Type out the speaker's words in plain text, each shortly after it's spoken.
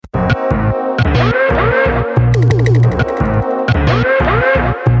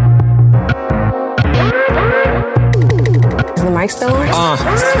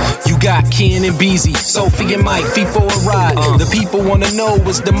You got Ken and Beezy, Sophie and Mike, feet for a ride. The people want to know,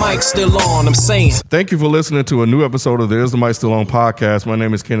 is the mic still on? I'm saying. Thank you for listening to a new episode of the Is the Mic Still On podcast. My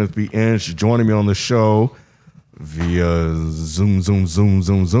name is Kenneth B. Inch. Joining me on the show via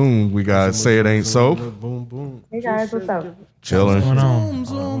Zoom. We got Say It Ain't So. Boom, boom. Hey guys, what's up? Chilling.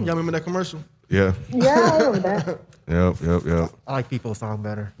 Zoom. Y'all remember that commercial? Yeah. Yeah, I remember that. Yep. I like FIFO song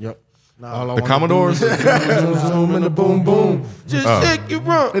better. Yep. The Commodores? Zoom and the boom boom. Just shake your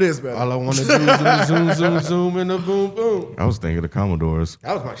rump. It is better. All I want to do is zoom and the boom boom. I was thinking the Commodores.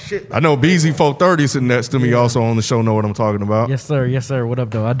 That was my shit. I know BZ430 sitting next to me also on the show know what I'm talking about. Yes, sir. What up,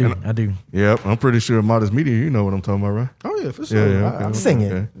 though? I do. Yep, I'm pretty sure Modest Media, you know what I'm talking about, right? Oh, yeah, for sure. Yeah, I'm okay.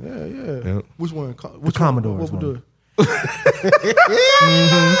 Singing. Okay. Yeah. Yep. Which one? The Commodores What we one. do?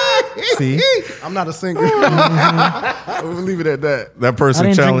 See? I'm not a singer. We'll leave it at that. That I person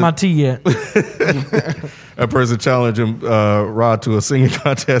didn't drink my challenged. tea yet. That person challenging Rod to a singing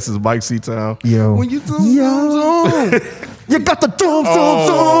contest is Mike Seatown. Yo. When you zoom. You got the zoom.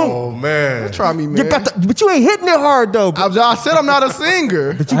 Oh man! Try me, man. You got the, but you ain't hitting it hard though. I said I'm not a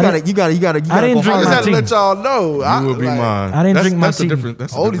singer. But you gotta I didn't go drink I hard. just my had to tea. let y'all know. You will be mine. I didn't drink my that's tea. A different.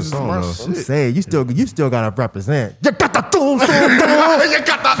 That's a Oldies different is song, my though. shit. I'm saying you still gotta represent. You got the zoom. You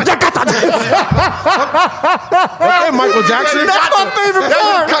got the. Okay, Michael Jackson. That's my favorite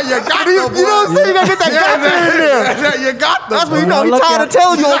part. You got You know what I'm saying? You gotta get that gotcha in there. You got the. That's what you know. He Y'all tired of lucky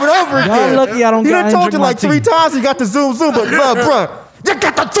telling you over and over Y'all again. lucky I don't He got. done told you like 3 times. He got the zoom, but bruh. You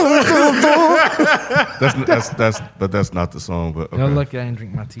got the zoom. That's not the song. But Y'all okay. lucky I didn't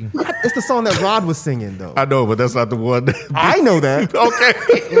drink my tea. It's the song that Rod was singing though. I know, but that's not the one. I know that. Okay,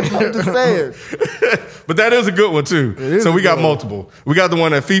 I'm just saying. but that is a good one too. So we got multiple. We got the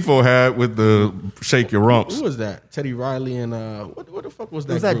one that FIFO had with the shake your rumps. Who was that? Teddy Riley and what the fuck was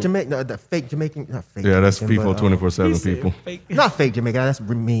that? Was that group? Jamaican? No, the fake Jamaican? Not fake. Yeah, that's Jamaican, FIFO but, 24/7 people. Not fake Jamaican. That's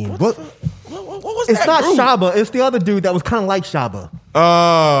mean. What was it's that not group? Shaba. It's the other dude that was kind of like Shaba.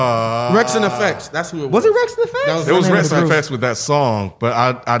 Rex Rex and Effects. That's who it Was was. it Rex and Effects? That was It was the name Rex of the and group. Effects with that song,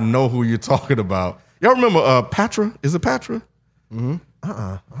 but I know who you're talking about. Y'all remember Patra? Is it Patra? I don't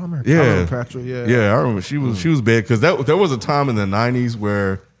remember. Yeah, I remember Patra, yeah. I remember she was big because there was a time in the '90s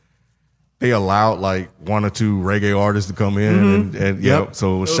where they allowed like 1 or 2 reggae artists to come in, and Yep.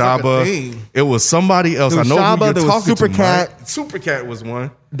 so it was like a Shaba. thing. It was somebody else. There was I know Shaba, who you're there was talking to. Supercat. Mike. Supercat was one.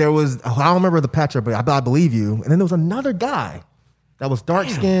 There was, I don't remember the Patra, but I believe you. And then there was another guy that was dark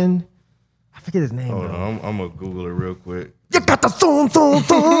skinned. I forget his name. Hold though. on, I'm gonna Google it real quick. You got the zoom.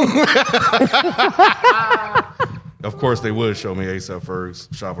 Of course, they would show me A$AP Ferg's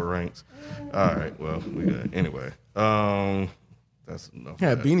Shopper Ranks. All right, well, we good. Anyway, that's enough.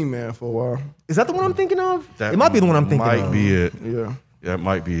 Had of that. Beanie Man for a while. Is that the one I'm thinking of? That It might be the one I'm thinking might of. be it. Yeah. That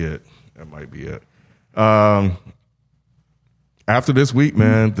might be it. After this week,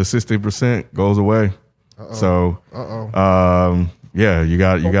 man, the 60% goes away. So, yeah, you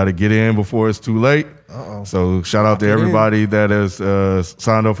got to get in before it's too late. So, shout out to everybody that has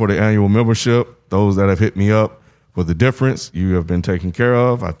signed up for the annual membership. Those that have hit me up for the difference, you have been taken care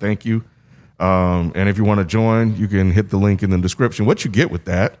of. I thank you. And if you want to join, you can hit the link in the description. What you get with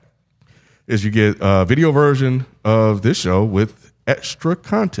that is you get a video version of this show with extra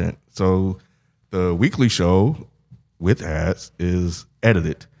content. So the weekly show with ads is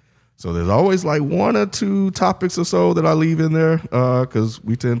edited. So there's always like 1 or 2 topics or so that I leave in there because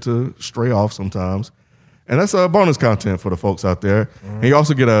we tend to stray off sometimes. And that's bonus content for the folks out there. And you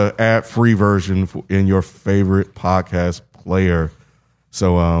also get an ad-free version in your favorite podcast player.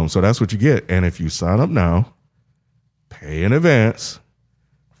 So that's what you get. And if you sign up now, pay in advance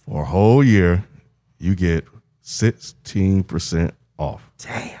for a whole year, you get 16% off.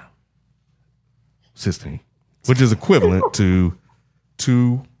 Damn. 16, which is equivalent to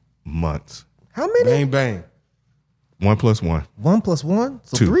 2 months. How many? Bang bang. 1 + 1. 1 + 1?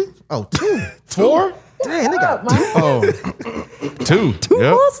 So 2. 3? Oh, 2. 4? Dang, they got 2. Oh, 2. 2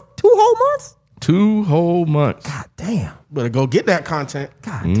 Yep. months? 2 whole months? 2 whole months. God damn. better go get that content.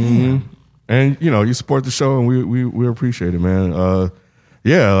 God damn. And you support the show, and we appreciate it, man.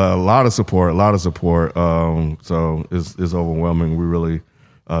 Yeah, a lot of support. So it's overwhelming. We really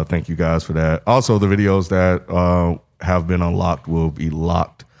thank you guys for that. Also, the videos that have been unlocked will be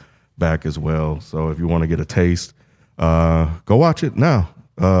locked back as well. So if you want to get a taste, go watch it now.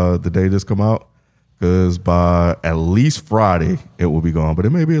 The day this come out, because by at least Friday it will be gone, but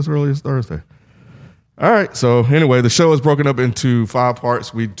it may be as early as Thursday. All right. So anyway, the show is broken up into 5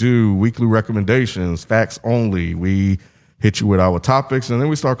 parts. We do weekly recommendations, facts only. We hit you with our topics, and then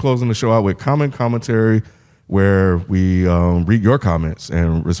we start closing the show out with commentary, where we read your comments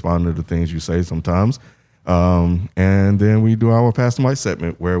and respond to the things you say sometimes. And then we do our Pass the Mic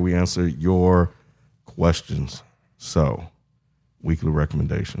segment where we answer your questions. So, weekly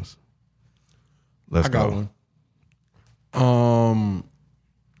recommendations. Let's go. I got one.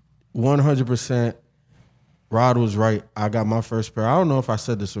 100%. Rod was right. I got my first pair. I don't know if I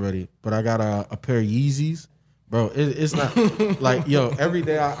said this already, but I got a pair of Yeezys. Bro, it's not like, yo, every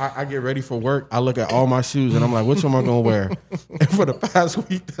day I get ready for work, I look at all my shoes and I'm like, which one am I going to wear? And for the past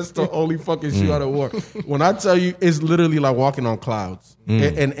week, that's the only fucking shoe I done wore. When I tell you, it's literally like walking on clouds.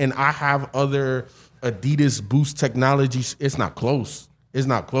 And I have other Adidas Boost technologies. It's not close. It's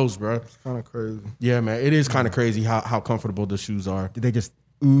not close, bro. It's kind of crazy. Yeah, man. It is kind of crazy how comfortable the shoes are. Did they just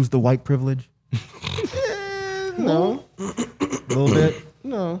ooze the white privilege? No. A little bit?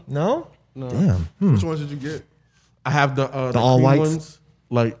 No. No? No. Damn. Which ones did you get? I have the all cream whites? ones.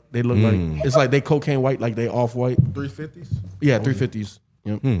 Like they look like it's like they cocaine white, like they off white. 350s? Yeah, 350s.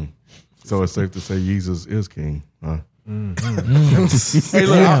 Yep. So it's safe to say Jesus is king. Huh? Hey,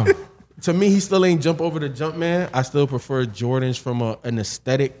 look, to me, he still ain't jump over the jump man. I still prefer Jordans from an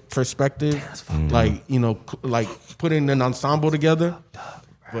aesthetic perspective. Like, you know, like putting an ensemble together.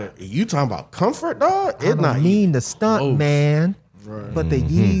 But you talking about comfort, dog? I don't mean the stunt close. man, but the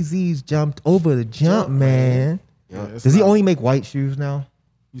Yeezys jumped over the jump man. Yeah, Does he only make white shoes now?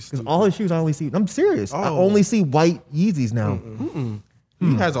 You Because stupid. all his shoes I only see. I'm serious. I only see white Yeezys now.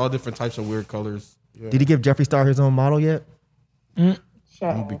 He has all different types of weird colors. Did he give Jeffree Star his own model yet? Shut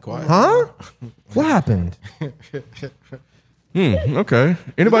I'm up. be quiet. Huh? What happened? Okay.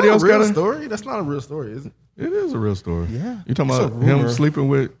 Anybody Is else that a real got a story? That's not a real story, is it? It is a real story. Yeah. You talking It's a about him rumor. sleeping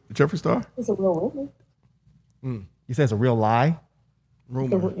with Jeffree Star? It's a real rumor. You said it's a real lie?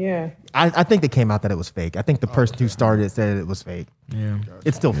 Yeah. I think it came out that it was fake. I think the person who started it said it was fake. Yeah.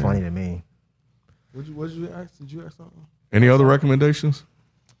 It's still funny to me. What did you ask? Did you ask something? Any other recommendations?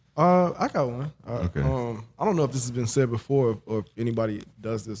 I got one. Okay. I don't know if this has been said before or if anybody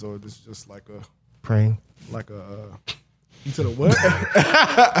does this or this is just like a Praying. you said a what?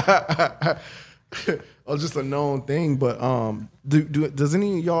 Or just a known thing, but does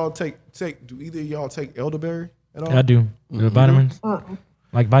any of y'all take do either of y'all take elderberry at all? I do. The vitamins.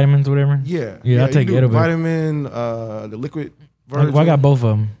 Like vitamins, whatever. Yeah. Yeah, I take you do elderberry. vitamin, the liquid Well, version. I got both of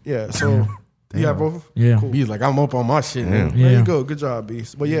them. Yeah, so you have both? Yeah. Cool. He's like, I'm up on my shit, man. There Yeah. you go. Good job, B.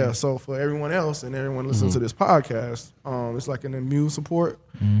 But yeah, so for everyone else and everyone listening to this podcast, it's like an immune support.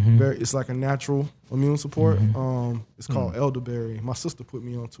 It's like a natural immune support. It's called elderberry. My sister put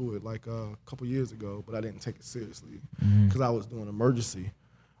me onto it like a couple years ago, but I didn't take it seriously because I was doing emergency.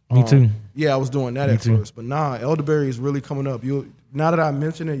 Me too. Yeah, I was doing that at first, but nah, elderberry is really coming up. Now that I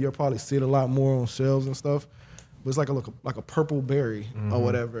mention it, you'll probably see it a lot more on shelves and stuff. But it's like a purple berry or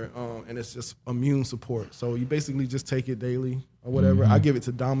whatever, and it's just immune support. So you basically just take it daily or whatever. I give it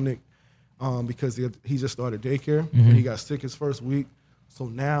to Dominic because he just started daycare and he got sick his first week. So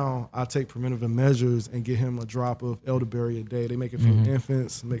now I take preventative measures and get him a drop of elderberry a day. They make it for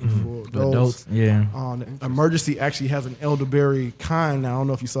infants, make it for adults. Yeah. Emergency actually has an elderberry kind now. I don't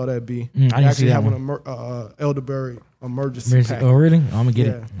know if you saw that, B. I They didn't see actually that have one. an elderberry emergency pack. Oh, really? I'm gonna get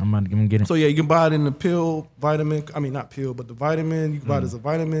it. Yeah. I'm gonna get it. So yeah, you can buy it in the pill, vitamin. I mean, not pill, but the vitamin. You can buy it as a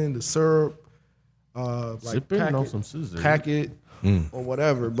vitamin, the syrup, like Sipping on some scissors. packet or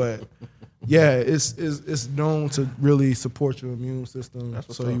whatever. But yeah, it's known to really support your immune system,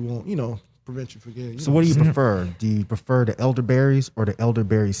 so you won't, prevent you from getting. So what do you prefer? Do you prefer the elderberries or the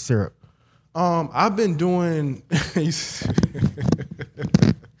elderberry syrup? I've been doing.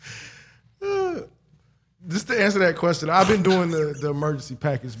 Just to answer that question, I've been doing the emergency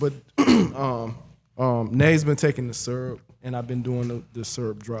package, but Nay's been taking the syrup, and I've been doing the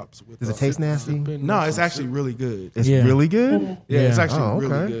syrup drops with. Does it taste nasty? No, it's actually really good. It's Yeah. really good. Yeah, it's Yeah. actually Oh,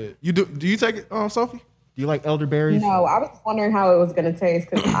 really okay. good. You do you take it, Sophie? Do you like elderberries? No, I was just wondering how it was going to taste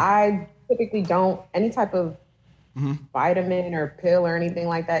because I typically don't, any type of vitamin or pill or anything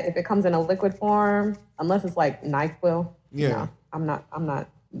like that, if it comes in a liquid form, unless it's like NyQuil, Yeah. no, I'm not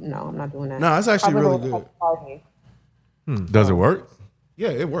doing that. No, it's actually Probably really will good. harden me. Does it work? Yeah,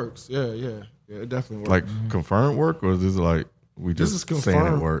 it works. Yeah, it definitely works. Like confirmed work, or is this like we This just is saying it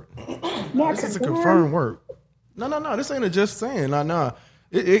confirmed. work? This is a confirmed work. No. This ain't a just saying. No.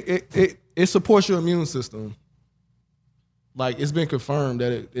 It supports your immune system. Like it's been confirmed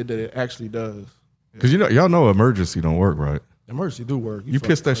that it actually does. Because y'all know emergency don't work, right? Emergency do work. You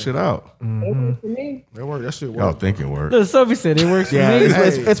piss that shit out. It works for me. That work. That shit Y'all work. think it work? Look, Sophie said it works Yeah, for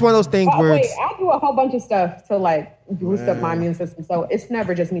me. it's one of those things Oh, where wait, it's I do a whole bunch of stuff to like boost up my immune system, so it's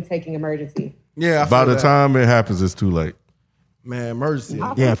never just me taking emergency. Yeah. I By feel the that. time it happens, it's too late. Man, emergency.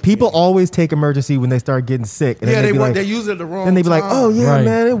 Yeah, people always take emergency when they start getting sick. And Yeah, then they be like, they use it at the wrong. then they be like, time. "Oh yeah, Right,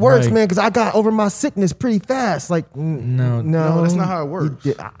 man, it works, right. man, because I got over my sickness pretty fast." Like, No. No, that's not how it works.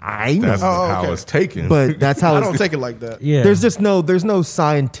 I know, That's how okay. it's taken. but that's how I it's, don't take it like that. Yeah. there's no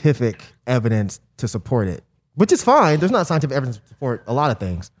scientific evidence to support it, which is fine. There's not scientific evidence to support a lot of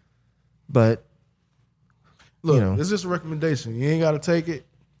things, but Look, you know. it's just a recommendation. You ain't got to take it.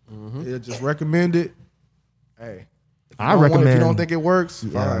 Yeah, just recommend it. Hey, if you I don't want it, recommend. if you don't think it works,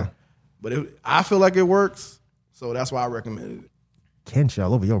 Yeah. fine. But I feel like it works, so that's why I recommended it. Ken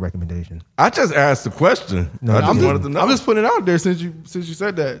all over your recommendation. I just asked the question. No, I just I'm wanted to know. I'm just putting it out there since you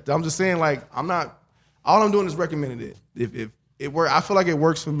said that. I'm just saying, like, I'm not. All I'm doing is recommending it. If it work, I feel like it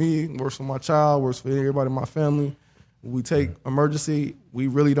works for me, works for my child, works for everybody in my family. When we take emergency, we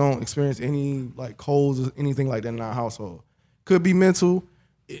really don't experience any like colds or anything like that in our household. Could be mental.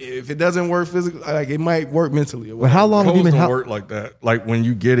 If it doesn't work physically, like it might work mentally. Or Well, how long have you Colds been? don't work like that. Like when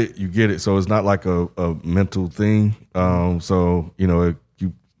you get it, you get it. So it's not like a mental thing. So you know,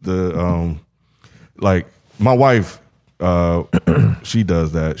 like my wife, she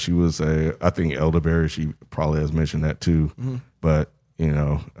does that. She was I think elderberry. She probably has mentioned that too. But you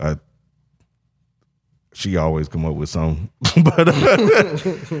know, she always come up with some.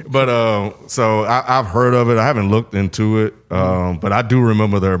 but so I've heard of it. I haven't looked into it. But I do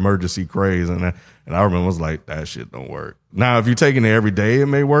remember the emergency craze, and I remember I was like, that shit don't work. Now, if you're taking it every day, it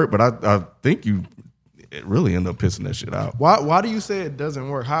may work. But I think it really end up pissing that shit out. Why do you say it doesn't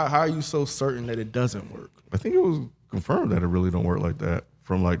work? How are you so certain that it doesn't work? I think it was confirmed that it really don't work like that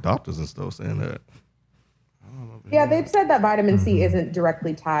from like doctors and stuff saying that. Yeah, they've said that vitamin C isn't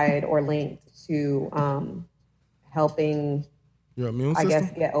directly tied or linked to helping, Your immune I system?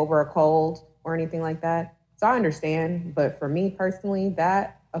 guess, get over a cold or anything like that. So I understand, but for me personally,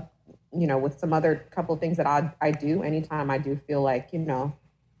 that with some other couple of things that I do, anytime I do feel like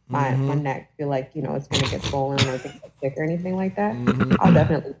my neck feel like it's gonna get swollen or get sick or anything like that, I'll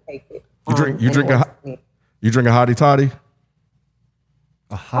definitely take it. You drink and it works for me. you drink a hottie toddy?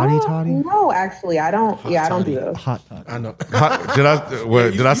 A hottie toddy? No, actually, I don't. I don't do those. Hot toddy. I know.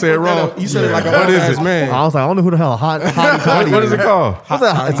 Did I say it wrong? You said it like a What is ass it? man. I was like, I don't know who the hell a hottie toddy. What is it called?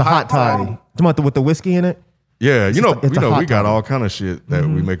 It's a hot toddy. You want with the whiskey in it? Yeah, It's a hot we got toddy. all kind of shit that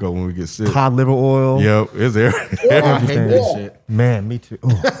we make up when we get sick. Cod liver oil. Yep, it's there. I hate Everything. that shit. Man, me too. Ooh.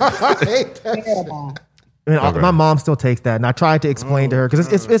 I hate that shit. Terrible. I mean, Okay. my mom still takes that, and I tried to explain to her because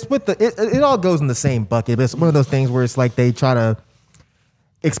it's with it all goes in the same bucket. But it's one of those things where it's like they try to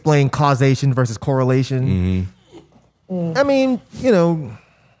explain causation versus correlation. I mean,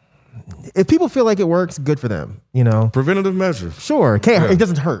 if people feel like it works, good for them. Preventative measure. Sure, it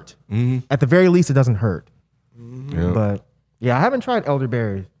doesn't hurt. At the very least, it doesn't hurt. Yeah. But yeah, I haven't tried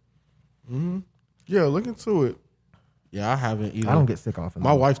elderberry. Yeah, look into it. Yeah, I haven't either. I don't get sick often.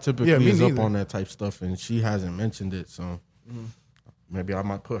 My wife typically Yeah, me is up neither. on that type stuff, and she hasn't mentioned it, so maybe I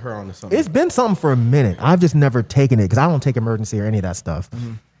might put her on to something. It's been something for a minute. I've just never taken it because I don't take emergency or any of that stuff.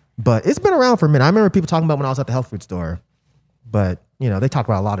 But it's been around for a minute. I remember people talking about when I was at the health food store. But they talk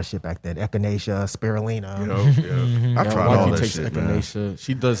about a lot of shit back then: echinacea, spirulina. I My tried wife all that takes shit, man. echinacea.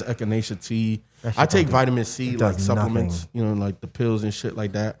 She does echinacea tea. That shit I take don't do- vitamin C, it like does supplements, like the pills and shit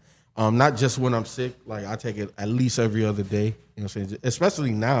like that. Not just when I'm sick. Like I take it at least every other day. You know what I'm saying?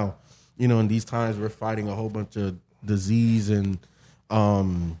 Especially now, in these times we're fighting a whole bunch of disease and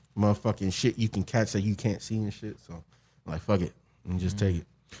motherfucking shit you can catch that you can't see and shit. So like fuck it and just take it.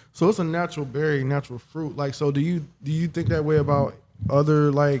 So it's a natural berry, natural fruit. Like, so do you think that way about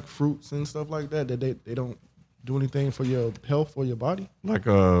other like fruits and stuff like that? That they don't do anything for your health or your body? Like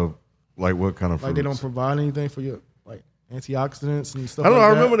what kind of Like they don't fruits? provide anything for your like antioxidants and stuff. I don't know.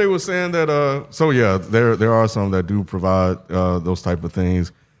 like I that? remember they were saying that. So yeah, there are some that do provide those type of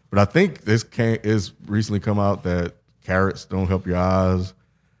things. But I think this is recently come out that carrots don't help your eyes.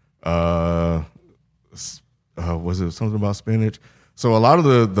 Was it something about spinach? So a lot of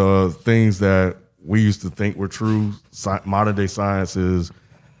the things that we used to think were true, modern day science is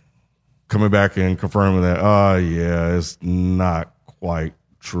coming back and confirming that. Yeah, it's not quite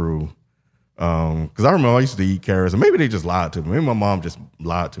true. Because I remember I used to eat carrots, and maybe they just lied to me. Maybe my mom just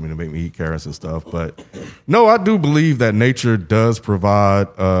lied to me to make me eat carrots and stuff. But no, I do believe that nature does provide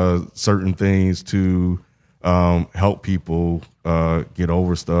certain things to help people get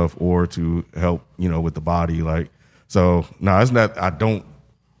over stuff or to help with the body. Like so, no, it's not. I don't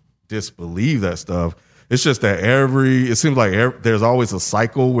disbelieve that stuff. It's just that it seems like there's always a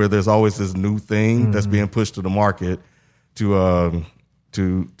cycle where there's always this new thing that's being pushed to the market to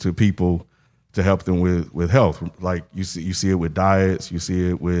people to help them with health. Like you see it with diets, you see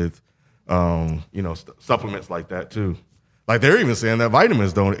it with supplements like that too. Like they're even saying that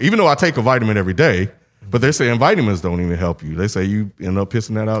vitamins don't, even though I take a vitamin every day, but they're saying vitamins don't even help you. They say you end up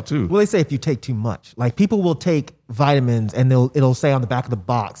pissing that out too. Well, they say if you take too much, like people will take vitamins and it'll say on the back of the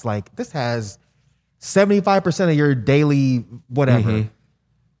box, like this has 75% of your daily whatever.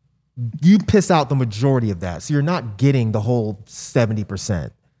 You piss out the majority of that. So you're not getting the whole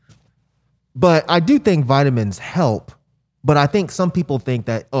 70%. But I do think vitamins help. But I think some people think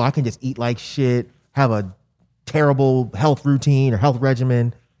that, oh, I can just eat like shit, have a terrible health routine or health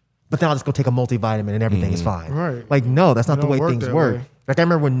regimen, but then I'll just go take a multivitamin and everything is fine. Right. Like, no, that's not It the don't way work things that work. way. Like, I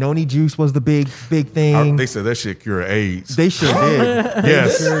remember when noni juice was the big thing. They said that shit cure AIDS. They sure did.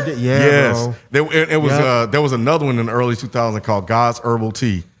 Yes. They sure did. Yeah, yes. bro. There was another one in the early 2000s called God's Herbal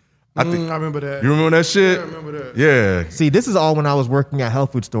Tea. I I remember that. You remember that shit? I remember that. Yeah. See, this is all when I was working at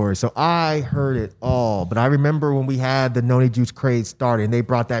health food stores, so I heard it all. But I remember when we had the noni juice craze started, and they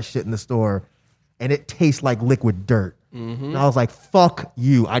brought that shit in the store, and it tastes like liquid dirt. And I was like, "Fuck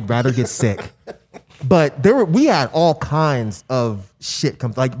you! I'd rather get sick." But we had all kinds of shit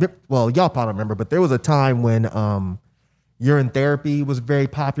come. Like, well, y'all probably remember, but there was a time when urine therapy was very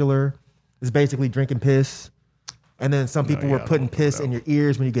popular. It's basically drinking piss. And then some people were putting piss in your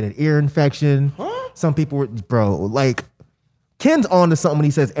ears when you get an ear infection. Some people were, bro, like, Ken's on to something when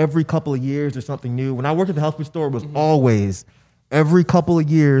he says every couple of years there's something new. When I worked at the health food store, it was always every couple of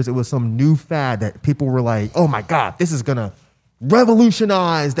years it was some new fad that people were like, oh my God, this is gonna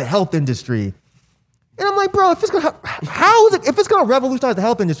revolutionize the health industry. And I'm like, bro, if it's gonna revolutionize the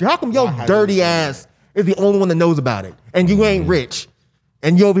health industry, how come your dirty ass is the only one that knows about it and you ain't rich?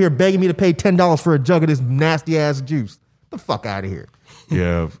 And you over here begging me to pay $10 for a jug of this nasty ass juice. Get the fuck out of here.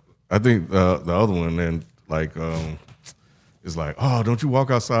 Yeah. I think the other one then like is like, oh, don't you walk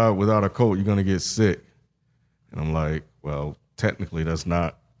outside without a coat, you're gonna get sick. And I'm like, well, technically that's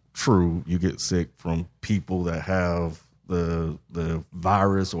not true. You get sick from people that have the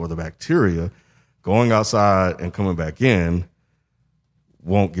virus or the bacteria. Going outside and coming back in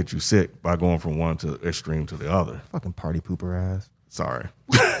won't get you sick by going from one to extreme to the other. Fucking party pooper ass. Sorry.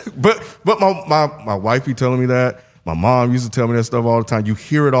 but my wife be telling me that. My mom used to tell me that stuff all the time. You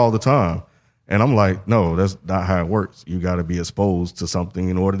hear it all the time. And I'm like, no, that's not how it works. You got to be exposed to something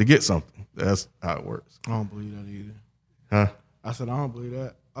in order to get something. That's how it works. I don't believe that either. Huh? I said I don't believe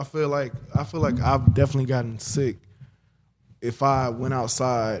that. I feel like I've definitely gotten sick if I went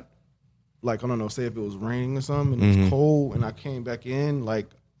outside, like, I don't know, say if it was raining or something and it was cold and I came back in, like,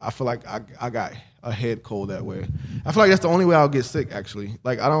 I feel like I got a head cold that way. I feel like that's the only way I'll get sick, actually.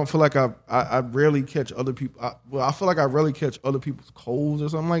 Like, I don't feel like I rarely catch other people. I feel like I rarely catch other people's colds or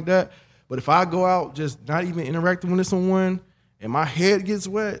something like that. But if I go out just not even interacting with someone and my head gets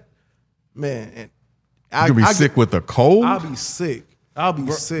wet, man, You'll be sick with a cold? I'll be sick. I'll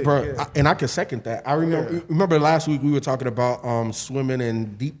be sick. Bro, Yeah. and I can second that. I remember last week we were talking about swimming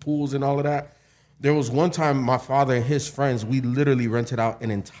in deep pools and all of that. There was one time my father and his friends, we literally rented out an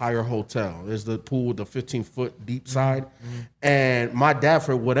entire hotel. There's the pool with the 15-foot deep side. And my dad,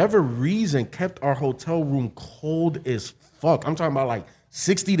 for whatever reason, kept our hotel room cold as fuck. I'm talking about like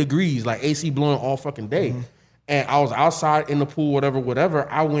 60 degrees, like AC blowing all fucking day. And I was outside in the pool, whatever.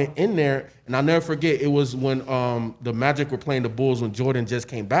 I went in there, and I'll never forget, it was when the Magic were playing the Bulls when Jordan just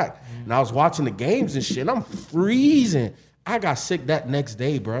came back. And I was watching the games and shit, and I'm freezing. I got sick that next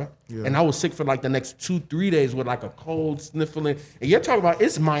day, bro. Yeah. And I was sick for like the next 2-3 days with like a cold, sniffling. And you're talking about,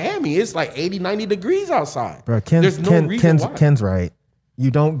 it's Miami. It's like 80, 90 degrees outside. Bro, There's no reason why. Ken's right. You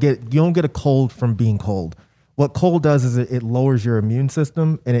don't get a cold from being cold. What cold does is it lowers your immune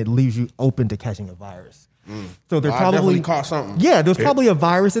system and it leaves you open to catching a virus. So there I probably definitely caught something. Yeah, there's probably a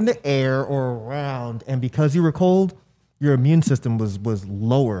virus in the air or around, and because you were cold, your immune system was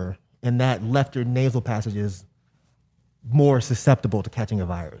lower, and that left your nasal passages more susceptible to catching a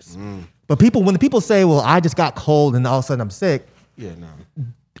virus. But when the people say, "Well, I just got cold and all of a sudden I'm sick," Yeah, no.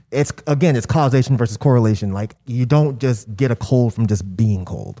 it's causation versus correlation. Like, you don't just get a cold from just being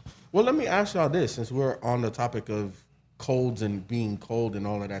cold. Well, let me ask y'all this, since we're on the topic of colds and being cold and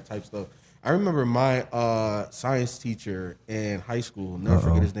all of that type stuff. I remember my science teacher in high school, never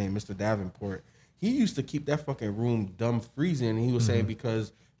forget his name, Mr. Davenport. He used to keep that fucking room dumb freezing. And he was saying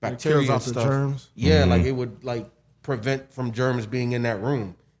because bacteria kills and off the stuff, germs? yeah, like it would like prevent from germs being in that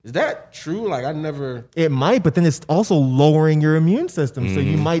room. Is that true? Like, I never. It might, but then it's also lowering your immune system, so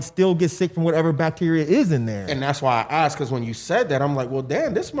you might still get sick from whatever bacteria is in there. And that's why I asked, because when you said that, I'm like, well,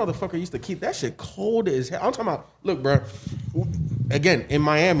 damn, this motherfucker used to keep that shit cold as hell. I'm talking about, look, bro, again, in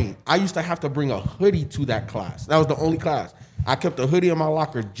Miami, I used to have to bring a hoodie to that class. That was the only class. I kept a hoodie in my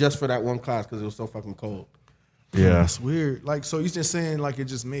locker just for that one class because it was so fucking cold. Yeah. That's weird. Like, so you're just saying, like, it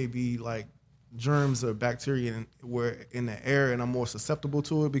just may be, like, germs or bacteria were in the air, and I'm more susceptible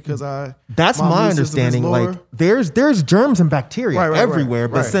to it because That's my immune system is understanding. lower. Like there's germs and bacteria Right, everywhere,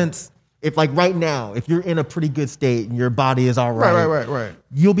 but right. since if like right now, if you're in a pretty good state and your body is all right, Right.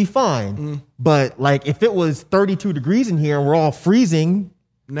 you'll be fine. But like if it was 32 degrees in here and we're all freezing,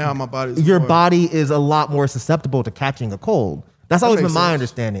 Now my body's your more- body is a lot more susceptible to catching a cold. That's always been makes my sense.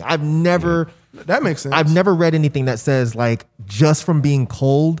 understanding. I've never That makes sense. I've never read anything that says like just from being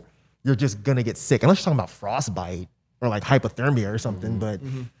cold, you're just gonna get sick. Unless you're talking about frostbite or like hypothermia or something. But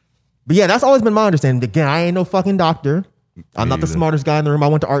yeah, that's always been my understanding. Again, I ain't no fucking doctor. I'm not the either. smartest guy in the room. I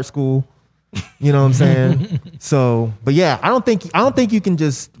went to art school. You know what I'm saying? So, but yeah, I don't think you can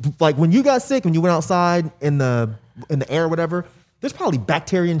just like when you got sick when you went outside in the air or whatever. There's probably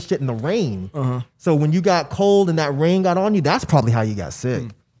bacteria and shit in the rain. So when you got cold and that rain got on you, that's probably how you got sick.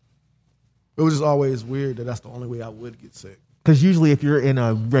 It was just always weird that that's the only way I would get sick. Because usually if you're in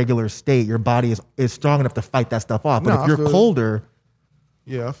a regular state, your body is strong enough to fight that stuff off. But No, if I you're feel it. colder,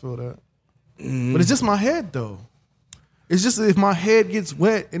 Yeah, I feel that. But it's just my head though. It's just if my head gets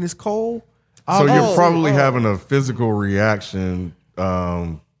wet and it's cold. So you're Oh, probably having a physical reaction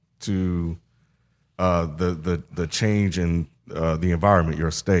to the change in the environment,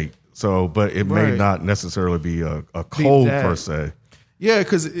 your state. So, but it may Right. not necessarily be a cold that. per se. Yeah,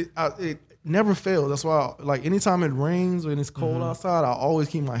 because it never fails. That's why, like, anytime it rains or it's cold outside, I always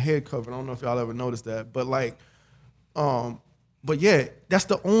keep my head covered. I don't know if y'all ever noticed that, but like, but yeah, that's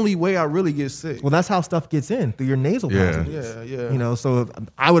the only way I really get sick. well, that's how stuff gets in through your nasal Yeah. passages. Yeah. You know, so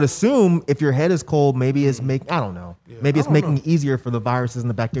I would assume if your head is cold, maybe it's I don't know. Maybe it's I don't making know. it easier for the viruses and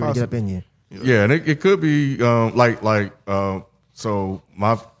the bacteria to get up in you. Yeah, and it could be so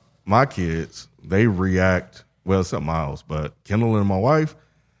my kids, they react well, something else, but Kendall and my wife,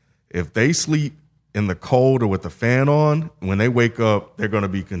 if they sleep in the cold or with the fan on, when they wake up, they're going to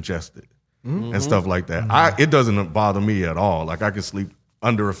be congested and stuff like that. It doesn't bother me at all. Like I can sleep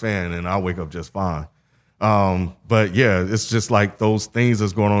under a fan and I'll wake up just fine. But yeah, it's just like those things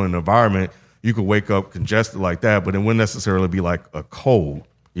that's going on in the environment. You could wake up congested like that, but it wouldn't necessarily be like a cold,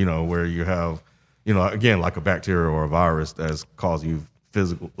 you know, where you have, you know, again, like a bacteria or a virus that's causing you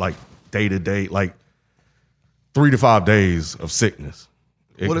physical, like day to day, like 3 to 5 days of sickness.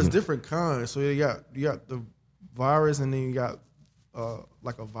 Well, there's different kinds. So you got the virus, and then you got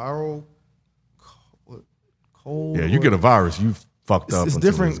like a viral cold. Yeah, you get a virus, you fucked up. It's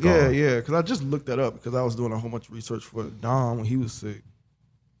until different. gone. Yeah. Because I just looked that up because I was doing a whole bunch of research for Dom when he was sick.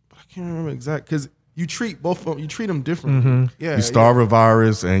 But I can't remember exact because you treat both of them. You treat them differently. Yeah, You starve a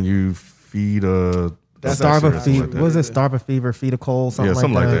virus and you feed a That's Starve a actually- fever. like that. What is it? Starve a fever, feed a cold, something, Yeah,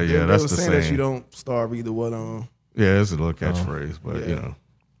 something like that. Yeah, They that's were the saying that same. you don't starve either one of them. Yeah, it's a little catchphrase, but you know.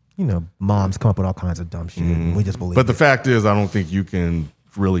 You know, moms come up with all kinds of dumb shit. And we just believe But the it. fact is, I don't think you can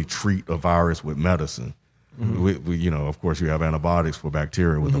really treat a virus with medicine. We, you know, of course, you have antibiotics for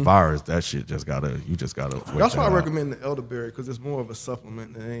bacteria. With the virus, that shit you just gotta. That's why I recommend the elderberry because it's more of a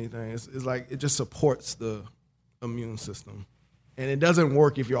supplement than anything. It's like it just supports the immune system, and it doesn't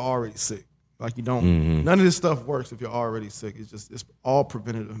work if you're already sick. Like you don't. None of this stuff works if you're already sick. It's all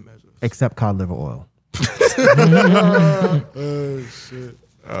preventative measures. Except cod liver oil. Oh shit!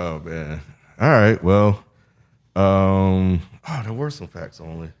 Oh man. All right. Well. There were some facts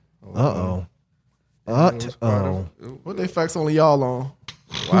only. Uh-oh. What they facts only y'all on?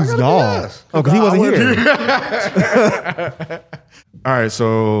 Who's y'all? Oh, because he wasn't here. All right,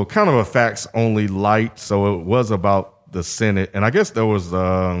 so kind of a facts only light. So it was about the Senate, and I guess there was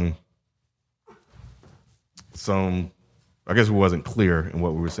some. I guess it wasn't clear in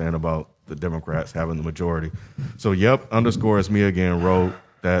what we were saying about the Democrats having the majority. So _is me again wrote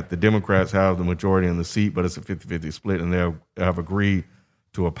that the Democrats have the majority in the seat, but it's a 50-50 split, and they have agreed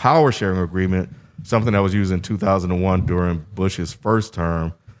to a power sharing agreement, something that was used in 2001 during Bush's first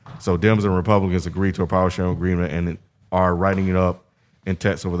term. So Dems and Republicans agreed to a power sharing agreement and are writing it up in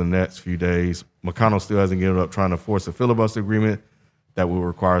text over the next few days. McConnell still hasn't given up trying to force a filibuster agreement that will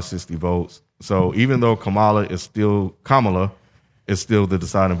require 60 votes. So even though Kamala is still the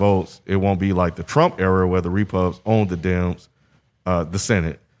deciding votes, it won't be like the Trump era where the Repubs owned the Dems, the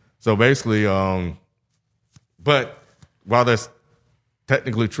Senate. So basically, but while that's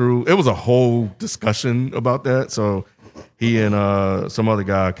technically true, it was a whole discussion about that. So he and some other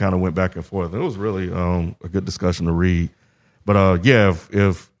guy kind of went back and forth. And it was really a good discussion to read. But yeah,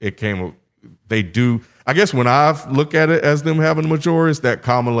 if it came, they do. I guess when I look at it as them having the majority, it's that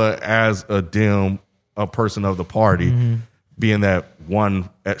Kamala as a Dem, a person of the party, being that one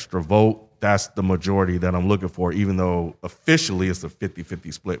extra vote, that's the majority that I'm looking for, even though officially it's a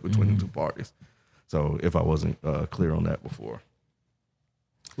 50-50 split between the two parties. So if I wasn't clear on that before.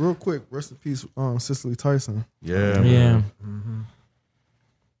 Real quick, rest in peace, Cicely Tyson. Yeah, Yeah. man.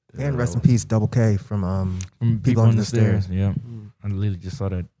 And rest in peace, Double K from From People Under the Stairs. Yeah. I literally just saw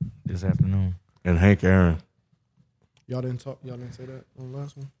that this afternoon. And Hank Aaron. Y'all didn't say that on the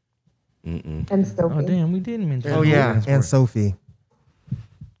last one. And Sophie. Oh damn, we didn't mention. Oh yeah, and Sophie.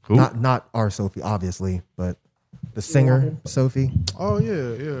 Who? Not our Sophie, obviously, but the singer Sophie. Oh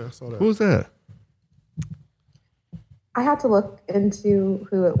yeah, I saw that. Who's that? I had to look into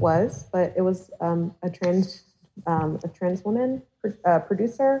who it was, but it was a trans woman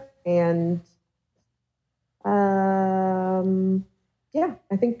producer, and yeah,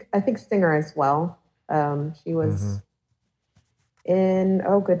 I think singer as well. She was in,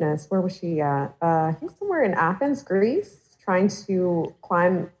 oh goodness, where was she at? I think somewhere in Athens, Greece, trying to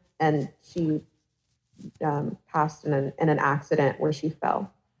climb, and she passed in an accident where she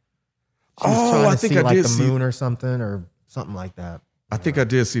fell. She was trying I to think see I like did the see. moon or something like that. I think I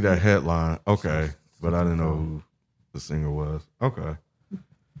did see that headline. Okay, but I didn't know who the singer was. Okay,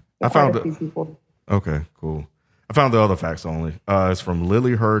 I found Quite a it. few people. Okay, cool. I found the other facts only. It's from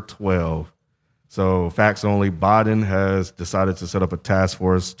Lily Her 12. So facts only. Biden has decided to set up a task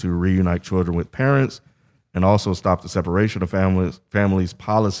force to reunite children with parents and also stop the separation of families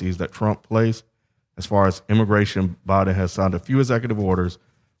policies that Trump placed. As far as immigration, Biden has signed a few executive orders,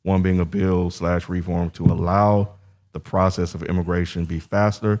 one being a bill/reform to allow the process of immigration be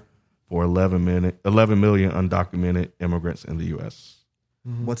faster for 11 million undocumented immigrants in the U.S.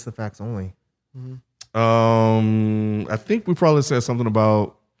 What's the facts only? I think we probably said something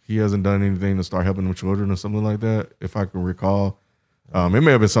about he hasn't done anything to start helping them children or something like that, if I can recall. It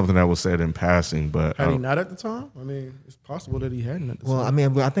may have been something that was said in passing, but Had he not at the time? I mean, it's possible that he hadn't at the Well, time. I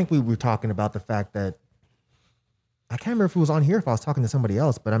mean, I think we were talking about the fact that I can't remember if it was on here, if I was talking to somebody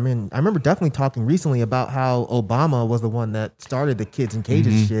else, but I mean, I remember definitely talking recently about how Obama was the one that started the kids in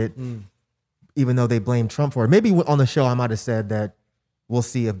cages shit, even though they blamed Trump for it. Maybe on the show I might have said that we'll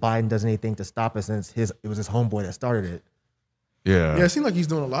see if Biden does anything to stop it, since it was his homeboy that started it. yeah. Yeah, it seems like he's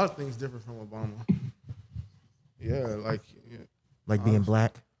doing a lot of things different from Obama. Yeah, Like being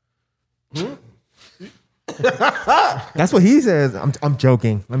black. That's what he says. I'm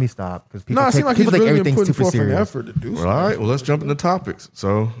joking. Let me stop, because people no, it take, seems like he's people take really been everything putting super forth an serious. effort to do Well, all right. stuff. Well, let's jump into topics.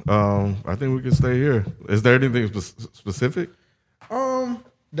 So I think we can stay here. Is there anything specific?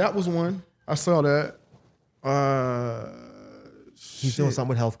 That was one. I saw that. He's doing something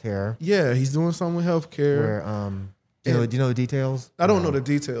with healthcare. Yeah, he's doing something with healthcare. Where do you know the details? I don't know the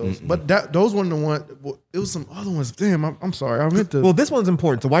details, but those weren't the one. Well, it was some other ones. Damn, I'm sorry. I meant to. Well, this one's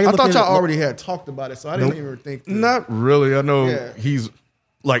important. So why are you I looking thought at y'all already had talked about it, so I didn't even think. Not really. I know Yeah. he's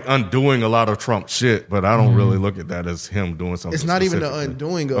like undoing a lot of Trump shit, but I don't really look at that as him doing something. It's not even the specifically.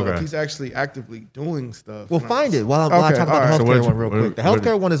 undoing of it. Okay. He's actually actively doing stuff. Well, And find it while I Okay, talk about all right. the So healthcare what'd one you- real quick. The what-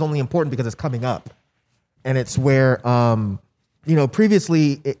 healthcare one is only important because it's coming up, and it's where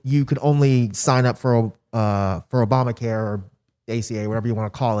previously you could only sign up for Obamacare or ACA, whatever you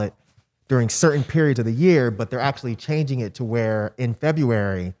want to call it, during certain periods of the year, but they're actually changing it to where in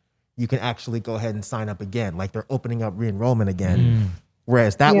February you can actually go ahead and sign up again, like they're opening up re-enrollment again.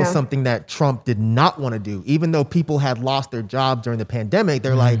 Whereas that was Yeah. something that Trump did not want to do. Even though people had lost their jobs during the pandemic,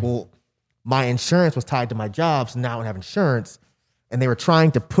 they're like, well, my insurance was tied to my job, so now I don't have insurance. And they were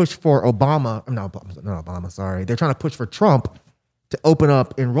trying to push for sorry. They're trying to push for Trump to open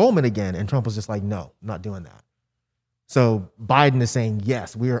up enrollment again. And Trump was just like, no, I'm not doing that. So Biden is saying,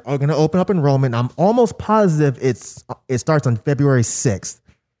 yes, we are going to open up enrollment. I'm almost positive it starts on February 6th.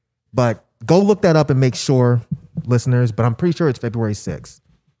 But go look that up and make sure, listeners, but I'm pretty sure it's February 6th.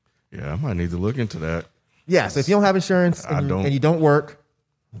 Yeah, I might need to look into that. Yeah, so if you don't have insurance I don't. and you don't work,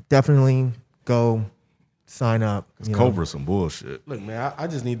 definitely go sign up. you know. Cobra's some bullshit. Look, man, I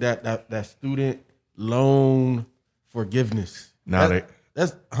just need that student loan forgiveness. Now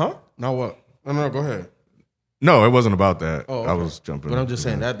That's Now what? No, go ahead. No, it wasn't about that. Oh, I okay. was jumping. But I'm just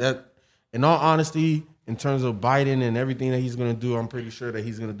saying that in all honesty, in terms of Biden and everything that he's going to do, I'm pretty sure that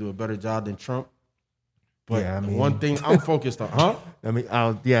he's going to do a better job than Trump. But Yeah, I mean- one thing I'm focused on,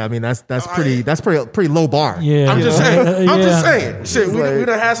 That's pretty low bar. Yeah. I'm just saying. I'm just Yeah. saying. Shit, we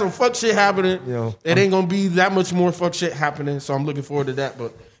done had some fuck shit happening. You know, It ain't gonna be that much more fuck shit happening. So I'm looking forward to that.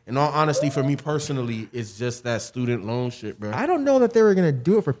 But in all honesty, for me personally, it's just that student loan shit, bro. I don't know that they were gonna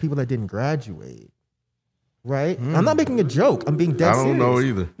do it for people that didn't graduate. Right? I'm not making a joke. I'm being dead I don't serious. know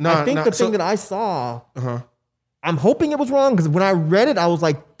either. I think the thing that I saw, I'm hoping it was wrong, because when I read it, I was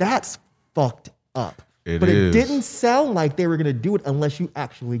like, that's fucked up. It but is. it didn't sound like they were going to do it unless you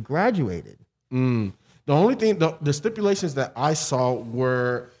actually graduated. The only thing, the stipulations that I saw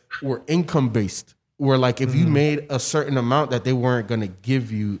were income based, where like if you made a certain amount that they weren't gonna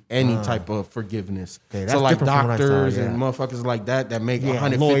give you any type of forgiveness. Okay, that's so like different from what I saw, doctors yeah. and motherfuckers like that make Yeah,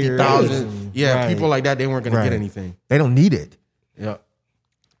 150,000. Yeah, right. people like that, they weren't gonna Right. get anything. They don't need it. Yeah.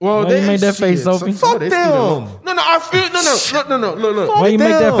 Well, Why they you make that face, shit, Sophie? some of Fuck they them. student loan- No, I feel no. Look. Why you make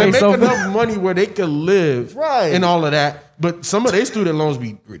that They They face, make Sophie? enough money where they could live Right. and all of that, but some of their student loans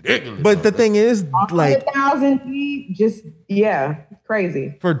be ridiculous. But the thing is, like 100,000 feet, just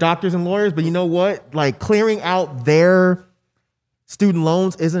crazy. for doctors and lawyers, but you know what? Like clearing out their student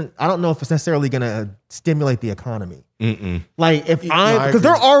loans isn't. I don't know if it's necessarily going to stimulate the economy. Like if I because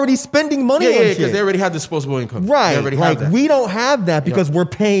they're agree. already spending money on because shit. they already have disposable income. They Right. already Like have that. we don't have that because we're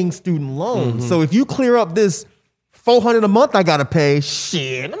paying student loans. So if you clear up this $400 a month I gotta pay,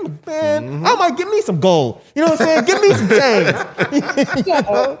 shit, I might give me some gold. You know what I'm saying? Give me some change.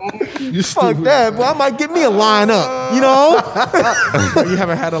 You Fuck that, but I might get me a lineup. You know? You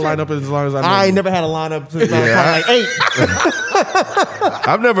haven't had a lineup as long as I know. I you. ain't never had a lineup since I was like 8.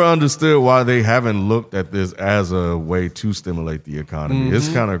 I've never understood why they haven't looked at this as a way to stimulate the economy. It's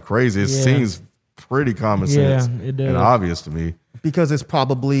kind of crazy. It Yeah. seems pretty common Yeah, sense it does. and obvious to me. Because it's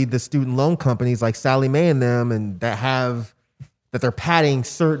probably the student loan companies like Sally Mae and them and that they're padding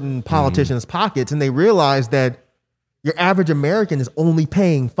certain politicians' pockets, and they realize that your average American is only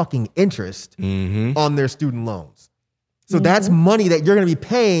paying fucking interest on their student loans. So that's money that you're going to be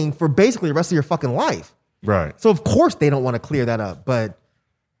paying for basically the rest of your fucking life. Right. So of course they don't want to clear that up, but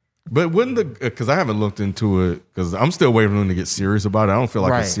But wouldn't because I haven't looked into it because I'm still waiting for them to get serious about it. I don't feel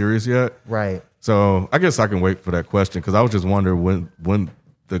like Right. it's serious yet. right. So I guess I can wait for that question because I was just wondering when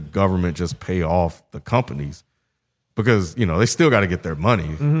the government just pay off the companies because they still got to get their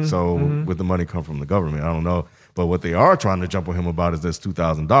money. So with the money come from the government, I don't know. But what they are trying to jump on him about is this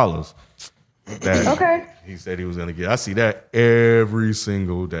 $2,000 that Okay. he said he was going to get. I see that every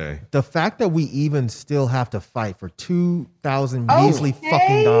single day. The fact that we even still have to fight for $2,000 Okay. measly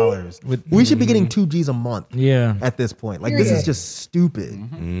fucking dollars, we should be getting 2 G's a month. Yeah. At this point, like this is Period. just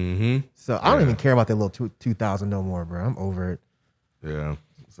stupid. So I don't even care about that little 2,000 no more, bro. I'm over it. Yeah.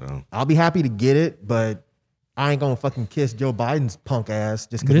 So I'll be happy to get it, but I ain't gonna fucking kiss Joe Biden's punk ass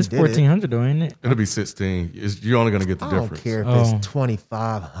just But because it's he did it. 1,400 though, ain't it? it'll be 16. You're only going to get the I don't difference. care if Oh. it's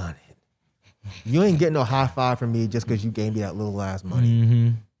 2,500. You ain't getting no high five from me just because you gave me that little ass money. Mm-hmm.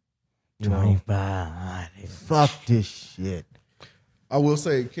 You know? 2,500. Fuck this shit. I will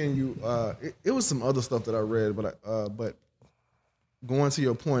say, can you? It was some other stuff that I read, but going to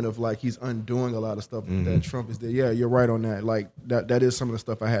your point of like he's undoing a lot of stuff that Trump is there. Yeah, you're right on that. Like that is some of the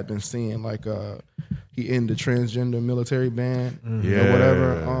stuff I had been seeing. Like he ended the transgender military ban or Yeah.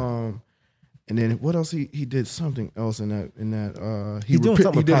 whatever. And then what else? He did something else in that. He's doing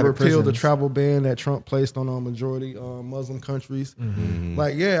something he with did private repeal the prisons. travel ban that Trump placed on a majority Muslim countries.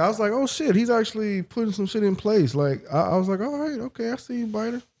 Like, yeah, I was like, oh shit, he's actually putting some shit in place. Like, I was like, all right, okay, I see you,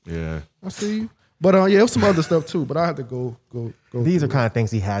 Biden. Yeah. I see you. But yeah, it was some other stuff too. But I had to go. These are through kind of things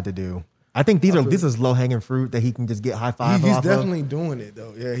he had to do. I think this is low hanging fruit that he can just get high it. five He's off definitely doing it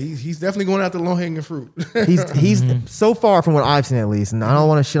though. Yeah, he's definitely going after low hanging fruit. of. He's so far from what I've seen at least, and I don't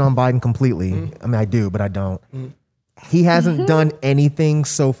want to shit on Biden completely. I mean, I do, but I don't. He hasn't done anything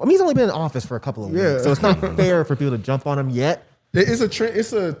so far. I mean, he's only been in office for a couple of weeks, Yeah. so it's not fair for people to jump on him yet. It's a trend.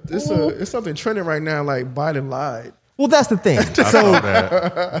 It's something trending right now. Like Biden lied. Well, that's the thing. I So saw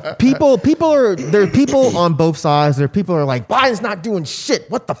that. people there are people on both sides. There are people who are like, Biden's not doing shit.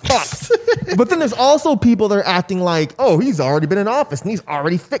 What the fuck? But then there's also people that are acting like, oh, he's already been in office and he's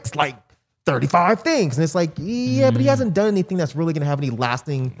already fixed like 35 things. And it's like, yeah, but he hasn't done anything that's really going to have any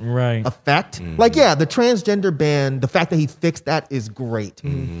lasting Right. effect. Like, yeah, the transgender ban, the fact that he fixed that is great.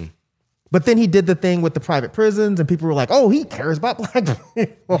 But then he did the thing with the private prisons, and people were like, oh, he cares about black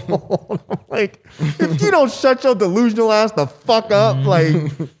people. I'm like, if you don't shut your delusional ass the fuck up, like,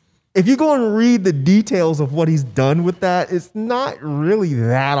 if you go and read the details of what he's done with that, it's not really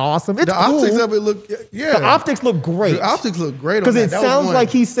that awesome. It's The cool. optics of it look. Yeah, The optics look great. The optics look great Because it sounds like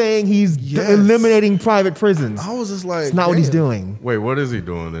he's saying he's Yes. eliminating private prisons. I was just like, It's not what he's damn. doing. Wait, what is he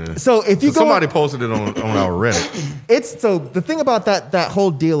doing then? So if you go, Somebody posted it on our Reddit. it's so the thing about that whole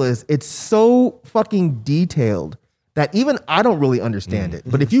deal is it's so fucking detailed that even I don't really understand it.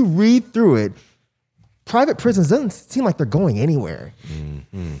 But if you read through it, private prisons doesn't seem like they're going anywhere.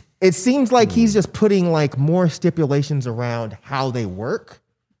 It seems like he's just putting like more stipulations around how they work.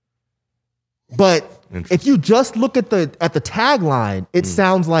 But if you just look at the tagline, it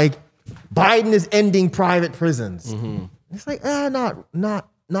sounds like Biden is ending private prisons. It's like,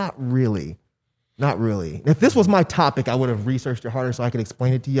 not really. Not really. If this was my topic, I would have researched it harder so I could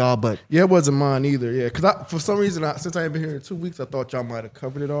explain it to y'all. But Yeah, it wasn't mine either. Yeah, because for some reason, since I ain't been here in 2 weeks, I thought y'all might have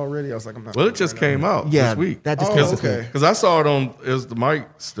covered it already. I was like, I'm not. Well, it just came out yeah, this week. that just Oh, came this okay. week. Because I saw it on, is the mic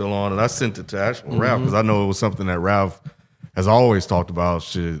still on? And I sent it to actual Ralph because I know it was something that Ralph has always talked about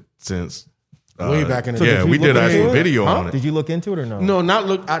shit since. Way back in the Yeah, day. we did look actual into it? video on it. Did you look into it or no? No, not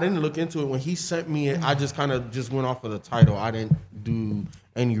look. I didn't look into it. When he sent me it, I just kind of just went off of the title. I didn't do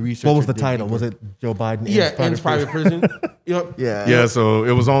any research. What was or the dig title? deeper. Was it Joe Biden? Yeah, ends private prison. Yep. Yeah. Yeah, so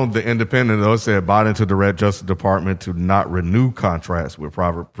it was on the Independent. Though it said Biden to direct Justice Department to not renew contracts with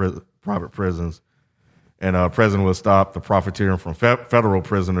private prisons, and President will stop the profiteering from federal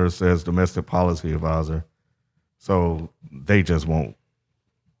prisoners, says domestic policy advisor. So they just won't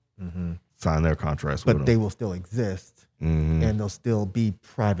sign their contracts with But them. they will still exist, and they'll still be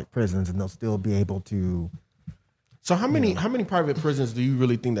private prisons, and they'll still be able to. So how many private prisons do you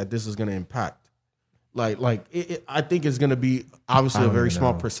really think that this is going to impact? I think it's going to be obviously a don't very even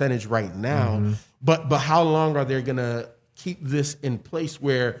small know. percentage right now, but how long are they going to keep this in place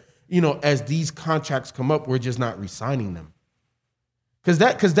where, as these contracts come up, we're just not re-signing them? Because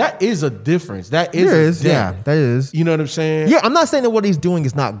that is a difference. That is There a is, yeah, dent. that is. You know what I'm saying? Yeah, I'm not saying that what he's doing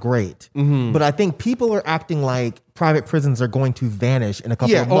is not great, but I think people are acting like private prisons are going to vanish in a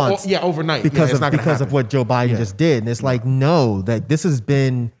couple Yeah, of months. overnight. because it's not gonna of happen. what Joe Biden just did. And it's like, no, that this has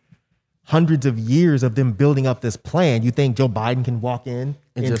been hundreds of years of them building up this plan. You think Joe Biden can walk in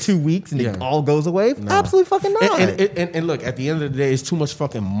just- 2 weeks and yeah. it all goes away? Absolutely fucking not. And look, at the end of the day, it's too much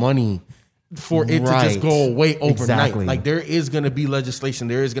fucking money for it to Right. just go away overnight. Exactly. Like there is going to be legislation,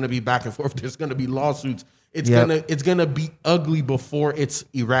 there is going to be back and forth, there's going to be lawsuits. It's Yep. gonna be ugly before it's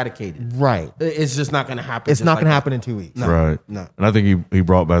eradicated. Right. It's just not going to happen. It's just not like going to that. happen in 2 weeks. Right. No. And I think he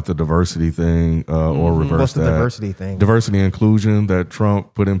brought back the diversity thing or reversed What's the that. diversity thing? Diversity and inclusion that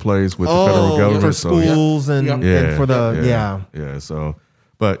Trump put in place with the federal government. for So, schools and, Yeah. and for the, yeah. So,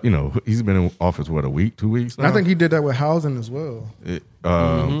 but he's been in office, what, a week, 2 weeks now? I think he did that with housing as well.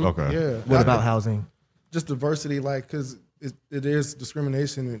 Okay. Yeah. What about housing? Just diversity, because it is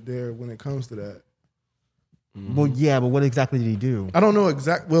discrimination there when it comes to that. Well, yeah, but what exactly did he do? I don't know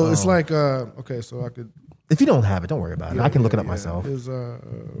exact. Well, it's like okay, so I could. If you don't have it, don't worry about it. I can look it up myself. Is,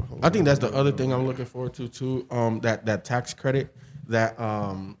 I think that's the other thing I'm looking forward to too. That tax credit that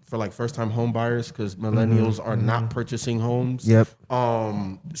for like first time home buyers, because millennials are not purchasing homes. Yep.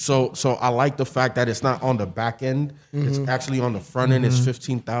 So I like the fact that it's not on the back end. It's actually on the front end. It's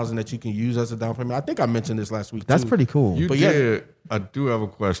 $15,000 that you can use as a down payment. I think I mentioned this last week. That's too. pretty cool. You But yeah. did. I do have a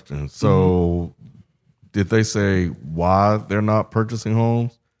question. So, did they say why they're not purchasing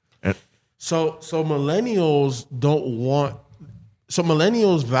homes? And So millennials don't want. So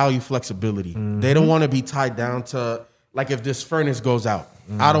millennials value flexibility. They don't want to be tied down to, like, if this furnace goes out,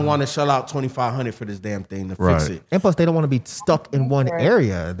 I don't want to shell out $2,500 for this damn thing to fix Right. it. And plus, they don't want to be stuck in one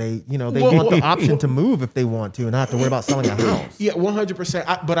area. They want the option to move if they want to, and not have to worry about selling a house. Yeah,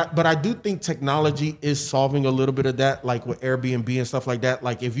 100%. But I do think technology is solving a little bit of that, like with Airbnb and stuff like that.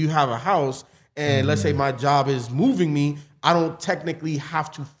 Like if you have a house and let's say my job is moving me, I don't technically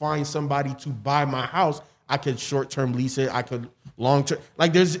have to find somebody to buy my house. I could short-term lease it. I could long-term.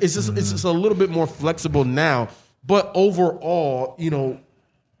 Like it's just a little bit more flexible now. But overall,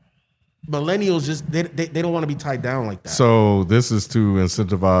 millennials just they don't want to be tied down like that. so this is to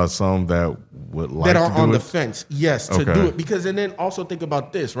incentivize some that would like That are to do on it. the fence, yes, to Okay. do it. Because and then also think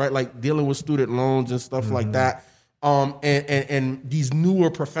about this, right? Like dealing with student loans and stuff like that. And these newer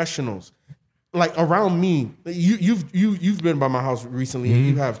professionals, like around me, you've been by my house recently, and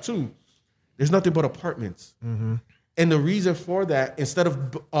you have too. There's nothing but apartments, and the reason for that, instead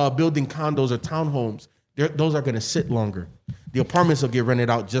of building condos or townhomes, those are going to sit longer. The apartments will get rented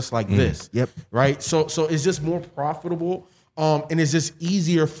out just like this. Yep. Right. So it's just more profitable. And it's just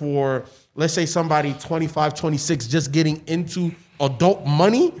easier for, let's say, somebody 25, 26 just getting into adult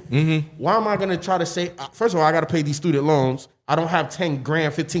money. Why am I going to try to say, first of all, I got to pay these student loans. I don't have 10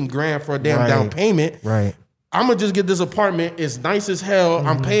 grand, 15 grand for a damn Right. down payment. Right. I'm going to just get this apartment. It's nice as hell.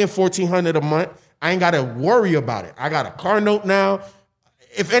 I'm paying $1,400 a month. I ain't got to worry about it. I got a car note now.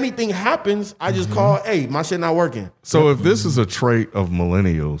 If anything happens, I just call, hey, my shit not working. So if this is a trait of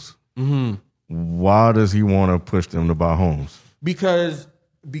millennials, why does he want to push them to buy homes? Because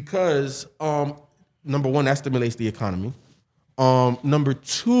number one, that stimulates the economy. Number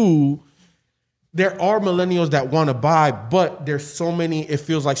two, there are millennials that want to buy, but there's so many, it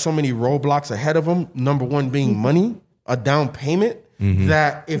feels like so many roadblocks ahead of them. Number one being money, a down payment,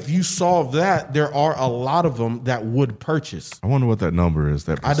 that if you solve that, there are a lot of them that would purchase. I wonder what that number is.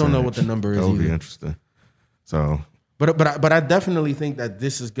 That I don't know what percentage. the number is That would be either. interesting. So, But I definitely think that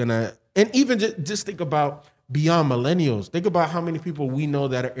this is gonna, and even just think about beyond millennials. Think about how many people we know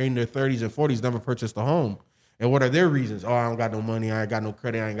that are in their 30s and 40s never purchased a home. And what are their reasons? Oh, I don't got no money. I ain't got no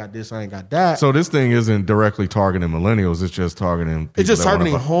credit. I ain't got this. I ain't got that. So this thing isn't directly targeting millennials. It's just targeting people It's just that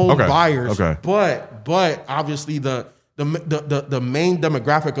wanna targeting buy. home Okay. buyers. Okay. But obviously the main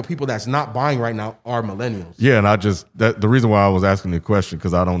demographic of people that's not buying right now are millennials. Yeah, and the reason why I was asking the question,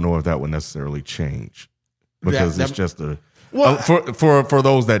 because I don't know if that would necessarily change. Because it's just for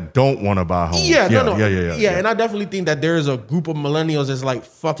those that don't want to buy homes. Yeah. Yeah. And I definitely think that there is a group of millennials that's like,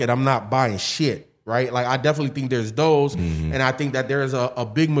 fuck it, I'm not buying shit. Right? Like I definitely think there's those. Mm-hmm. And I think that there is a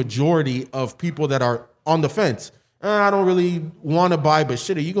big majority of people that are on the fence. I don't really want to buy, but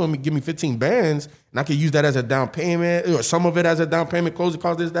shit, are you going to give me 15 bands and I can use that as a down payment or some of it as a down payment, closing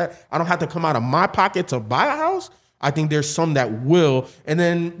costs, this, that. I don't have to come out of my pocket to buy a house. I think there's some that will. And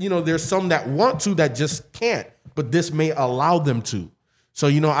then, there's some that want to that just can't, but this may allow them to. So,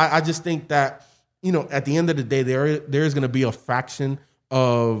 I just think that, at the end of the day, there is going to be a fraction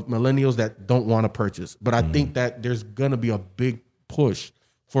of millennials that don't want to purchase. But I think that there's going to be a big push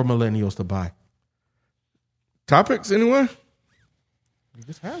for millennials to buy. Topics, anyone? You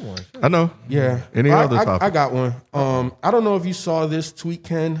just had one. Sure. I know. Yeah. Any other topics? I got one. I don't know if you saw this tweet,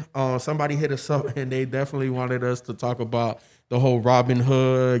 Ken. Somebody hit us up and they definitely wanted us to talk about the whole Robin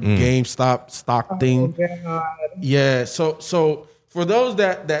Hood, GameStop stock thing. God. Yeah. So for those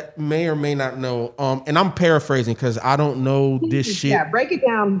that may or may not know, and I'm paraphrasing because I don't know this shit. Yeah, break it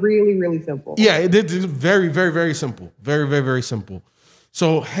down really, really simple. Yeah, it's very, very, very simple. Very, very, very simple.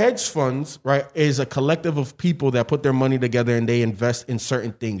 So hedge funds, right, is a collective of people that put their money together and they invest in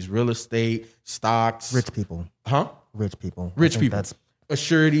certain things, real estate, stocks. Rich people. Huh? Rich people. Rich I think people. That's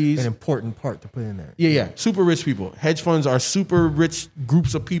Assurities. an important part to put in there. Yeah. Super rich people. Hedge funds are super rich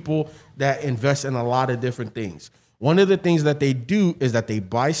groups of people that invest in a lot of different things. One of the things that they do is that they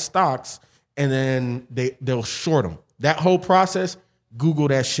buy stocks and then they'll short them. That whole process, Google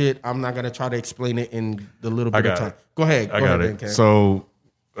that shit. I'm not gonna try to explain it in the little bit of time. Go ahead. I got it. Ken. So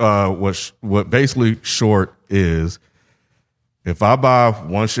what basically short is, if I buy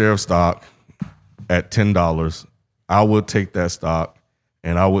one share of stock at $10, I would take that stock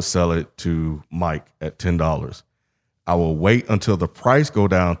and I would sell it to Mike at $10. I will wait until the price go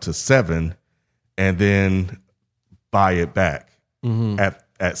down to $7 and then buy it back at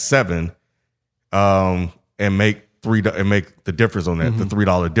 $7 and make the difference on that, the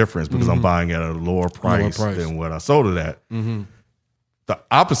 $3 difference, because I'm buying at a lower price than what I sold it at. The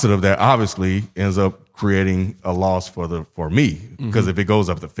opposite of that obviously ends up creating a loss for me, because if it goes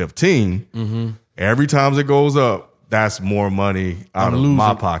up to 15, every time it goes up, that's more money out of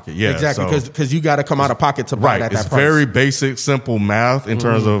my pocket. Yeah, exactly, because you got to come out of pocket to buy it at that It's price. very basic, simple math in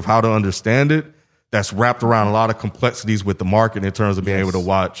terms of how to understand it. That's wrapped around a lot of complexities with the market in terms of being able to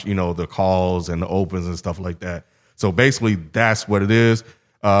watch, the calls and the opens and stuff like that. So basically, that's what it is.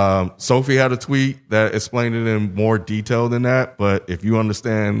 Sophie had a tweet that explained it in more detail than that. But if you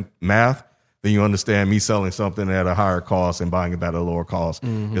understand math, then you understand me selling something at a higher cost and buying it at a lower cost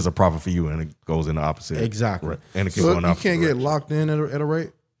is a profit for you, and it goes in the opposite. Exactly. And it can So go in the you opposite can't get direction. locked in at a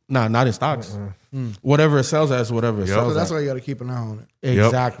rate. Nah, not in stocks. Whatever it sells as, whatever it So sells that's at. why you got to keep an eye on it.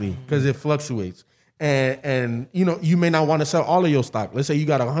 Exactly, because it fluctuates. And you may not want to sell all of your stock. Let's say you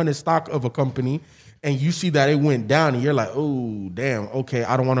got 100 stock of a company and you see that it went down and you're like, oh, damn, okay,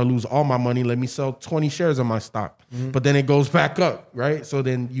 I don't want to lose all my money. Let me sell 20 shares of my stock. But then it goes back up, right? So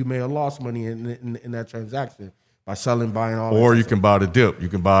then you may have lost money in that transaction by selling, buying all Or that you stuff. can buy the dip. You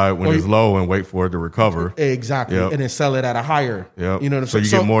can buy it when Or it's low and wait for it to recover. Exactly. Yep. And then sell it at a higher. Yep. You know what I'm so saying?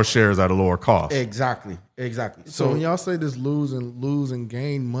 you get more shares at a lower cost. Exactly. So when y'all say this lose and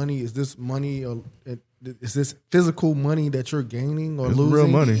gain money, is this money? Is this physical money that you're gaining or It's losing? real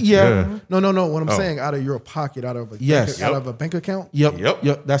money. Yeah. No. What I'm saying, out of your pocket, out of a out of a bank account.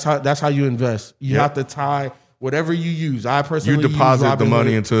 Yep. That's how you invest. You Yep. have to tie whatever you use. I You personally deposit use the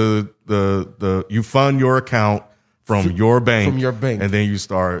money Robinhood. into the you fund your account from your bank, and then you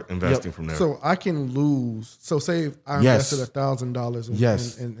start investing from there. So I can lose. So say if I Yes. invested $1,000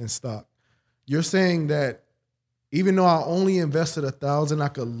 Yes. in stock. You're saying that even though I only invested 1,000, I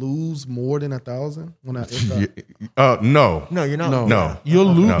could lose more than 1,000 when I. No. No, you're not. No. You'll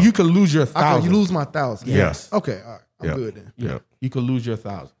lose. No. You could lose your I could $1,000. lose my 1,000. Yes. Okay. All right. I'm Yep. good then. Yep. You could lose your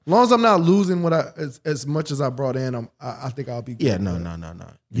 $1,000. As long as I'm not losing what as much as I brought in, I think I'll be good. Yeah. No.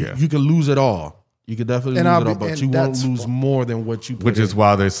 Yeah. You could lose it all. You could definitely And lose I'll it all, be- but and you won't that's lose fine. more than what you put Which is in.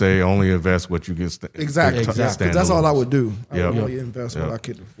 why they say only invest what you get. Exactly. Exactly. Because that's all I would do. I Yep. would only invest what I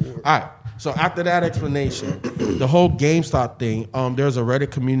could afford. All right. So after that explanation, the whole GameStop thing, there's a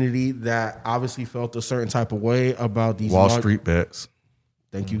Reddit community that obviously felt a certain type of way about these Wall Street bets.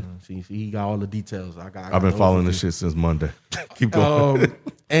 Thank you. See, he got all the details. I've been following this shit since Monday. Keep going.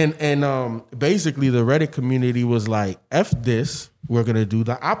 And basically the Reddit community was like, F this, we're gonna do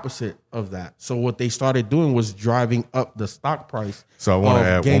the opposite of that. So what they started doing was driving up the stock price. So I want to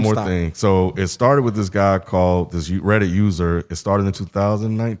add one more GameStop. thing. So it started with this guy called this Reddit user. It started in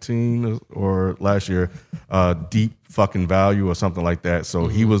 2019 or last year. Deep fucking value or something like that. So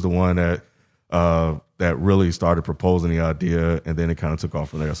he was the one that that really started proposing the idea, and then it kind of took off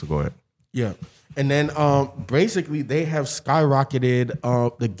from there. So go ahead. Yeah. And then basically they have skyrocketed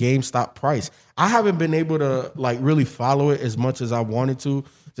the GameStop price. I haven't been able to like really follow it as much as I wanted to,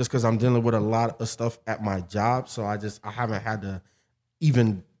 just because I'm dealing with a lot of stuff at my job. So I haven't had to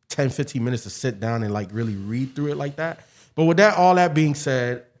even 10, 15 minutes to sit down and like really read through it like that. But with all that being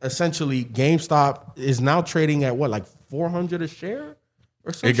said, essentially GameStop is now trading at what, like 400 a share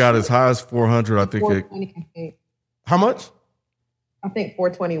or something? It got as high as 400. I think it. 420, I think. How much? I think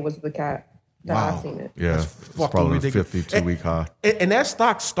 420 was the cap that Wow. I've seen it. Yeah, it's fucking probably ridiculous. 52-week high. And that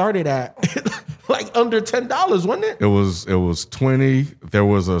stock started at like under $10, wasn't it? It was 20. There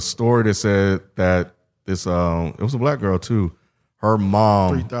was a story that said that this it was a black girl too. Her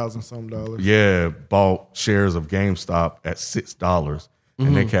mom, $3,000 something. yeah, bought shares of GameStop at $6,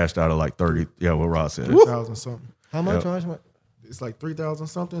 and they cashed out at like 30. Yeah, what Rod said. 3,000 something. How much? Yep. How much? It's like 3,000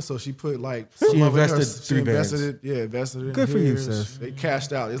 something. So she put like She of it invested she three invested bands. it. Yeah, invested it. Good in for you, hers. sis. They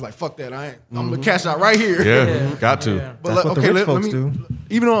cashed out. It's like fuck that. I'm gonna cash out right here. Yeah, got to. But That's what the rich folks do.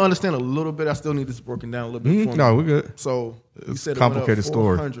 Even though I understand a little bit, I still need this broken down a little bit. For me. No, we're good. So you It's said a complicated it went up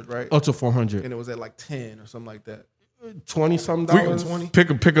story. 400, right? Up to 400. And it was at like 10 or something like that. 20 something We- dollars. 20.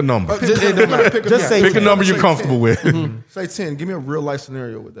 Pick a number. Just say Pick a 10. number you're comfortable with. Say 10. Give me a real life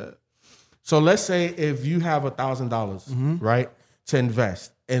scenario with that. So let's say if you have $1,000, right, to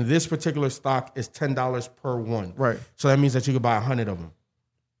invest, and this particular stock is $10 per one. Right. So that means that you could buy 100 of them.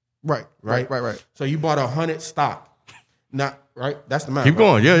 Right. So you bought 100 stock. Not right. That's the math. Keep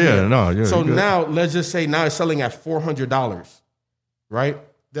right? going. Yeah. No, yeah. So you're good. now let's just say now it's selling at $400, right?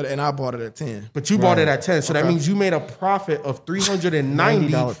 And I bought it at 10. But you bought it at 10, so that Okay. means you made a profit of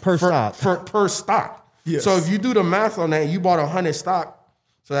 $390 per stock. per stock. Yes. So if you do the math on that, you bought 100 stock,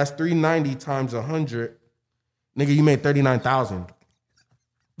 so that's 390 times 100. Nigga, you made 39,000.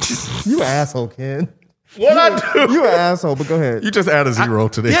 You an asshole, Ken. what I do? You an asshole, but go ahead. You just add a zero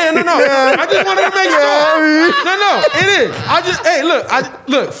to this. Yeah, no. I just wanted to make sure. No, it is. I just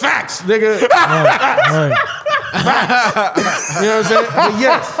look, facts, nigga. Right. You know what I'm saying?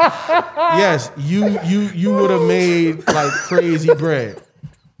 But yes, you would have made like crazy bread.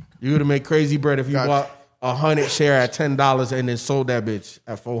 You would have made crazy bread if you Gotcha. bought 100 share at $10 and then sold that bitch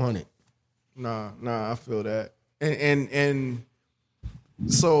at 400. Nah, I feel that. And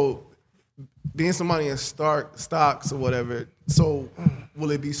so being somebody in stocks or whatever, so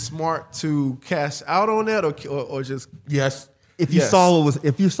will it be smart to cash out on that or just Yes. If you Yes.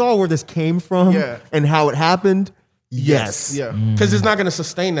 saw where this came from Yeah. and how it happened, yes. yeah. Because it's not going to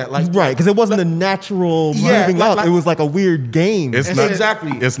sustain that. Like, Right, because it wasn't a natural Yeah, moving like- up. It was like a weird game. It's And not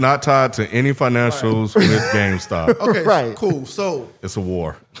exactly. It's not tied to any financials with GameStop. Okay, Right. cool. So It's a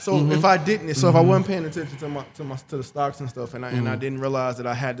war. if I didn't, if I wasn't paying attention to the stocks and stuff, and I didn't realize that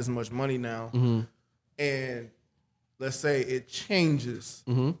I had this much money now, and let's say it changes,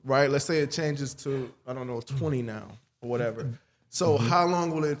 right? Let's say it changes to 20 now or whatever. So how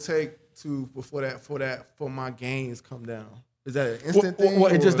long will it take for my gains come down? Is that an instant thing? Well,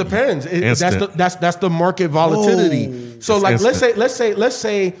 it just or- depends. Instant. That's the market volatility. Whoa. So It's like instant. let's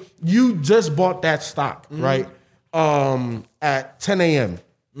say you just bought that stock, right? At 10 a.m.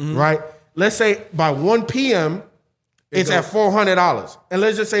 Right? Let's say by 1 p.m. it's at $400. And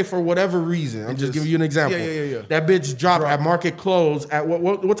let's just say for whatever reason, I'm just giving you an example. Yeah. That bitch dropped at market close at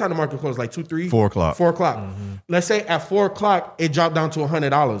what time the market close? Like 2, 3? 4 o'clock. 4 o'clock. Let's say at 4 o'clock it dropped down to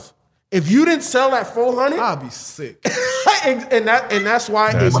 $100. If you didn't sell at 400, I'll be sick. and that's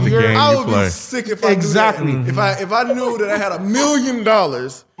why That's if the you're game. I you would play. be sick if I Exactly. knew that. If I knew that I had $1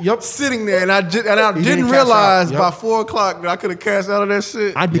 million Yep. sitting there and I didn't didn't cash realize out. Yep. by 4 o'clock that I could have cashed out of that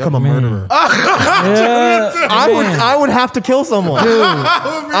shit. I'd become a murderer. Yeah, I would have to kill someone.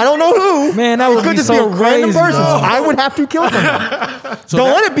 I don't know who. Man, that it would could be just so be a random crazy, person. dog. I would have to kill someone. Don't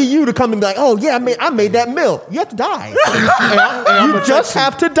let it be you to come and be like, "Oh yeah, I made that mill." You have to die. You just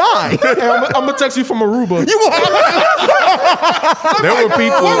have to die. Hey, I'm gonna text you from Aruba. You will have There were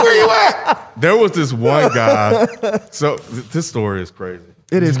people. Where were you at? There was this one guy. So this story is crazy.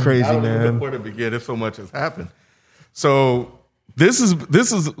 It is crazy, I don't even know man. where to begin. If so much has happened. So this is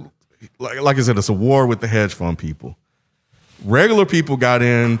like I said, it's a war with the hedge fund people. Regular people got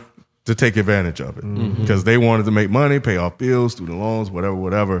in to take advantage of it because they wanted to make money, pay off bills, student loans,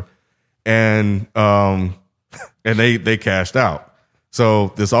 whatever. And they cashed out.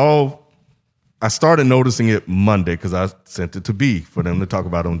 So I started noticing it Monday because I sent it to B for them to talk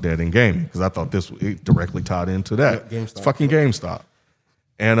about on Dead End Gaming because I thought it directly tied into that. GameStop. It's fucking GameStop.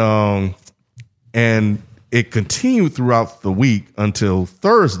 And it continued throughout the week until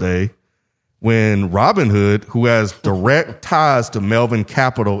Thursday when Robinhood, who has direct ties to Melvin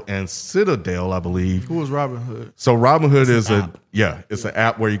Capital and Citadel, I believe. Who was Robin Hood? So Robinhood is it's an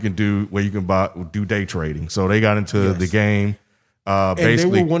app where you can do day trading. So they got into the game. And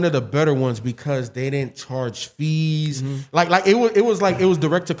Basically, they were one of the better ones because they didn't charge fees. Like it was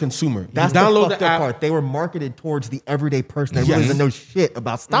direct to consumer. That's you download the fucked the up app. part. They were marketed towards the everyday person that really doesn't know shit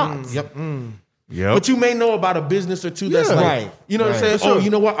about stocks. Yep. Yep. But you may know about a business or two that's Yeah. like, Right. you know what I'm saying? For sure. Oh, you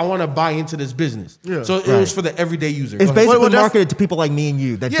know what? I want to buy into this business. Yeah. So it was for the everyday user. It's Go ahead. basically Well, that's- marketed to people like me and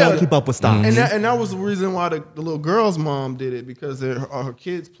you that don't keep up with stocks. And that was the reason why the little girl's mom did it because her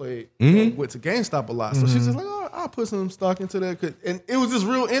kids played went to GameStop a lot. So she's just like, oh, I'll put some stock into that. And it was just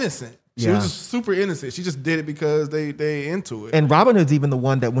real innocent. She Yeah. was just super innocent. She just did it because they into it. And Robinhood's even the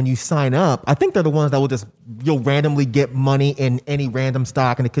one that when you sign up, I think they're the ones that you'll randomly get money in any random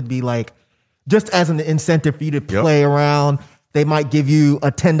stock, and it could be like just as an incentive for you to play around. They might give you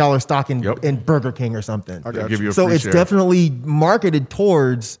a $10 stock in Burger King or something. They'll give you a So free it's share. definitely marketed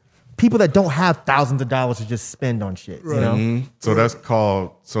towards people that don't have thousands of dollars to just spend on shit. You know? So that's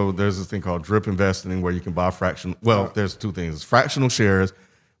called. So there's this thing called drip investing where you can buy fractional. Well, there's two things: fractional shares,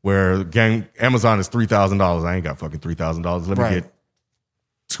 where Amazon is $3,000. I ain't got fucking $3,000. Let me Right. get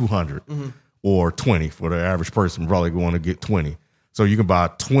 200 or 20 for the average person. Probably going to get 20. So you can buy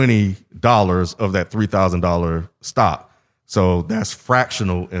 $20 of that $3,000 stock. So that's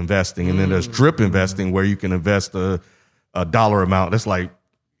fractional investing, and then there's drip investing where you can invest a dollar amount. That's like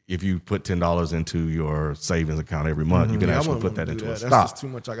if you put $10 into your savings account every month, you can I actually wouldn't put that wanna do into a That's stock. just too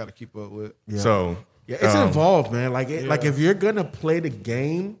much I got to keep up with. So Yeah, it's involved, man. Like if you're gonna play the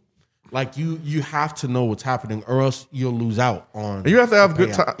game, like you have to know what's happening, or else you'll lose out on. you have to have the good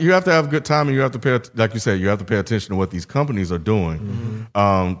payout. time. You have to have good time, and you have to pay. Like you said, you have to pay attention to what these companies are doing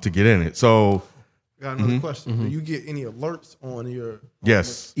to get in it. So Got another question. Do you get any alerts on your?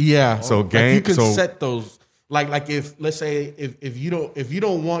 yes, Yeah. So Like, game- you can so- set those. Like if let's say if you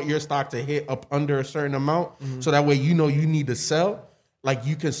don't want your stock to hit up under a certain amount, so that way you know you need to sell. Like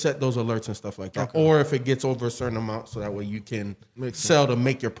you can set those alerts and stuff like that, or if it gets over a certain amount, so that way you can sell to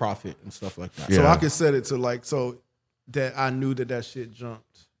make your profit and stuff like that. So Yeah. I can set it to like so that I knew that shit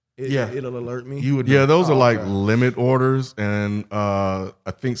jumped. It'll alert me. You would yeah, those are like okay. limit orders, and I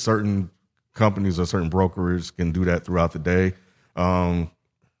think certain companies or certain brokerages can do that throughout the day.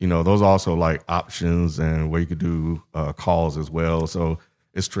 Those are also like options and where you could do calls as well. So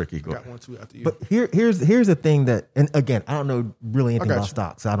it's tricky. Go got ahead. one too after you. But here's the thing that, and again, I don't know really anything got about you.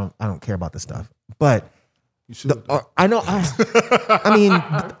 stocks. So I don't care about this stuff. But you should. I know I mean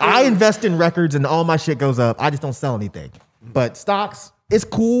I invest in records and all my shit goes up. I just don't sell anything. But stocks, it's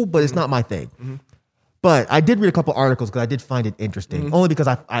cool, but it's not my thing. But I did read a couple articles because I did find it interesting. Only because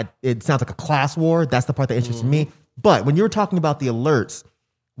it sounds like a class war. That's the part that interested me. But when you were talking about the alerts,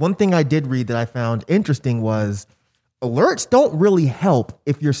 one thing I did read that I found interesting was alerts don't really help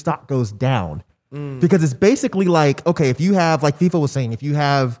if your stock goes down. Because it's basically like, okay, if you have, like FIFA was saying, if you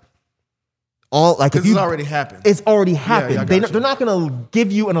have all, like, if This you. has already happened. It's already happened. I got you. They're not going to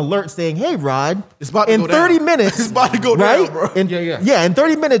give you an alert saying, "Hey, Rod, It's about to in go down." 30 minutes, It's about to go right? down, bro. Yeah, in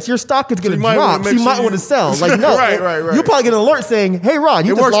 30 minutes, your stock is going you to might drop. wanna So make you might sure want to you- sell. Like, no, Right. you probably get an alert saying, "Hey, Rod,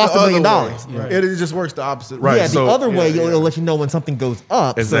 you It just works lost the $1 other million." way. Right. It just works the opposite. Right. way. Yeah, So- the other way, yeah. it'll let you know when something goes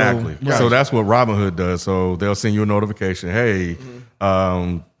up. Exactly. So that's what Robinhood does. So they'll send you a notification. Hey,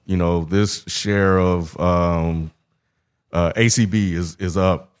 this share of ACB is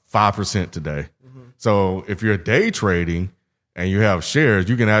up 5% today. So if you're day trading and you have shares,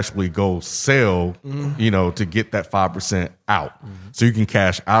 you can actually go sell, to get that 5% out. So you can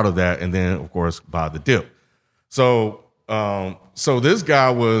cash out of that and then, of course, buy the dip. So this guy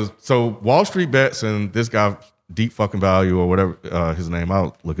Wall Street Bets and this guy, Deep Fucking Value or whatever his name,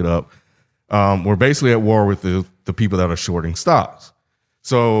 I'll look it up. We're basically at war with the people that are shorting stocks.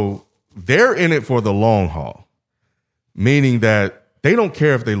 So they're in it for the long haul, meaning that they don't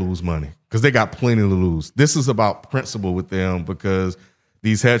care if they lose money because they got plenty to lose. This is about principle with them because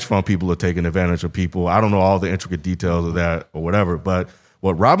these hedge fund people are taking advantage of people. I don't know all the intricate details of that or whatever, but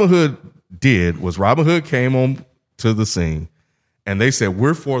what Robinhood did was Robinhood came on to the scene and they said,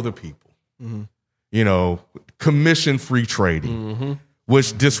 we're for the people. Commission-free trading.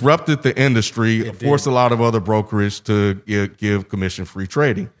 which disrupted the industry, forced a lot of other brokerage to give commission-free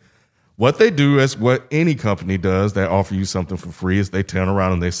trading. What they do is what any company does that offer you something for free is they turn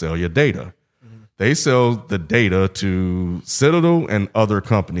around and they sell your data. They sell the data to Citadel and other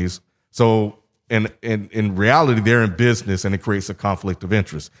companies. So in reality, they're in business and it creates a conflict of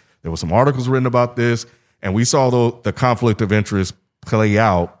interest. There were some articles written about this, and we saw the conflict of interest play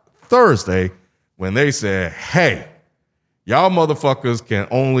out Thursday when they said, hey, y'all motherfuckers can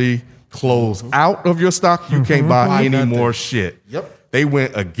only close out of your stock. You can't buy any more shit. Yep. They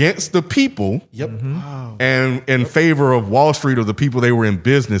went against the people Yep. and in favor of Wall Street or the people they were in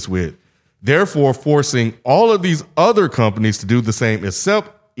business with, therefore forcing all of these other companies to do the same, except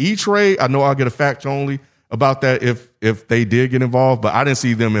E-Trade. I know I'll get a fact only about that if they did get involved, but I didn't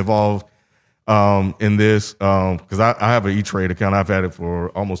see them involved in this because I have an E-Trade account. I've had it for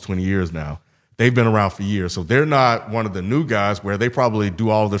almost 20 years now. They've been around for years, so they're not one of the new guys where they probably do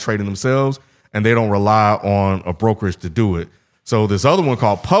all of the trading themselves and they don't rely on a brokerage to do it. So this other one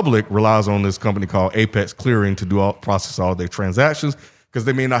called Public relies on this company called Apex Clearing to process all their transactions because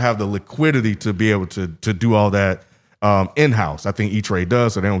they may not have the liquidity to be able to do all that in-house. I think E-Trade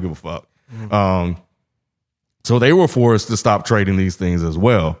does, so they don't give a fuck. So they were forced to stop trading these things as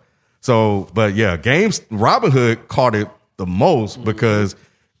well. So, but yeah, Robinhood caught it the most because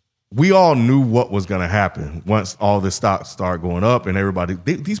we all knew what was going to happen once all this stock started going up and everybody,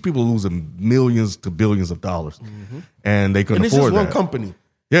 these people losing millions to billions of dollars and they couldn't And it's afford just one that. company.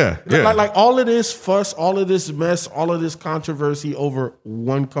 Yeah. Like all of this fuss, all of this mess, all of this controversy over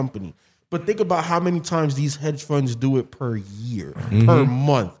one company. But think about how many times these hedge funds do it per year, per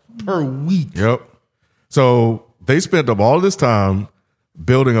month, per week. Yep. So they spent up all this time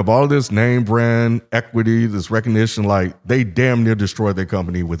building up all this name brand equity, this recognition. Like they damn near destroyed their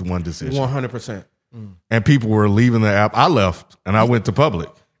company with one decision. 100%. And people were leaving the app. I left and I went to Public.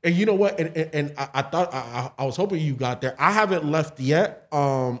 And you know what? And I thought I was hoping you got there. I haven't left yet,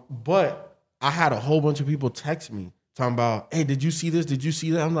 but I had a whole bunch of people text me talking about, hey, did you see this? Did you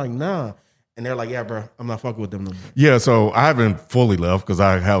see that? I'm like, nah. And they're like, yeah, bro, I'm not fucking with them no more. Yeah, so I haven't fully left because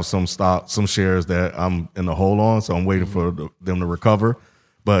I have some shares that I'm in the hold on, so I'm waiting for them to recover.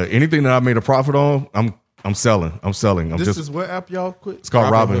 But anything that I made a profit on, I'm selling. This is what app y'all quit? It's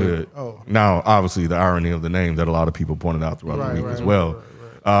called Robinhood. Oh. Now, obviously, the irony of the name that a lot of people pointed out throughout the week as well.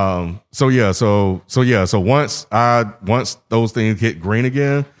 Right. So once those things hit green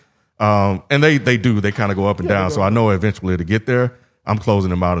again, and they kind of go up and down. So I know eventually to get there, I'm closing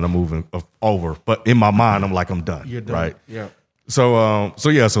them out and I'm moving over. But in my mind, I'm like, I'm done. You're done. Right? Yeah. So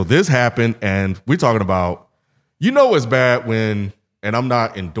this happened, and we're talking about, it's bad when, and I'm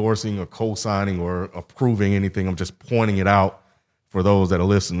not endorsing or co-signing or approving anything. I'm just pointing it out for those that are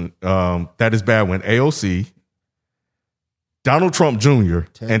listening. That is bad when AOC, Donald Trump Jr.,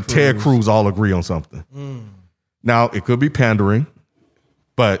 and Ted Cruz all agree on something. Now, it could be pandering,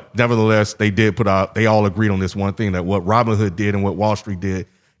 but nevertheless, they all agreed on this one thing, that what Robinhood did and what Wall Street did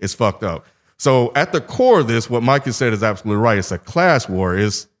is fucked up. So at the core of this, what Mike has said is absolutely right. It's a class war.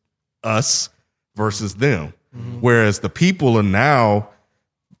 It's us versus them. Whereas the people are now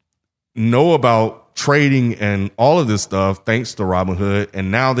know about trading and all of this stuff thanks to Robinhood, and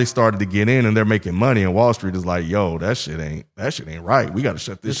now they started to get in and they're making money, and Wall Street is like, yo, that shit ain't right. We got to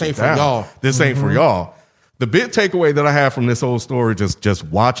shut this shit ain't down. for y'all. This ain't for y'all. The big takeaway that I have from this whole story, just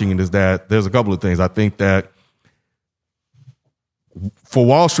watching it, is that there's a couple of things. I think that for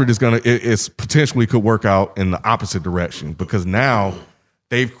Wall Street, it's potentially could work out in the opposite direction, because now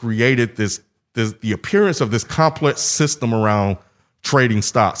they've created the appearance of this complex system around trading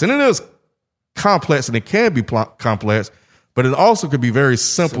stocks. And it is complex, and it can be complex, but it also could be very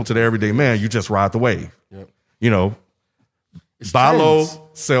simple to the everyday man. You just ride the wave. Yep. Buy low,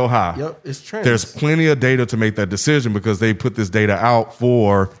 sell high. Yep, it's trends. There's plenty of data to make that decision, because they put this data out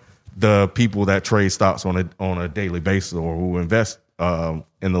for the people that trade stocks on a daily basis or who invest in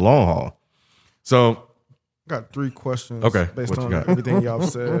the long haul. So Got 3 questions based what you on got? everything y'all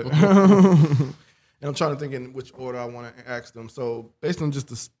said. And I'm trying to think in which order I want to ask them. So based on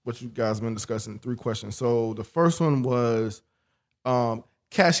just what you guys have been discussing, 3 questions. So the first one was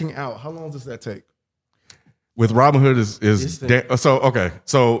cashing out. How long does that take? With Robinhood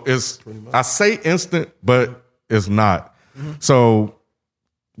so it's I say instant, but it's not. So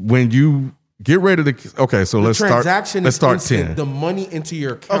when you get ready to so let's start. Let's start instant. 10. The money into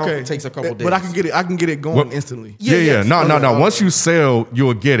your account takes a couple days. But I can get it going instantly. Yeah. No. Once you sell,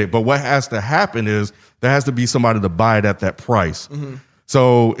 you'll get it. But what has to happen is there has to be somebody to buy it at that price.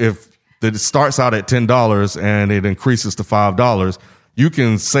 So if it starts out at $10 and it increases to $5, you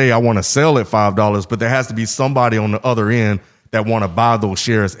can say, I want to sell at $5, but there has to be somebody on the other end that want to buy those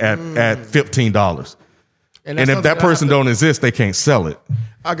shares at $15. And that's if something that person don't exist, they can't sell it.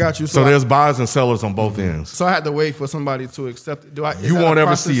 I got you. So there's buyers and sellers on both ends. So I had to wait for somebody to accept it. You won't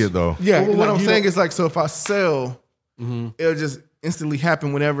ever see it though. Yeah, Well, what like, I'm you saying know- is like, so if I sell, it'll just instantly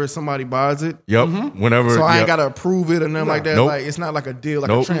happen whenever somebody buys it. Yep. Whenever. So I yep. ain't gotta approve it or nothing like that. Nope. Like it's not like a deal, like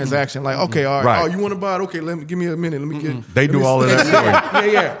Nope. a transaction. Like okay, all right. Right. Oh, you want to buy it? Okay, give me a minute. Let me get. They do all of that for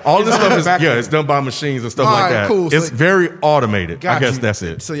you. Yeah. All this stuff is back end. it's done by machines and stuff All like right, that. cool. So- It's very automated. I Got guess you. that's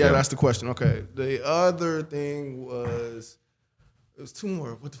it. So yeah, that's the question. Okay. The other thing was, it was two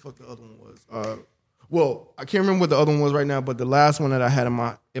more. What the fuck the other one was? Well, I can't remember what the other one was right now, but the last one that I had in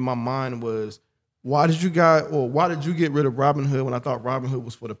my mind was, why did you get rid of Robinhood when I thought Robinhood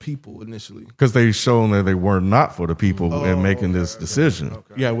was for the people initially? Because they shown that they were not for the people in making this decision.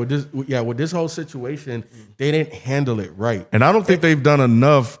 Yeah, with this whole situation, they didn't handle it right. And I don't think they've done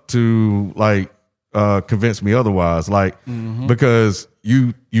enough to convince me otherwise. Because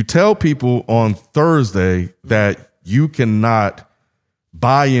you tell people on Thursday that you cannot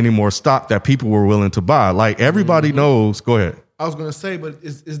buy any more stock that people were willing to buy. Like everybody knows. Go ahead. I was gonna say, but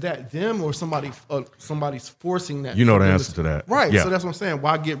is that them or somebody's forcing that? You know the for them answer to that. right? Yeah. So that's what I'm saying.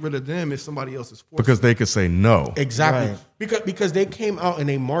 Why get rid of them if somebody else is forcing? Because they could say no. Exactly. Because they came out and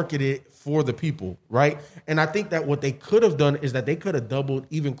they marketed for the people, right? And I think that what they could have done is that they could have doubled,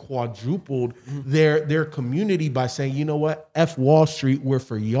 even quadrupled their community by saying, you know what, F Wall Street, we're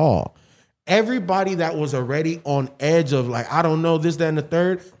for y'all. Everybody that was already on edge of like, I don't know, this, that, and the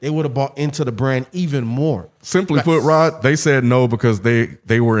third, they would have bought into the brand even more. Simply put, Rod, they said no because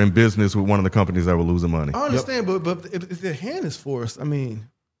they were in business with one of the companies that were losing money. I understand, but if their hand is forced, I mean,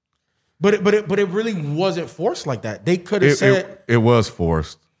 But it really wasn't forced like that. They could have said It was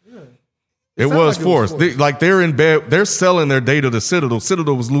forced. It sounded was like it was forced. forced. They're in bed. They're selling their data to Citadel.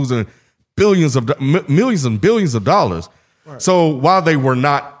 Citadel was losing millions and billions of dollars. Right. So while they were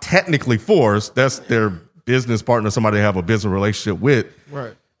not technically forced, that's their business partner, somebody they have a business relationship with.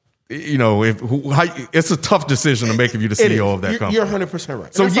 right. You know, it's a tough decision to make if you're the CEO of that company. You're 100%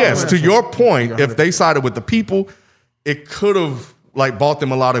 right. So That's yes, 100% to your right. point, if they sided with the people, it could have bought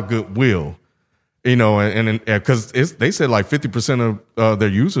them a lot of goodwill. You know, and because they said 50% of their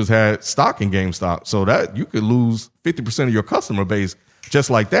users had stock in GameStop, so that you could lose 50% of your customer base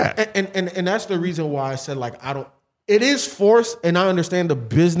just like that. And that's the reason why I said it is forced, and I understand the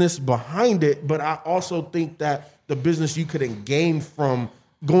business behind it, but I also think that the business you couldn't gain from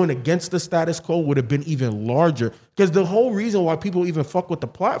going against the status quo would have been even larger. Because the whole reason why people even fuck with the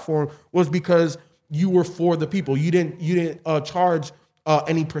platform was because you were for the people. You didn't charge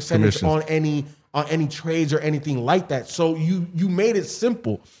any percentage Commissions. on any trades or anything like that. So you made it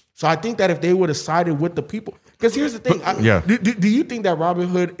simple. So I think that if they would have sided with the people, because here's the thing. Do you think that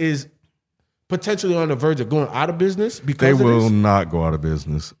Robinhood is potentially on the verge of going out of business because They of will this? not go out of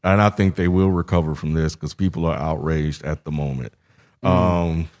business, and I think they will recover from this because people are outraged at the moment. You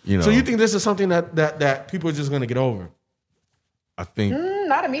know, So you think this is something that people are just going to get over? I think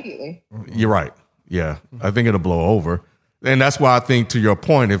Not immediately. you're right. Yeah, I think it'll blow over, and that's why I think, to your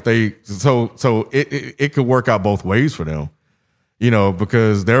point, if they it could work out both ways for them. You know,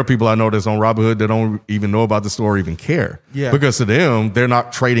 because there are people I know that's on Robinhood that don't even know about the store or even care. Yeah. Because to them, they're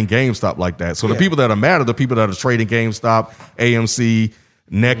not trading GameStop like that. So the people that are mad are the people that are trading GameStop, AMC,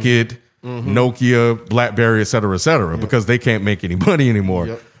 Naked, Nokia, BlackBerry, et cetera, because they can't make any money anymore.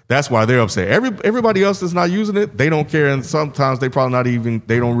 Yep. That's why they're upset. Everybody else that's not using it, they don't care. And sometimes they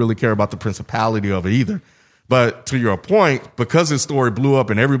don't really care about the principality of it either. But to your point, because this story blew up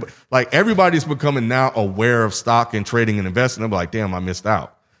and everybody's becoming now aware of stock and trading and investing, I'm like, damn, I missed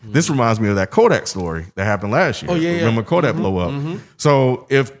out. This reminds me of that Kodak story that happened last year. Oh, yeah. Remember Kodak blew up? So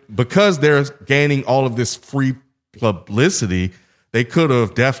because they're gaining all of this free publicity, they could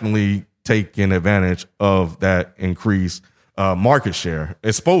have definitely taken advantage of that increased market share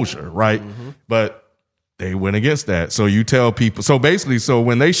exposure, right? But they went against that. So you tell people. So basically,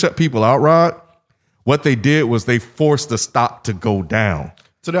 when they shut people out, Rod, what they did was they forced the stock to go down.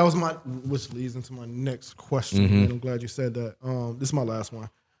 So that was which leads into my next question. And I'm glad you said that. This is my last one.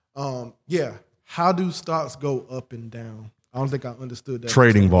 How do stocks go up and down? I don't think I understood that.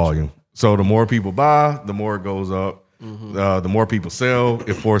 Trading volume. So the more people buy, the more it goes up. The more people sell,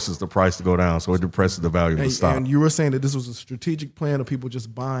 it forces the price to go down. So it depresses the value of the stock. And you were saying that this was a strategic plan of people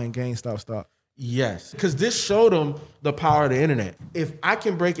just buying GameStop stock. Yes, because this showed them the power of the internet. If I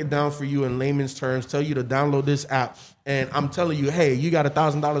can break it down for you in layman's terms, tell you to download this app, and I'm telling you, hey, you got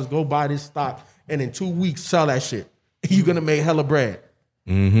 $1,000, go buy this stock, and in 2 weeks sell that shit. You're gonna make hella bread.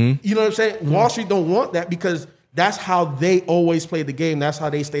 You know what I'm saying? Wall Street don't want that because that's how they always play the game. That's how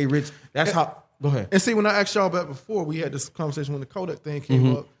they stay rich. That's how. Go ahead. And see, when I asked y'all about before, we had this conversation when the Kodak thing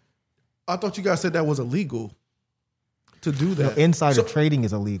came up. I thought you guys said that was illegal to do that. Insider trading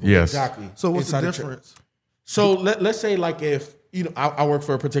is illegal. Yes. Exactly. So what's the Insider difference? So let's say like if I work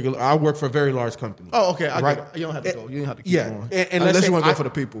for a very large company. Oh, okay. I Right. get it. You don't have to go. You don't have to keep Yeah. going. And let's Unless say you want to I- go for the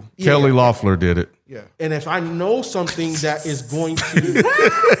people. Kelly Loeffler did it. Yeah. And if I know something that is going to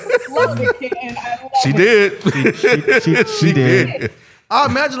Love it, Ken. I love She it. did. She did. I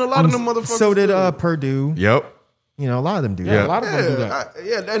imagine a lot of them motherfuckers. So did do. Purdue. Yep. You know, a lot of them do a that. lot of them do that.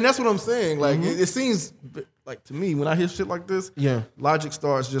 Yeah, and that's what I'm saying. Like, it seems like to me when I hear shit like this, Yeah. logic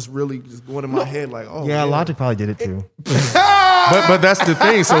starts just really just going in my head. Like, oh, Yeah, Logic probably did it too. But that's the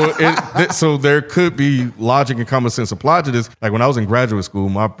thing. So there could be logic and common sense applied to this. Like when I was in graduate school,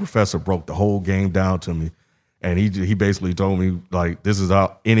 my professor broke the whole game down to me, and he basically told me like, this is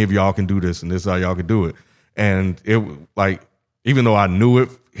how any of y'all can do this, and this is how y'all can do it. And it like, even though I knew it,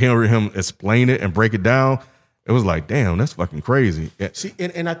 hearing him explain it and break it down, it was like, damn, that's fucking crazy. See,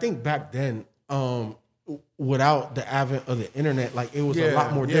 and I think back then, without the advent of the internet, like it was a Yeah,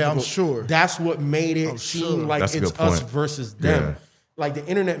 lot more yeah, difficult. I'm sure. That's what made it seem sure. like That's a it's good us point. versus them. Yeah. Like the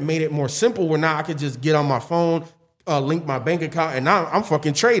internet made it more simple where now I could just get on my phone, link my bank account, and now I'm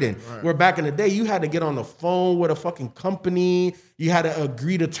fucking trading. Where back in the day, you had to get on the phone with a fucking company. You had to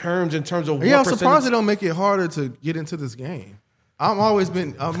agree to terms in terms of what Yeah, I'm percentage- surprised they don't make it harder to get into this game. I'm always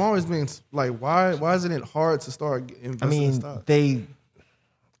been like, why isn't it hard to start investing I in mean, stock?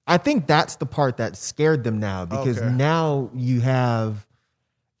 I think that's the part that scared them now because Okay. now you have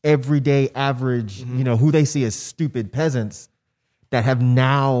everyday average, who they see as stupid peasants that have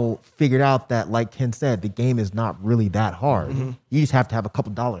now figured out that, like Ken said, the game is not really that hard. You just have to have a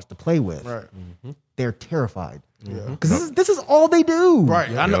couple dollars to play with. Right. They're terrified. Because this is all they do. Right.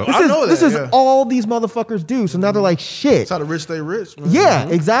 I know. This I is, know that. this is yeah. all these motherfuckers do. So now they're like, shit. That's how the rich stay rich. Man. Yeah,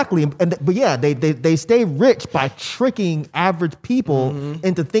 exactly. But yeah, they stay rich by tricking average people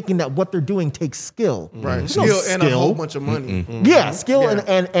into thinking that what they're doing takes skill. Right. There's no Skill and a skill. whole bunch of money. Yeah, skill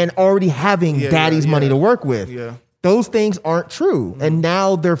Yeah. and already having Yeah, daddy's yeah, money yeah. to work with. Yeah. Those things aren't true. And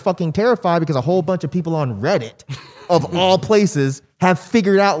now they're fucking terrified because a whole bunch of people on Reddit, of all places, have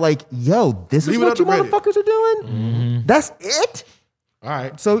figured out like, yo, this Leave is it what up you to Reddit. motherfuckers are doing? That's it? All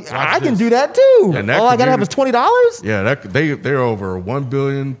right. So I can do that too. And that All I gotta have is $20? Yeah, they're over 1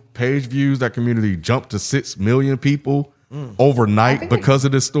 billion page views. That community jumped to 6 million people overnight because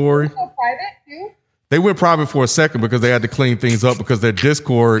of this story. So private too. They went private for a second because they had to clean things up because their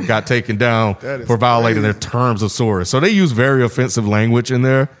Discord got taken down That is for violating crazy. their terms of service. So they use very offensive language in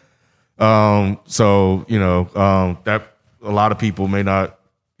there. That a lot of people may not,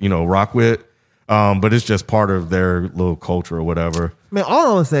 rock with. But it's just part of their little culture or whatever. Man, all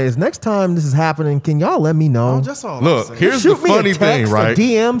I'm gonna say is next time this is happening, can y'all let me know? Oh, that's all. I'm Look, saying. here's the Shoot me a funny thing, text, right? A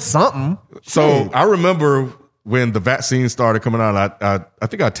DM, something. So Shit. I remember when the vaccine started coming out, I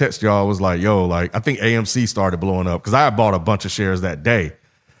think I texted y'all, I was like, yo, like, I think AMC started blowing up because I had bought a bunch of shares that day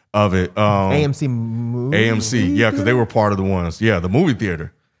of it. AMC movie. AMC, yeah, because they were part of the ones. Yeah, the movie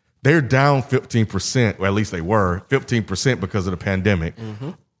theater. They're down 15%, or at least they were 15% because of the pandemic.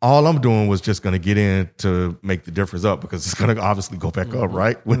 All I'm doing was just going to get in to make the difference up because it's going to obviously go back up,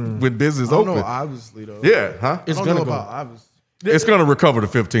 right? When business I don't open. know, obviously though. Yeah, huh? It's gonna gonna go. about obviously. It's going to recover the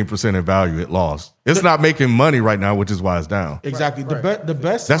 15% in value it lost. It's not making money right now, which is why it's down. Exactly. The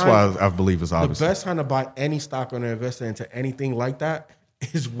best. That's time- why I believe it's obvious. The best time to buy any stock or to invest into anything like that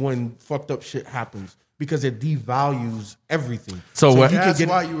is when fucked up shit happens because it devalues everything. So what- you can That's get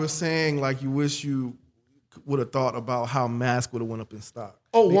why you were saying like you wish you would have thought about how mask would have went up in stock.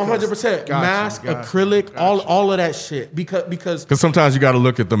 100% mask, acrylic, all of that shit because Because sometimes you got to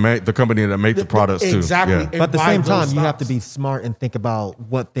look at the company that make the products too. exactly. Yeah. And But at the buy same those time, you have to stocks. be smart and think about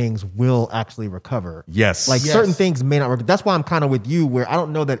what things will actually recover. Yes. Like Yes. certain things may not work. That's why I'm kind of with you where I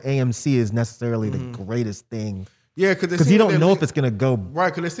don't know that AMC is necessarily the greatest thing Yeah, because you don't know if it's going to go.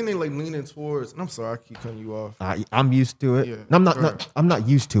 right. Because they seem they like leaning towards. And I'm sorry, I keep cutting you off. I'm used to it. Yeah, No, I'm not, right. I'm not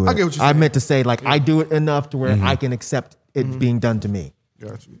used to it. I get what you're I saying. meant to say like I do it enough to where I can accept it being done to me.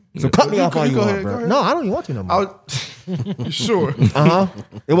 Got you. So cut me off all you go want, ahead, bro. go ahead. No, I don't even want to no I more. was, sure.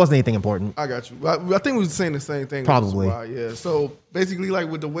 It wasn't anything important. I got you. I think we were saying the same thing. Probably. which is why, yeah. So basically, like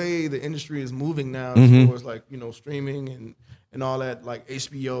with the way the industry is moving now, Mm-hmm. as far as like streaming and all that, like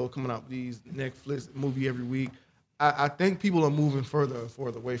HBO coming out with these Netflix movie every week. I think people are moving further and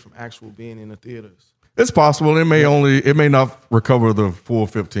further away from actual being in the theaters. It's possible. It may not recover the full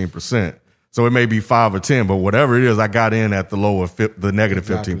 15%. So it may be 5 or 10, but whatever it is, I got in at the lower, the negative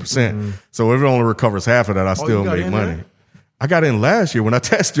 15%. So if it only recovers half of that, I still you got make in money. there? I got in last year when I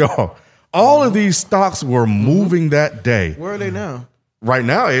tested y'all. All of these stocks were moving that day. Where are they now? Right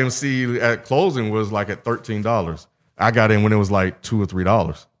now, AMC at closing was like at $13. I got in when it was like $2 or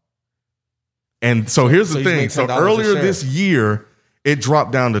 $3. And so here's So the you thing. made So $10 a earlier share. this year, it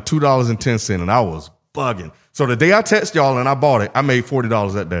dropped down to $2.10, and I was bugging. So the day I texted y'all and I bought it, I made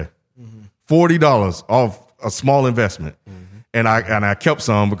 $40 that day. $40 off a small investment. And I kept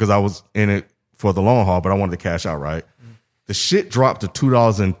some because I was in it for the long haul, but I wanted to cash out, right? The shit dropped to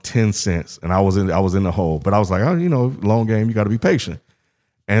 $2.10, and I was in the hole. But I was like, oh, long game, you got to be patient.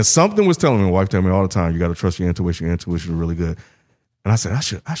 And something was telling me, my wife tell me all the time, you got to trust your intuition. Your intuition is really good. And I said,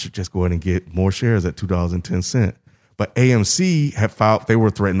 I should just go ahead and get more shares at $2.10. But AMC had filed, they were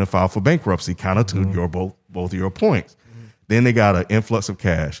threatening to file for bankruptcy, kind of to your both of your points. Then they got an influx of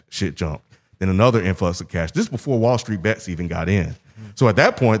cash, shit jumped. Then another influx of cash. This before Wall Street bets even got in. So at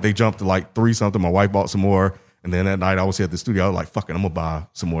that point, they jumped to like 3 something. My wife bought some more. And then that night I was here at the studio. I was like, fuck it, I'm gonna buy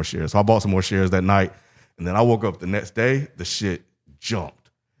some more shares. So I bought some more shares that night. And then I woke up the next day, the shit jumped.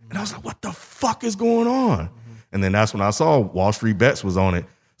 And I was like, what the fuck is going on? And then that's when I saw Wall Street Bets was on it.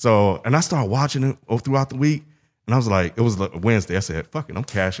 So, and I started watching it throughout the week. And I was like, it was Wednesday. I said, fuck it, I'm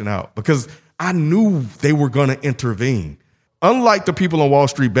cashing out. Because I knew they were going to intervene. Unlike the people on Wall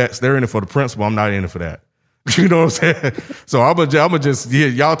Street Bets, they're in it for the principal. I'm not in it for that. You know what I'm saying? So I'm gonna just,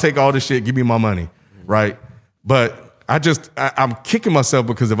 y'all take all this shit, give me my money, right? But I'm kicking myself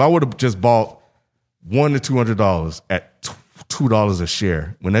because if I would have just bought $100 to $200 at $2 a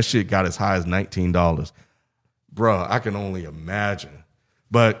share, when that shit got as high as $19, bruh, I can only imagine.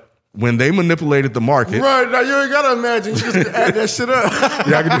 But when they manipulated the market, Right, now you ain't gotta imagine. You just add that shit up.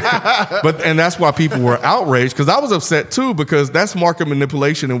 yeah, I can do, and that's why people were outraged, because I was upset too, because that's market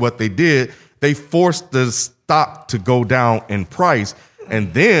manipulation. And what they did, they forced the stock to go down in price.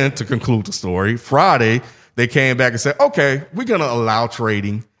 And then to conclude the story, Friday, they came back and said, okay, we're going to allow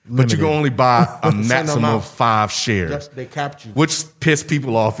trading, but you can only buy a maximum of 5 shares. Yes, they capped you. Which pissed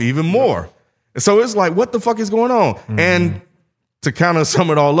people off even more. And so it's like, what the fuck is going on? And to kind of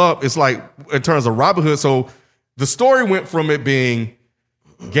sum it all up, it's like, in terms of Robinhood, so the story went from it being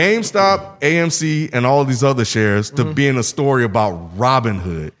GameStop, AMC, and all of these other shares to being a story about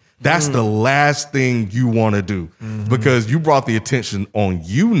Robinhood. That's the last thing you want to do, because you brought the attention on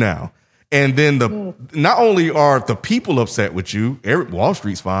you now. And then not only are the people upset with you, Wall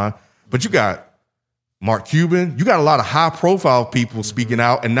Street's fine, but you got Mark Cuban, you got a lot of high profile people speaking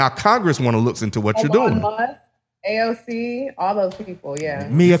out, and now Congress want to look into what you're doing. Musk, AOC, all those people, yeah.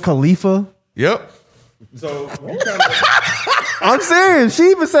 Mia Khalifa. Yep. So you kind I'm serious. She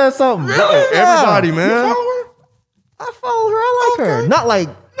even said something. everybody, man. I follow her. I like her. Not like.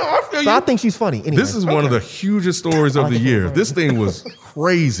 No, I feel I you. think she's funny. Anyway. This is one of the hugest stories of the year. This thing was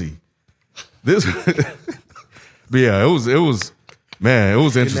crazy. This, but yeah, it was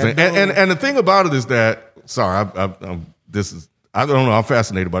interesting. And the thing about it is that, sorry, I don't know. I'm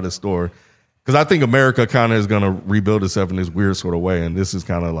fascinated by this story because I think America kind of is going to rebuild itself in this weird sort of way, and this is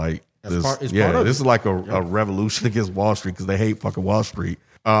kind of like this. part of This it. is like a revolution against Wall Street because they hate fucking Wall Street.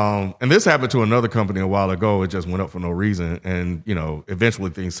 And this happened to another company a while ago. It just went up for no reason, and eventually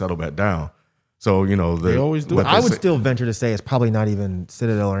things settle back down. So They always do. but I they would say- still venture to say it's probably not even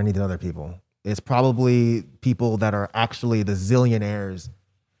Citadel or any of the other people. It's probably people that are actually the zillionaires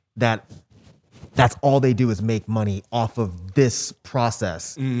that's all they do is make money off of this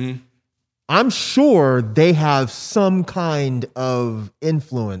process. I'm sure they have some kind of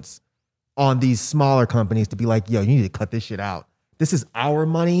influence on these smaller companies to be like, yo, you need to cut this shit out. This is our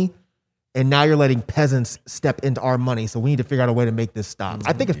money. And now you're letting peasants step into our money. So we need to figure out a way to make this stop.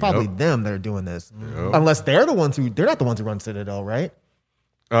 I think it's probably them that are doing this. Unless they're not the ones who run Citadel, right?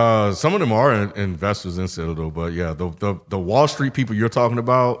 Some of them are investors in Citadel, but yeah, the Wall Street people you're talking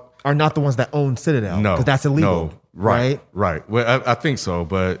about Are not the ones that own Citadel. no, Because that's illegal. No, right. Well, I think so,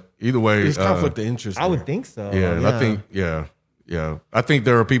 but either way, It's conflict of interest. I would think so. yeah, and I think I think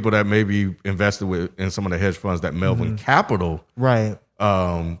there are people that maybe invested in some of the hedge funds that Melvin Capital Right.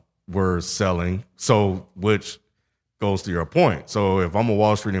 were selling. So, which goes to your point. So, if I'm a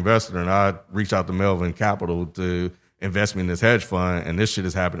Wall Street investor and I reach out to Melvin Capital to invest me in this hedge fund, and this shit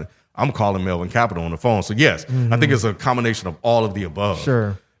is happening, I'm calling Melvin Capital on the phone. So, yes, I think it's a combination of all of the above.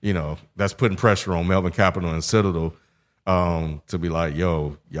 Sure. That's putting pressure on Melvin Capital and Citadel to be like,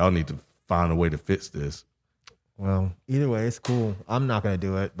 yo, y'all need to find a way to fix this. Well, either way, it's cool. I'm not going to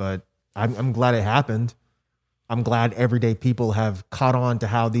do it, but I'm glad it happened. I'm glad everyday people have caught on to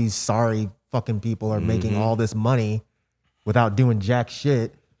how these sorry fucking people are making all this money without doing jack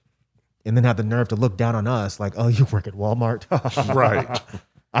shit, and then have the nerve to look down on us like, oh, you work at Walmart. Right.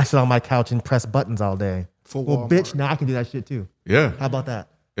 I sit on my couch and press buttons all day. For well, Walmart. bitch, now I can do that shit too. Yeah. How about that?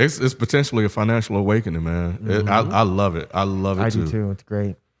 It's potentially a financial awakening, man. I love it. I love it I too. do too. It's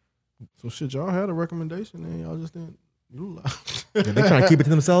great. So shit, y'all had a recommendation and y'all just didn't. Yeah, they're trying to keep it to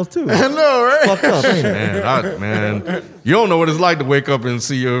themselves too. I know, right? Fucked up, ain't it? Man, you don't know what it's like to wake up and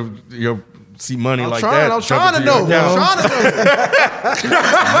see your see money like that. I'm trying to know.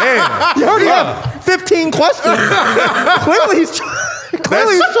 You already have 15 questions. Clearly he's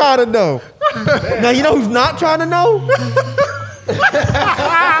trying to know. Now you know who's not trying to know?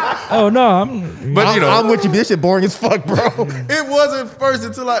 Oh no, I'm with you. This shit boring as fuck, bro. It wasn't first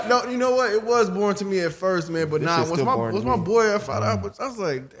until you know what? It was boring to me at first, man. But nah, shit's still boring to my me. boy I found out, but I was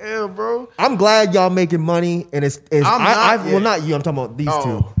like, damn, bro. I'm glad y'all making money, and it's not yet. well, not you. I'm talking about these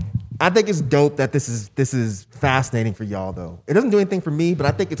Oh. two. I think it's dope that this is fascinating for y'all though. It doesn't do anything for me, but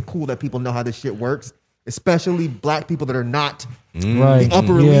I think it's cool that people know how this shit works, especially black people that are not right. the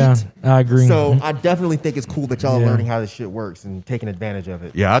upper Yeah, elite. I agree. So I definitely think it's cool that y'all are Yeah. learning how this shit works and taking advantage of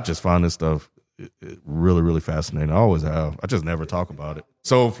it. Yeah, I just find this stuff really, really fascinating. I always have. I just never talk about it.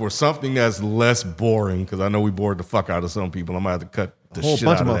 So for something that's less boring, because I know we bored the fuck out of some people, I'm gonna have to cut the A whole shit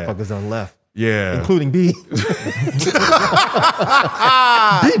bunch out of of that. motherfuckers done left, Yeah. including B.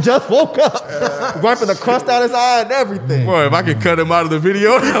 B just woke up, wiping the crust out his eye and everything. Boy, if I could cut him out of the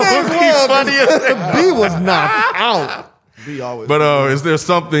video, that would be funny as hell. B was knocked out. Be always. But is there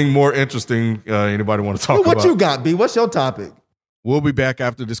something more interesting anybody want to talk What about? you got, B? What's your topic? We'll be back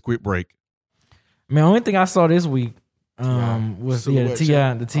after this quick break. Man, only thing I saw this week was Silhouette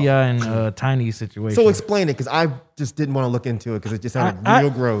the Ti and Tiny situation. So explain it, because I just didn't want to look into it because it just sounded I- real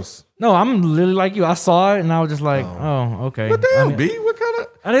gross. no, I'm literally like you. I saw it and I was just like, oh, okay. But damn, I mean, B, what kind of...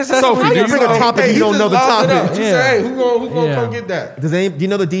 I didn't say Sophie, How do you you bring a know- topic if you don't know the topic? She Yeah. said, hey, who gonna Yeah. come get that? Do you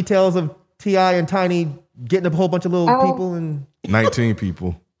know the details of T.I. and Tiny getting a whole bunch of little Oh. people and 19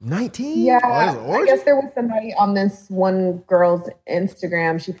 people. 19? Yeah, there's an I orgy? guess there was somebody on this one girl's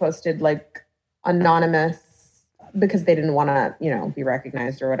Instagram. She posted like anonymous because they didn't want to, be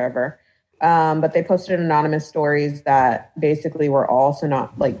recognized or whatever. But they posted anonymous stories that basically were also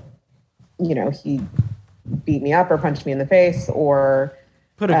not like, he beat me up or punched me in the face or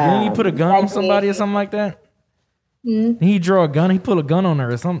He put a gun on like somebody me. or something like that. He drew a gun. He pulled a gun on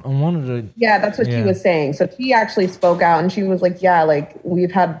her or something on one of the. Yeah, that's what she Yeah. was saying. So she actually spoke out and she was like, yeah, like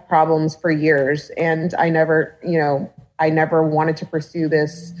we've had problems for years and I never wanted to pursue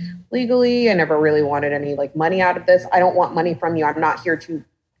this legally. I never really wanted any like money out of this. I don't want money from you. I'm not here to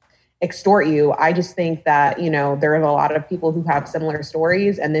extort you. I just think that, there are a lot of people who have similar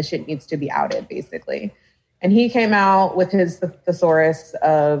stories and this shit needs to be outed basically. And he came out with his thesaurus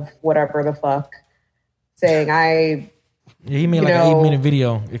of whatever the fuck saying He made like an 8-minute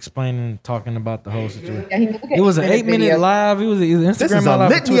video talking about the whole situation. It was an 8-minute video. live. It was an Instagram This is a live.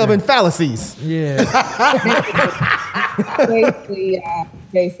 litany of fallacies. Yeah.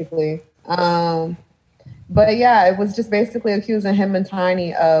 basically. But yeah, it was just basically accusing him and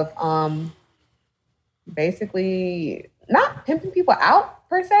Tiny of basically not pimping people out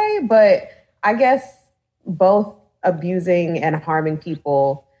per se, but I guess both abusing and harming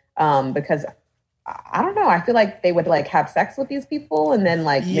people because I don't know. I feel like they would like have sex with these people and then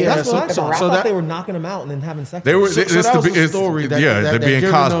like maybe That's what I keep them thought. around. I thought that- they were knocking them out and then having sex. They were. with them. So it's that the was big- the it's- story. That, yeah, that, they're that being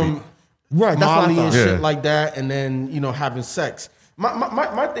giving Cosby. them Right, that's Molly what I and thought. Yeah. shit like that, and then having sex.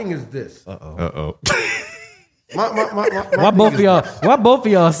 My thing is this. Uh-oh. My Why thing both is of y'all? Why both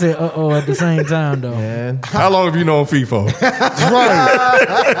of y'all said at the same time though? Man. How long have you known FIFO?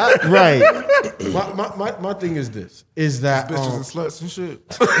 Right. My thing is this: is that Bitches and sluts and shit.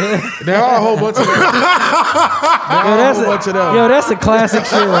 there are a whole bunch of them. Yo, that's a classic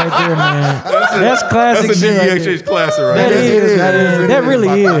shit right there, man. That's classic That's a shit right there. DEHH classic right That there. is, man. That really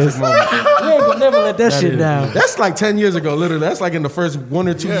my is. classic moment. You ain't gonna never let that shit down. That's like 10 years ago, literally. That's like in the first 1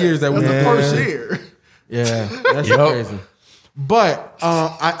 or 2 years that we That's were the first year. Yeah, that's crazy. But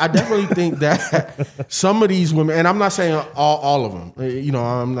I definitely think that some of these women, and I'm not saying all of them,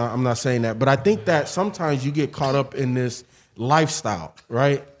 I'm not saying that, but I think that sometimes you get caught up in this lifestyle,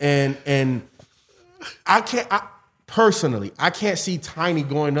 right? And I can't see Tiny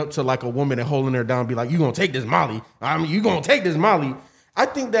going up to like a woman and holding her down and be like, you gonna take this Molly. You gonna take this Molly. I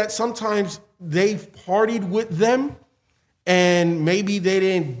think that sometimes they've partied with them and maybe they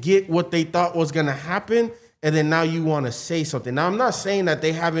didn't get what they thought was gonna happen, and then now you want to say something. Now I'm not saying that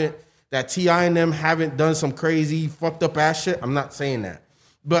that T.I. and them haven't done some crazy fucked up ass shit. I'm not saying that,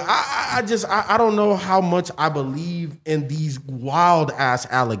 but I don't know how much I believe in these wild ass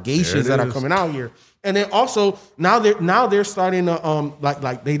allegations that are coming out here. And then also now they're starting to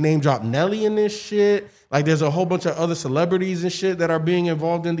like they name drop Nelly in this shit. Like there's a whole bunch of other celebrities and shit that are being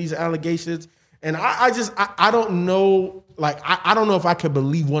involved in these allegations. And I don't know. Like, I don't know if I could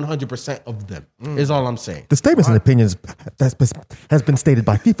believe 100% of them, is all I'm saying. The statements and opinions has been stated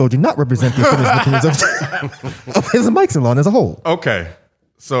by FIFO do not represent the opinions of his and Mike's lawn as a whole. Okay.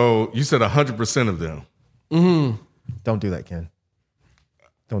 So you said 100% of them. Don't do that, Ken.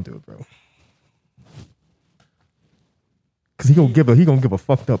 Don't do it, bro. Because he gonna give a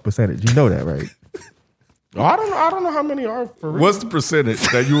fucked up percentage. You know that, right? Oh, I don't know how many are for real. What's the percentage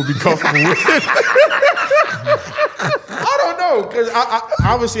that you would be comfortable with? I don't know, because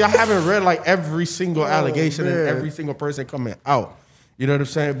obviously I haven't read like every single allegation and every single person coming out. You know what I'm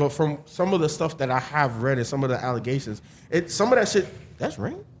saying? But from some of the stuff that I have read and some of the allegations, some of that shit, that's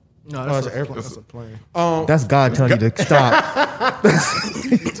rain. No, that's an an airplane. That's a plane. That's God telling you to stop.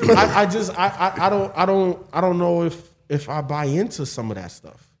 I don't know if I buy into some of that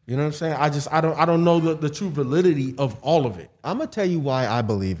stuff. You know what I'm saying? I don't know the true validity of all of it. I'm gonna tell you why I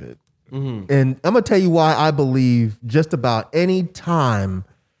believe it. And I'm gonna tell you why I believe just about any time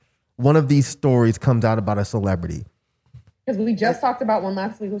one of these stories comes out about a celebrity. Because we just talked about one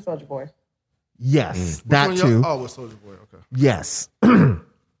last week with Soulja Boy. Yes, that too. With Soulja Boy. Okay. Yes.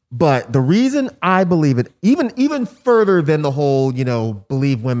 But the reason I believe it, even further than the whole,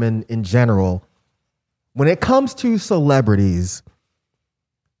 believe women in general, when it comes to celebrities,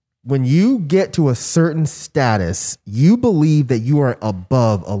 when you get to a certain status, you believe that you are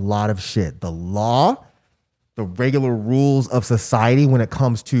above a lot of shit. The law, the regular rules of society when it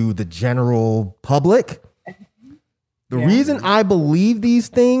comes to the general public. The reason I believe these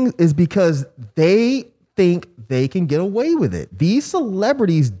things is because they think they can get away with it. These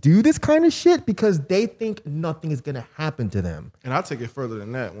celebrities do this kind of shit because they think nothing is going to happen to them. And I'll take it further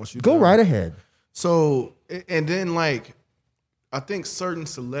than that once you go right ahead. So, and then like, I think certain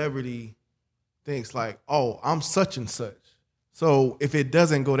celebrity thinks like, oh, I'm such and such. So if it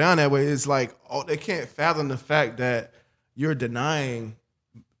doesn't go down that way, it's like, oh, they can't fathom the fact that you're denying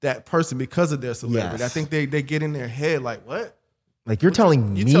that person because of their celebrity. Yes. I think they get in their head like, what? Like you're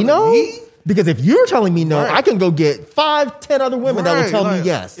telling me telling no? me? Because if you're telling me no, Right. I can go get 5-10 other women that will tell me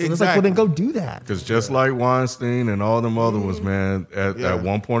yes. And it's like, well, then go do that. Because just like Weinstein and all them other ones, man, at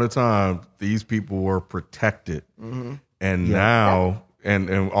one point in time, these people were protected. And now,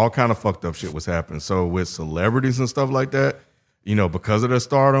 and all kind of fucked up shit was happening. So with celebrities and stuff like that, because of their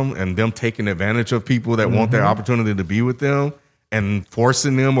stardom and them taking advantage of people that want their opportunity to be with them and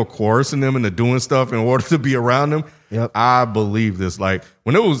forcing them or coercing them into doing stuff in order to be around them, I believe this. Like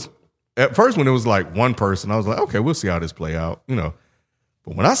at first when it was like one person, I was like, okay, we'll see how this play out, But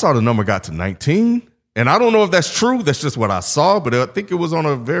when I saw the number got to 19, and I don't know if that's true, that's just what I saw, but I think it was on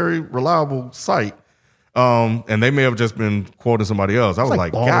a very reliable site. And they may have just been quoting somebody else. I was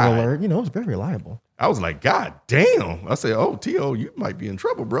like, God. Alert. It's very reliable. I was like, God damn. I said, oh, T.O., you might be in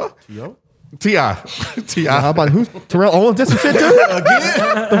trouble, bro. T.O.? T.I. How about who's Terrell Owens did some shit too?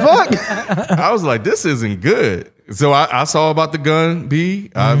 Again? The fuck? I was like, this isn't good. So I saw about the gun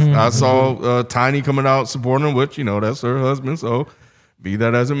B. I saw Tiny coming out supporting him, which, that's her husband. So be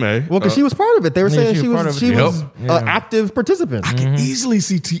that as it may. Well, because she was part of it. They were saying she was Yep. an active participant. I can easily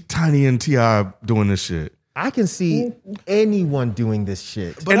see Tiny and T.I. doing this shit. I can see anyone doing this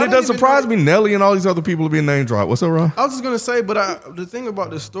shit. But and it does surprise me. Nelly and all these other people are being name dropped. What's up, Ron? I was just going to say, but the thing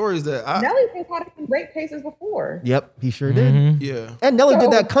about this story is that Nelly's been caught in rape cases before. Yep, he sure did. Yeah. And Nelly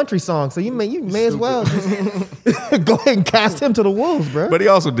did that country song, so you may as well just go ahead and cast him to the wolves, bro. But he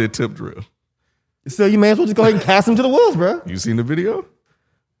also did Tip Drill. So you may as well just go ahead and cast him to the wolves, bro. You seen the video?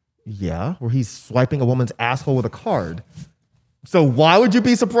 Yeah, where he's swiping a woman's asshole with a card. So why would you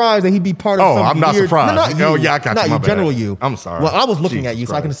be surprised that he'd be part of some I'm not weird... surprised. No, not you. Oh, yeah, I got not you. My bad. General you. I'm sorry. Well, I was looking at you,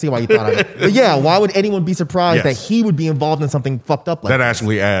 so I can see why you thought of it. But yeah, why would anyone be surprised that he would be involved in something fucked up like that? That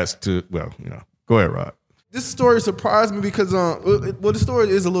actually adds to, go ahead, Rod. This story surprised me because, the story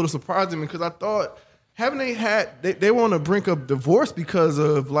is a little surprising because I thought, haven't they were on the brink of divorce because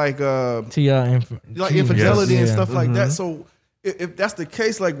of like infidelity and stuff like that. So if that's the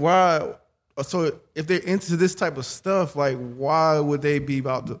case, like why? So if they're into this type of stuff, like why would they be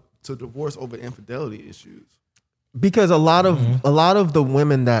about to divorce over infidelity issues? Because a lot of the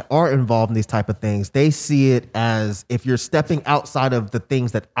women that are involved in these type of things, they see it as if you're stepping outside of the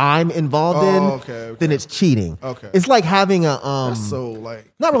things that I'm involved in, then it's cheating. Okay. It's like having a That's so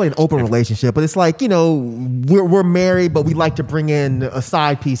like not really an open relationship, but it's like, we're married, but we like to bring in a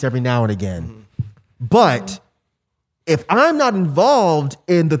side piece every now and again. But if I'm not involved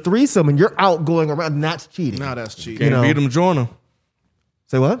in the threesome and you're out going around, then that's cheating. Nah, that's cheating. Can't beat them, join them.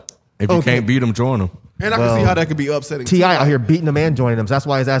 Say what? If you can't beat them, join them. And I can see how that could be upsetting. T.I. out here beating them and joining them. So that's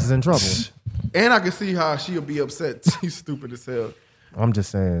why his ass is in trouble. And I can see how she'll be upset. She's stupid as hell. I'm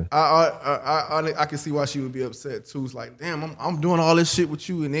just saying. I can see why she would be upset too. It's like, damn, I'm doing all this shit with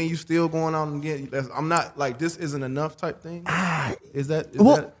you, and then you still going out and getting. I'm not like this isn't enough type thing. Is that?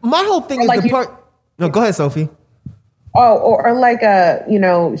 My whole thing is like the part. No, go ahead, Sophie. Oh, or like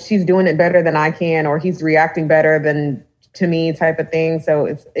she's doing it better than I can, or he's reacting better than to me, type of thing.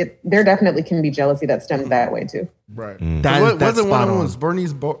 So there definitely can be jealousy that stems that way too. Right. That's wasn't one of them on. was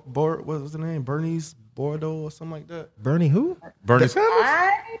Bernice what was the name? Bernice Bordeaux or something like that. Bernie who? Bernie Sanders?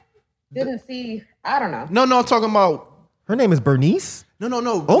 I didn't see. I don't know. No, I'm talking about. Her name is Bernice.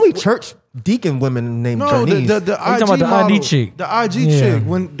 No. Only church deacon women named Bernice. the I'm IG talking about the model, ID chick. The IG chick.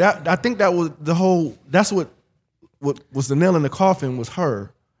 When that, I think that was the whole. That's what was the nail in the coffin was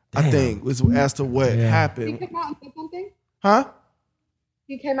her. Damn. I think was as to what He happened. came out and said something. Huh?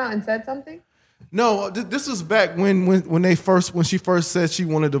 He came out and said something. No, this was back when she first said she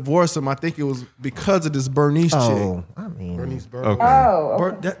wanted to divorce him. I think it was because of this Bernice chick. I mean, Bernice Burgos. Okay. Oh,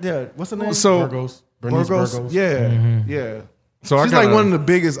 okay. Yeah, what's her name? So- Burgos. Bernice Burgos. Burgos. Yeah. So I she's like kinda- one of the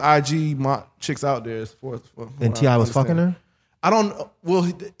biggest IG chicks out there. and T.I. was fucking her. I don't.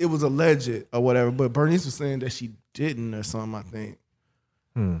 Well, it was alleged or whatever, but Bernice was saying that she didn't or something. I think.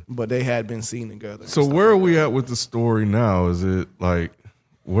 But they had been seen together. So where are we at with the story now? Is it like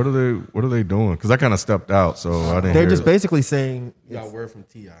what are they doing? Because I kind of stepped out, so I didn't. They're hear just it. basically saying, You got word from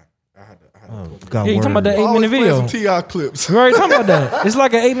T.I. I had to got Yeah, you talking word. about that 8-minute video? Some T.I. clips. We already talking about that. It's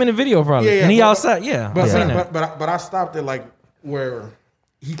like an 8-minute video, probably. Yeah, and he but- outside. Yeah, But, I seen that. but I stopped it like where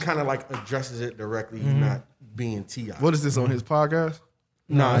he kind of like addresses it directly. He's not being T.I. What is this on his podcast?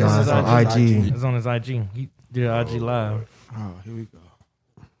 No, No, it's on IG. It's on his IG. He did IG live. Oh, here we go.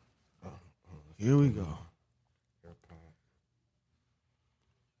 Here we go.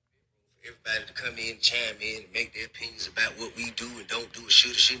 Everybody to come in, chime in, and make their opinions about what we do and don't do, or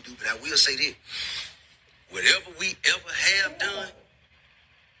should or shouldn't do. But I will say this: whatever we ever have done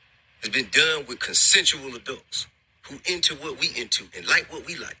has been done with consensual adults who into what we into and like what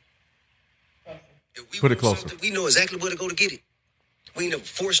we like. If we Put it want closer. something, we know exactly where to go to get it. We ain't never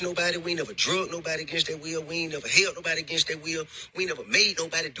forced nobody. We ain't never drugged nobody against their will. We ain't never held nobody against their will. We ain't never made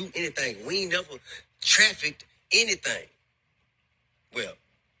nobody do anything. We ain't never trafficked anything. Well,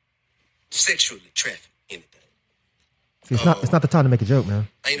 sexually trafficked anything. See, it's not the time to make a joke, man.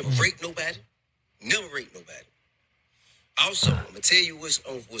 I ain't never raped nobody. Never raped nobody. Also, I'm gonna tell you what's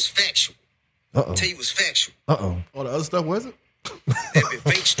factual. I'm gonna tell you what's factual. All the other stuff wasn't. There been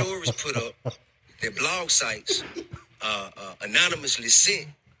fake stories put up. Their blog sites anonymously sent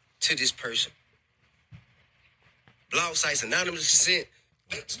to this person. Blog sites anonymously sent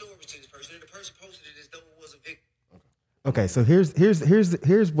fake stories to this person, and the person posted it as though it was a victim. Okay, so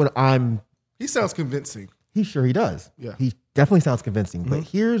here's what I'm. He sounds convincing. He's sure he does. Yeah. He definitely sounds convincing. But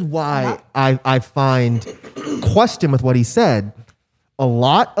here's why I find question with what he said. A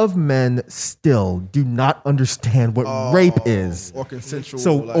lot of men still do not understand what rape is. Or consensual.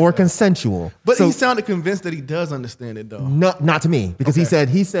 So like or that. consensual. But so, he sounded convinced that he does understand it though. not to me, because he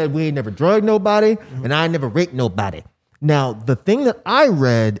said we ain't never drugged nobody and I ain't never raped nobody. Now, the thing that I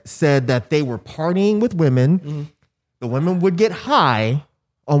read said that they were partying with women. The women would get high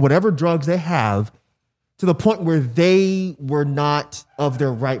on whatever drugs they have to the point where they were not of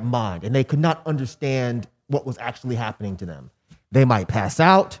their right mind and they could not understand what was actually happening to them. They might pass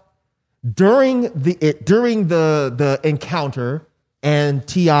out during the encounter, and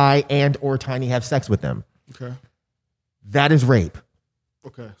T.I. and or Tiny have sex with them. Okay. That is rape.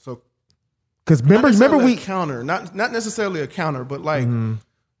 Okay. So Because remember we a counter, not necessarily a counter, but like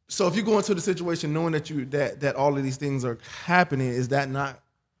so if you go into the situation knowing that all of these things are happening, is that not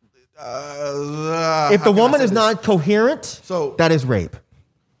if the woman is not coherent, So- that is rape.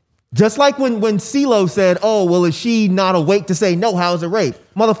 Just like when CeeLo said, "Oh, well, is she not awake to say no? How is it rape,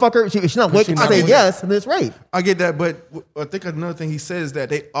 motherfucker? If she's not awake to say yes, then it's rape." I get that, but I think another thing he said is that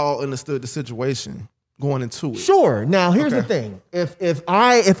they all understood the situation going into it. Sure. Now, here's the thing: if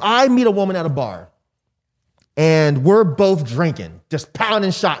I meet a woman at a bar, and we're both drinking, just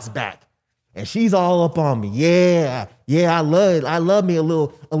pounding shots back, and she's all up on me, yeah, I love me a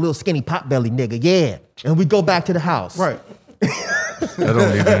little skinny pot belly nigga, yeah, and we go back to the house, Right. I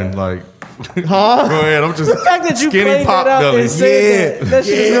don't even like. Huh? Go ahead. I'm just The fact that you skinny played pop that out belly. and said that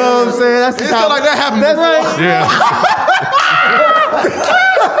shit. You know what I'm saying? That's It felt like that happened. That's right. Yeah.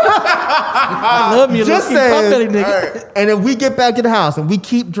 I love me a little Just skinny pot saying. belly nigga. And then we get back to the house and we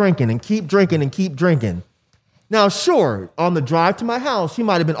keep drinking and keep drinking and keep drinking. Now, sure, on the drive to my house, she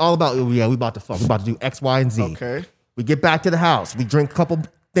might have been all about, oh, yeah, we about to fuck. We about to do X, Y, and Z. Okay. We get back to the house. We drink a couple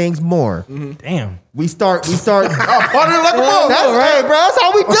things more. Damn. We start. Party like a ball. That's right, bro. That's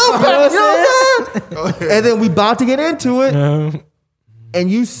how we do it. You know what I'm saying? And then we about to get into it. and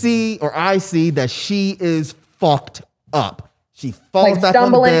you see, or I see, that she is fucked up. She falls Like back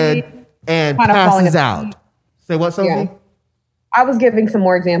on the stumbling, bed and kind of falling passes asleep. out. Say what, Sophie? Yeah. I was giving some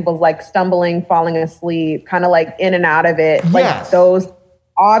more examples like stumbling, falling asleep, kind of like in and out of it. Yes. Like those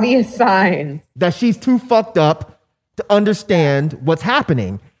obvious signs. That she's too fucked up to understand what's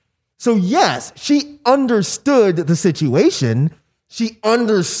happening. So yes, she understood the situation. She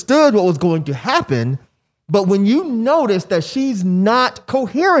understood what was going to happen. But when you notice that she's not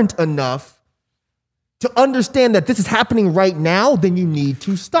coherent enough to understand that this is happening right now, then you need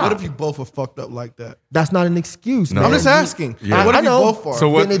to stop. What if you both are fucked up like that? That's not an excuse. No. Man. I'm just asking. Yeah. What I if you know. both are? So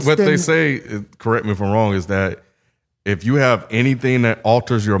what Then it's they then- say, correct me if I'm wrong, is that if you have anything that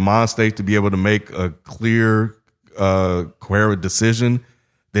alters your mind state to be able to make a clear, coherent decision,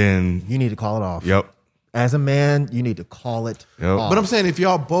 then You need to call it off. yep. As a man, you need to call it Yep. off. But I'm saying if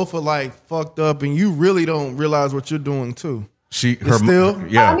y'all both are like fucked up and you really don't realize what you're doing too. Her still?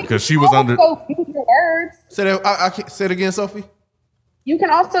 yeah, I mean, because she you was can under. also use your words. Say that I can't say it again, Sophie. You can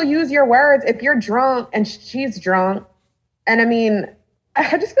also use your words if you're drunk and she's drunk. And I mean,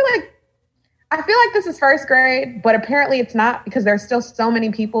 I just feel like this is first grade, but apparently it's not because there's still so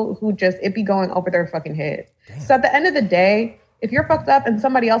many people who just it be going over their fucking heads. So at the end of the day, if you're fucked up and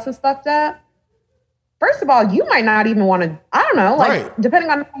somebody else is fucked up, first of all, you might not even want to, I don't know, like Right.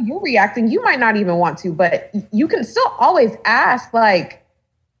 depending on how you're reacting, you might not even want to, but you can still always ask, like,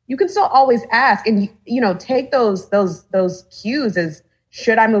 you can still always ask and, you know, take those cues as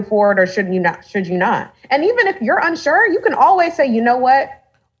should I move forward or should you not? And even if you're unsure, you can always say, you know what,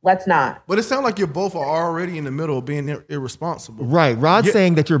 let's not. But it sounds like you both are already in the middle of being irresponsible. Right. Rod's Yeah.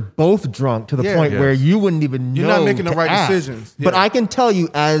 saying that you're both drunk to the Yeah. point Yes. where you wouldn't even know. You're not making the to right ask. decisions. But Yeah. I can tell you,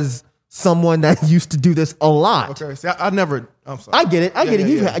 as someone that used to do this a lot, Okay. See, I never. I'm sorry. I get it. I get it.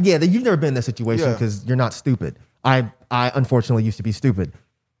 Yeah. You've never been in that situation Yeah. because you're not stupid. I unfortunately used to be stupid.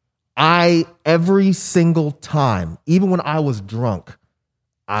 Every single time, even when I was drunk,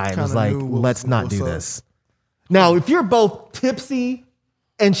 I was Kinda like, knew what let's was- not what's do up. this. Now, if you're both tipsy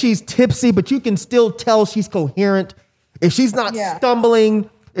and she's tipsy, but you can still tell she's coherent, if she's not Yeah. stumbling,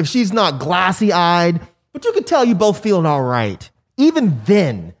 if she's not glassy eyed, but you can tell you both feeling all right, even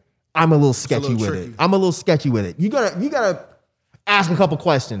then, I'm a little sketchy little with tricky. it. I'm a little sketchy with it. You gotta ask a couple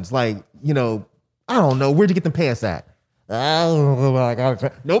questions, like, you know, I don't know, where'd you get the pants at?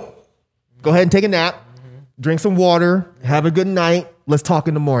 Nope. Go ahead and take a nap, drink some water, have a good night. Let's talk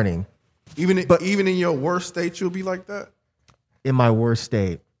in the morning. Even in your worst state, you'll be like that. In my worst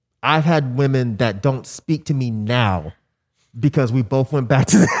state, I've had women that don't speak to me now because we both went back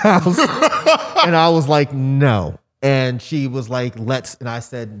to the house and I was like, no. And she was like, let's, and I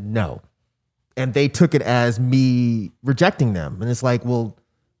said, no. And they took it as me rejecting them. And it's like, well,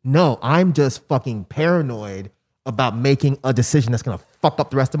 no, I'm just fucking paranoid about making a decision that's going to fuck up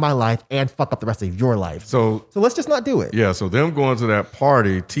the rest of my life and fuck up the rest of your life. So let's just not do it. yeah, so them going to that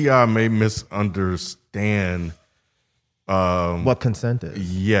party, T.I. may misunderstand. What consent is.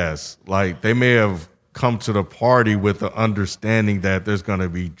 Yes, like they may have come to the party with the understanding that there's going to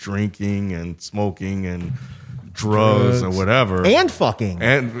be drinking and smoking and drugs and whatever, And fucking.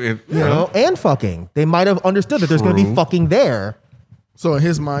 and it, you know, and fucking. They might have understood that there's going to be True. fucking there. So in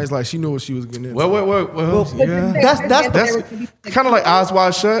his mind, it's like she knew what she was getting into. well, yeah. That's kind of like Eyes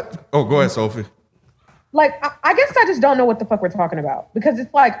Wide Shut. Oh, go ahead, Sophie. Like, I guess I just don't know what the fuck we're talking about because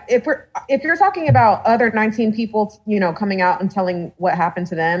it's like if you're talking about other 19 people, you know, coming out and telling what happened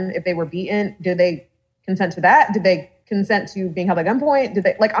to them if they were beaten, did they consent to that? Did they consent to being held at gunpoint? Did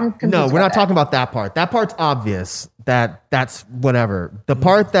they like? I'm confused. no, we're about not talking about that part. That part's obvious. That's whatever. The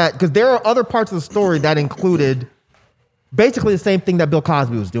part that, because there are other parts of the story that included basically the same thing that Bill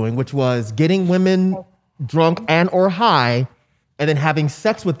Cosby was doing, which was getting women drunk and or high and then having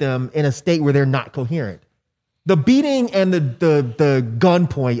sex with them in a state where they're not coherent. The beating and the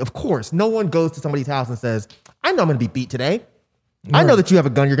gunpoint, of course, no one goes to somebody's house and says, I know I'm going to be beat today. I know that you have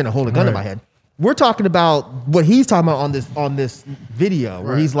a gun. You're going to hold a gun in my head. We're talking about what he's talking about on this video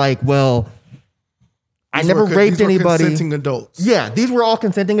where he's like, well, I never raped These were anybody. Consenting adults. Yeah, these were all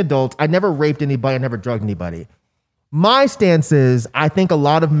consenting adults. I never raped anybody. I never drugged anybody. My stance is I think a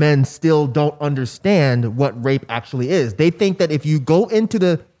lot of men still don't understand what rape actually is. They think that if you walk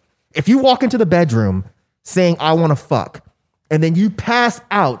into the bedroom saying, I want to fuck, and then you pass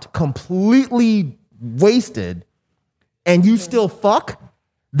out completely wasted and you still fuck,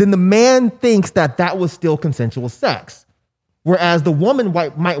 then the man thinks that that was still consensual sex. Whereas the woman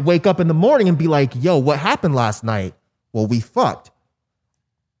might wake up in the morning and be like, yo, what happened last night? Well, we fucked.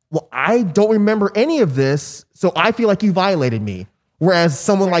 Well, I don't remember any of this, so I feel like you violated me. Whereas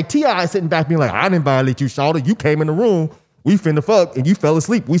someone like T.I. sitting back being like, I didn't violate you, Shawty. You came in the room we finna fuck and you fell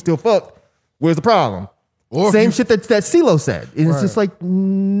asleep. We still fuck. Where's the problem? Or Same shit that CeeLo said. And it's just like,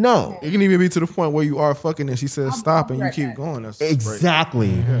 no. It can even be to the point where you are fucking and she says stop and you keep going. That's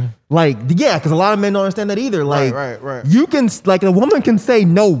Exactly. Like, yeah, because a lot of men don't understand that either. Like, right. You can, like, a woman can say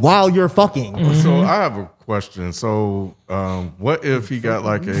no while you're fucking. So I have a question. So what if he got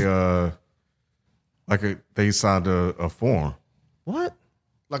like they signed a form? What?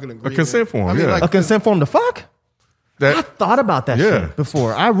 like an A agreement. consent form, I mean, yeah. like, A consent form to fuck? That I thought about that Yeah. shit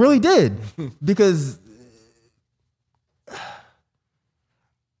before. I really did. Because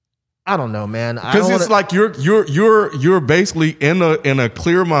I don't know, man. I because don't it's wanna- like you're basically in a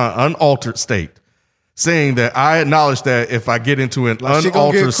clear mind, unaltered state, saying that I acknowledge that if I get into an like, shit gonna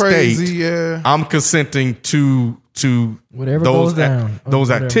unaltered get crazy, state, yeah. I'm consenting to Whatever those goes down. those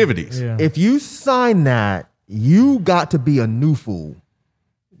Whatever. activities. Yeah. if you sign that, you got to be a new fool.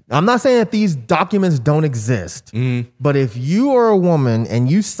 I'm not saying that these documents don't exist, but if you are a woman and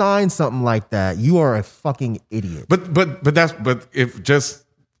you sign something like that, you are a fucking idiot. But if just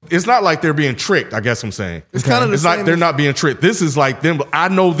it's not like they're being tricked. I guess I'm saying It's kind of the it's like same they're as- not being tricked. This is like them. I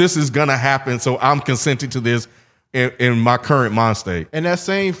know this is gonna happen, so I'm consenting to this in my current mind state. And that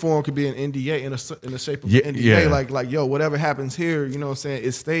same form could be an NDA in the shape of Yeah, an NDA, yeah. like yo, whatever happens here, you know what I'm saying,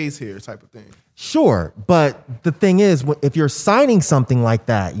 it stays here type of thing. Sure, but the thing is, if you're signing something like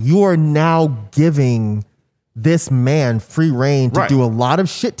that, you are now giving this man free reign to Right. do a lot of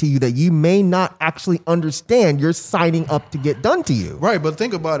shit to you that you may not actually understand you're signing up to get done to you. Right, but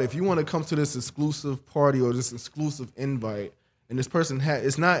think about it. If you want to come to this exclusive party or this exclusive invite, and this person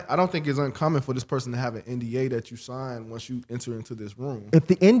it's not, I don't think it's uncommon for this person to have an NDA that you sign once you enter into this room. If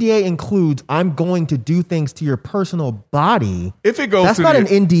the NDA includes I'm going to do things to your personal body, If it goes that's to not the- an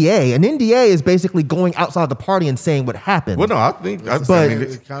NDA. An NDA is basically going outside the party and saying what happened. Well, no, I think I But- mean,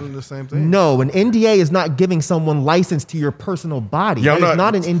 It's kind of the same thing. No, an NDA is not giving someone license to your personal body. yeah, I'm That is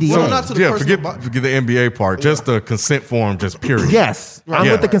not an NDA. Well, not to the yeah, personal forget the NBA part. Just the consent form, just period. Yes, I'm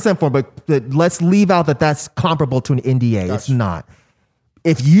Yeah. with the consent form, but let's leave out that that's comparable to an NDA. It's not.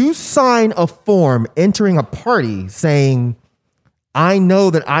 If you sign a form entering a party saying, I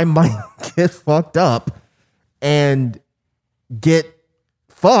know that I might get fucked up and get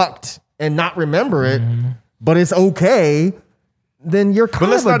fucked and not remember it, but it's okay, then you're kind But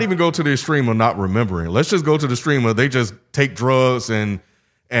let's of a- not even go to the extreme of not remembering. Let's just go to the extreme of they just take drugs and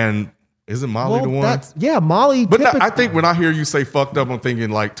isn't Molly well, the one? that's- yeah, Molly. But no, typically- I think when I hear you say fucked up, I'm thinking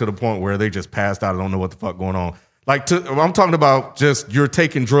like to the point where they just passed out and don't know what the fuck going on. Like I'm talking about just you're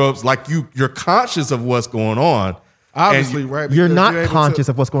taking drugs, like you're conscious of what's going on. Obviously, And right? you're because not able to- conscious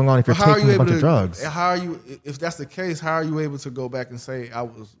of what's going on if you're But how are taking you a bunch able of to- drugs. How are you, if that's the case, how are you able to go back and say I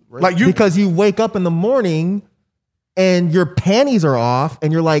was raped? Like you, Because you wake up in the morning and your panties are off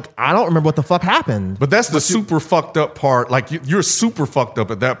and you're like, I don't remember what the fuck happened. but that's the super fucked up part. Like you're super fucked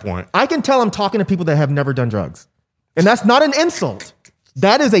up at that point. I can tell I'm talking to people that have never done drugs. And that's not an insult.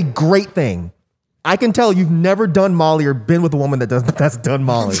 That is a great thing. I can tell you've never done Molly or been with a woman that's done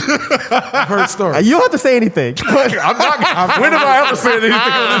Molly. I've heard stories. You don't have to say anything. But I'm not. When have I ever said anything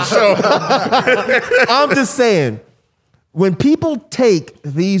on this show? I'm just saying, when people take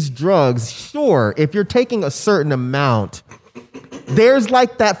these drugs, sure, if you're taking a certain amount, there's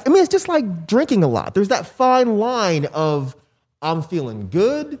like that. I mean, it's just like drinking a lot. There's that fine line of I'm feeling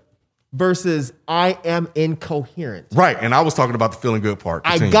good versus I am incoherent. Right, and I was talking about the feeling good part.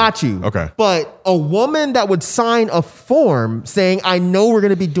 I Continue. got you. Okay. But a woman that would sign a form saying, I know we're going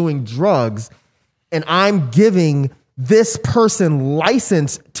to be doing drugs and I'm giving this person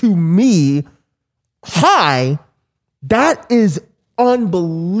license to me, that is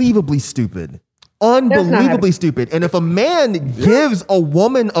unbelievably stupid. Unbelievably stupid. And if a man gives a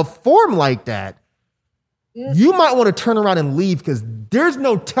woman a form like that, you might want to turn around and leave because there's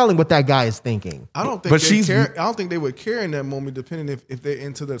no telling what that guy is thinking. I don't think But they she's- care. I don't think they would care in that moment, depending if they're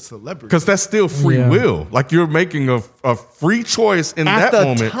into the celebrity. Because that's still free Yeah. will. Like you're making a free choice in At that the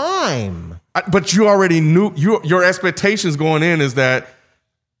moment. time. But you already knew your expectations going in is that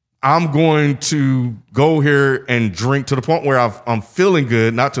I'm going to go here and drink to the point where I'm feeling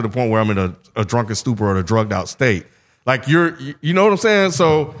good, not to the point where I'm in a drunken stupor or a drugged out state. Like you know what I'm saying?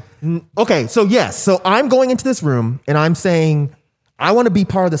 So Okay, so yes. So I'm going into this room and I'm saying, I want to be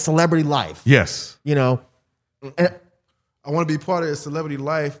part of the celebrity life. yes, You know? And I want to be part of a celebrity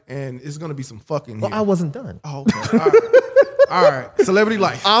life, and it's going to be some fucking. well, here. I wasn't done. Oh, okay. All right. All right. Celebrity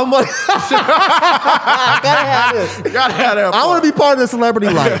life. I'm like, I gotta have this. Gotta have that. I want to be part of the celebrity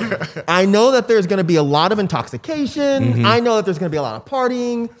life. I know that there's going to be a lot of intoxication. I know that there's going to be a lot of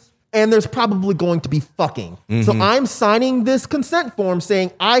partying. And there's probably going to be fucking. So I'm signing this consent form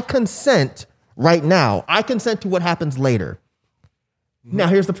saying I consent right now. I consent to what happens later. Now,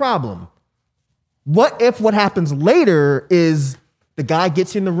 here's the problem. What if what happens later is the guy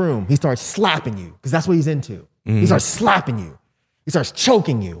gets you in the room, he starts slapping you, because that's what he's into. He starts slapping you. He starts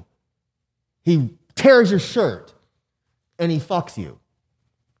choking you. He tears your shirt, and he fucks you.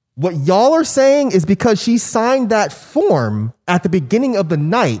 What y'all are saying is because she signed that form at the beginning of the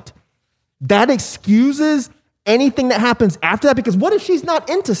night, that excuses anything that happens after that? Because what if she's not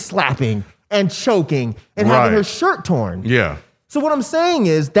into slapping and choking and having her shirt torn? Yeah. So what I'm saying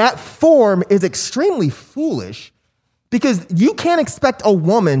is that form is extremely foolish because you can't expect a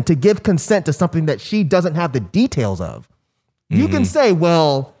woman to give consent to something that she doesn't have the details of. You can say,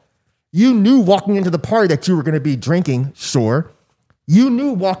 well, you knew walking into the party that you were going to be drinking, sure. You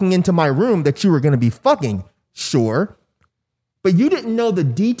knew walking into my room that you were going to be fucking, sure. But you didn't know the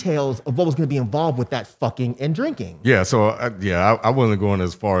details of what was going to be involved with that fucking and drinking. Yeah, so I wasn't going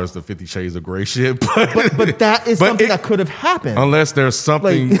as far as the 50 Shades of Grey shit, but that is something that could have happened. Unless there's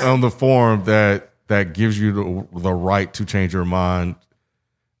something on the form that gives you the right to change your mind.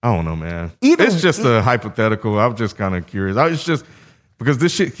 I don't know, man. It's just a hypothetical. I'm just kind of curious. It's just because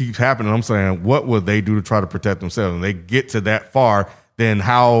this shit keeps happening. I'm saying, what would they do to try to protect themselves? And they get to that far, then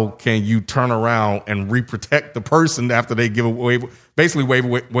how can you turn around and re-protect the person after they give away, basically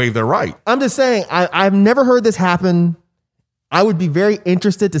waive their right? I'm just saying, I've never heard this happen. I would be very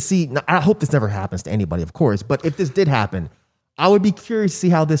interested to see. I hope this never happens to anybody, of course. But if this did happen, I would be curious to see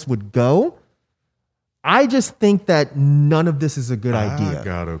how this would go. I just think that none of this is a good idea. I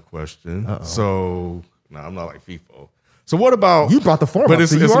got a question. Uh-oh. So, I'm not like FIFO. So what about... You brought the form up,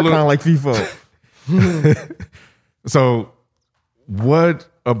 so you are kind of like FIFO. So what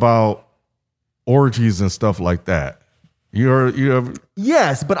about orgies and stuff like that? You have...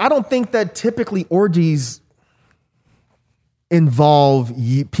 Yes, but I don't think that typically orgies involve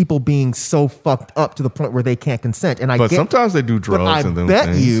people being so fucked up to the point where they can't consent. But sometimes they do drugs and them things. I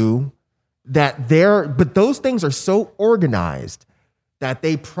bet you that but those things are so organized that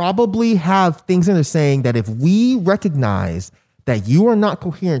they probably have things in there saying that if we recognize that you are not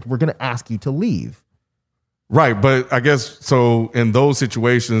coherent, we're going to ask you to leave. Right, but I guess, so in those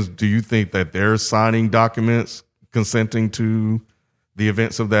situations, do you think that they're signing documents consenting to the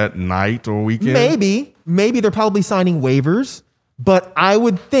events of that night or weekend? Maybe they're probably signing waivers, but I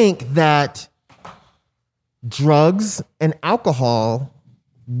would think that drugs and alcohol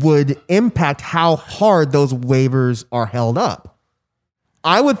would impact how hard those waivers are held up.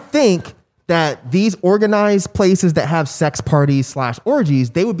 I would think that these organized places that have sex parties /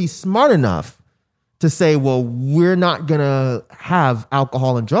 orgies, they would be smart enough to say, well, we're not going to have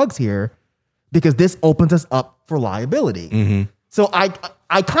alcohol and drugs here because this opens us up for liability. Mm-hmm. So I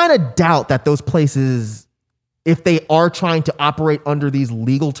kind of doubt that those places, if they are trying to operate under these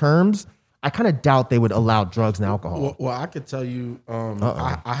legal terms, I kind of doubt they would allow drugs and alcohol. Well, I could tell you,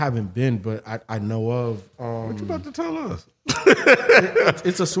 I haven't been, but I know of. What you about to tell us?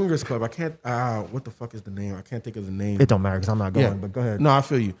 It's a swingers club. I can't. What the fuck is the name? I can't think of the name. It don't matter because I'm not going. But go ahead. No, I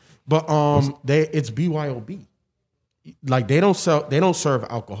feel you. But it's BYOB. Like they don't serve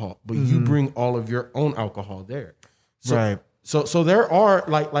alcohol, but you bring all of your own alcohol there. So, right. So there are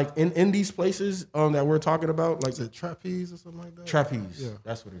like in these places that we're talking about, like is it trapeze or something like that? Trapeze, yeah,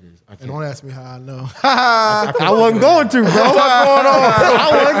 that's what it is. And don't ask me how I know. I wasn't going to, bro. What's going on? I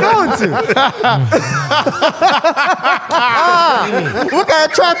wasn't going to. What kind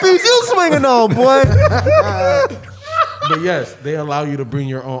of trapeze you swinging on, boy? But yes, they allow you to bring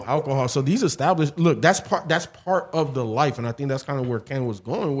your own alcohol. So these established, look, that's part of the life, and I think that's kind of where Ken was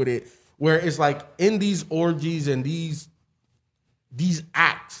going with it, where it's like in these orgies and these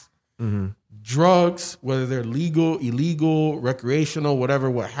acts, drugs, whether they're legal, illegal, recreational, whatever,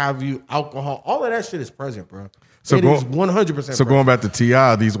 what have you, alcohol, all of that shit is present, bro. So it is 100% present. So going back to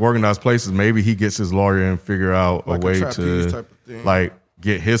T.I., these organized places, maybe he gets his lawyer and figure out like a way to like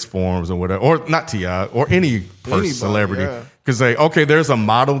get his forms or whatever, or not T.I., or any celebrity. Because say, okay, there's a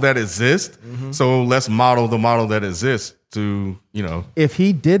model that exists, so let's model the model that exists to, If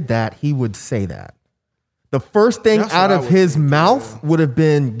he did that, he would say that. The first thing out of his mouth would have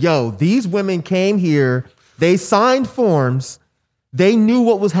been, yo, these women came here, they signed forms, they knew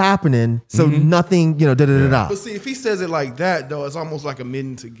what was happening, so nothing, da-da-da-da. But see, if he says it like that, though, it's almost like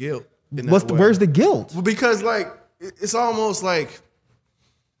admitting to guilt. Where's the guilt? Well, because, it's almost like,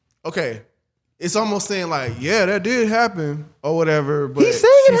 okay, it's almost saying like, yeah, that did happen or whatever. But he's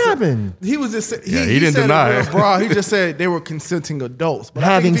saying it happened. He was just he didn't deny it. Bro, he just said they were consenting adults, but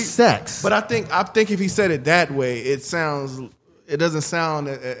having sex. But I think if he said it that way, it doesn't sound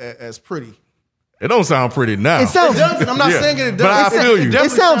as pretty. It don't sound pretty now. It sounds. I'm not saying it does. But I feel you.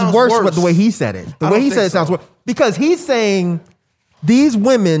 It sounds worse, but the way he said it. The way he said it sounds worse. Because he's saying these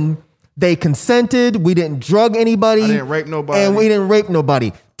women, they consented. We didn't drug anybody. I didn't rape nobody. And we didn't rape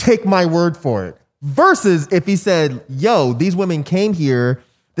nobody. Take my word for it. Versus if he said, yo, these women came here.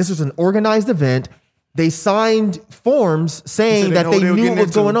 This was an organized event. They signed forms saying that they knew what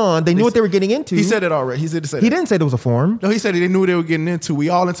was going on. They knew what they were getting into. He said it already. He didn't say there was a form. No, he said they knew what they were getting into. We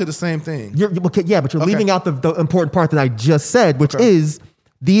all into the same thing. Okay, yeah, but you're leaving out the important part that I just said, which is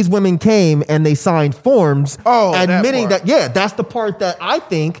these women came and they signed forms admitting that. Yeah, that's the part that I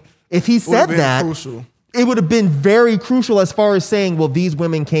think if he said that, crucial. It would have been very crucial as far as saying, well, these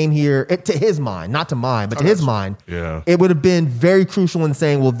women came here, to his mind, not to mine, but to his mind. Yeah. It would have been very crucial in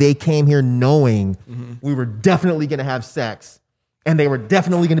saying, well, they came here knowing we were definitely going to have sex and they were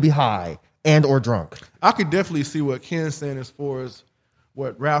definitely going to be high and or drunk. I could definitely see what Ken's saying as far as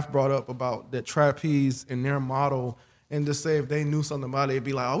what Ralph brought up about that trapeze and their model, and to say if they knew something about it, it'd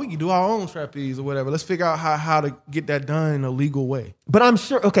be like, oh, we can do our own trapeze or whatever. Let's figure out how to get that done in a legal way. But I'm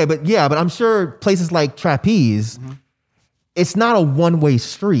sure, but I'm sure places like Trapeze, it's not a one-way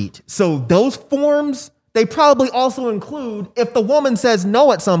street. So those forms, they probably also include if the woman says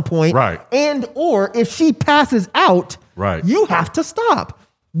no at some point, right, and or if she passes out, right, you have to stop.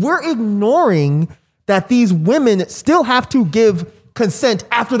 We're ignoring that these women still have to give consent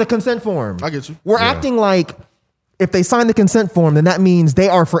after the consent form. I get you. We're acting like if they sign the consent form, then that means they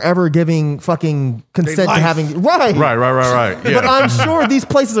are forever giving fucking consent to having right. Yeah. But I'm sure these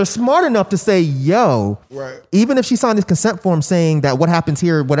places are smart enough to say, yo, even if she signed this consent form saying that what happens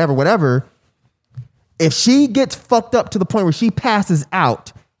here, whatever, if she gets fucked up to the point where she passes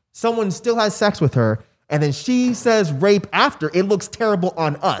out, someone still has sex with her, and then she says rape after, it looks terrible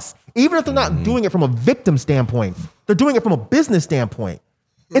on us. Even if they're not doing it from a victim standpoint, they're doing it from a business standpoint.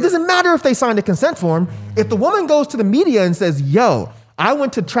 It doesn't matter if they signed a consent form. If the woman goes to the media and says, yo, I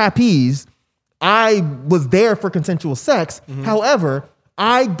went to Trapeze, I was there for consensual sex. However,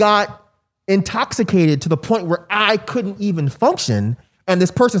 I got intoxicated to the point where I couldn't even function, and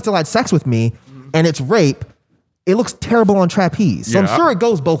this person still had sex with me, and it's rape. It looks terrible on Trapeze. So I'm sure it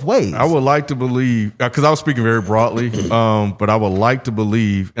goes both ways. I would like to believe, because I was speaking very broadly, but I would like to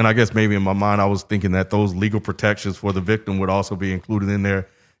believe, and I guess maybe in my mind I was thinking that those legal protections for the victim would also be included in there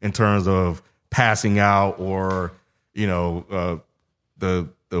in terms of passing out or, the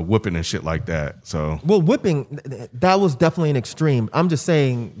whipping and shit like that. So, well, whipping, that was definitely an extreme. I'm just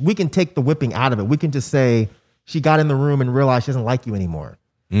saying we can take the whipping out of it. We can just say she got in the room and realized she doesn't like you anymore.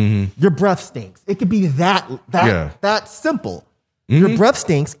 Your breath stinks. It could be that simple. Your breath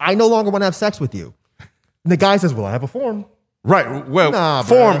stinks. I no longer want to have sex with you. And the guy says, well, I have a form. Right. Well,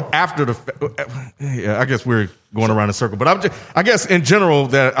 form after the. I guess we're going around in a circle, but I guess in general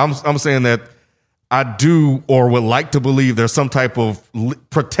that I'm saying that I do or would like to believe there's some type of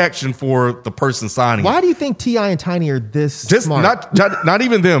protection for the person signing. Why do you think T.I. and Tiny are this smart? Not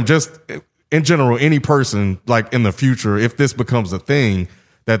even them. Just in general, any person like in the future, if this becomes a thing,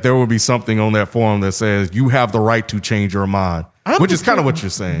 that there will be something on that form that says you have the right to change your mind, which is kind of what you're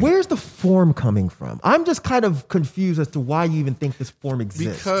saying. Where's the form coming from? I'm just kind of confused as to why you even think this form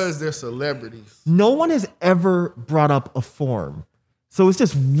exists. Because they're celebrities. No one has ever brought up a form. So it's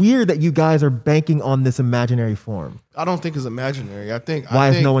just weird that you guys are banking on this imaginary form. I don't think it's imaginary.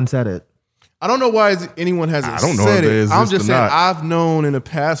 Why has no one said it? I don't know why anyone hasn't said it. I'm just saying I've known in the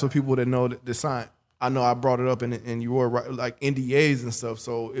past for people that know the sign. I know I brought it up and you were right, like NDAs and stuff.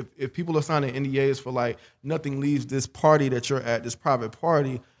 So if people are signing NDAs for like nothing leaves this party that you're at, this private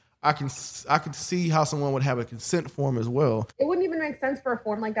party, I can see how someone would have a consent form as well. It wouldn't even make sense for a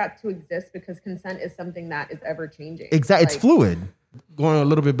form like that to exist because consent is something that is ever changing. Exactly, it's fluid. Going a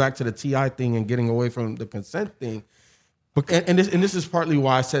little bit back to the T.I. thing and getting away from the consent thing. And this is partly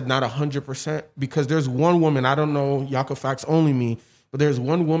why I said not 100%, because there's one woman, I don't know, y'all can facts only me, but there's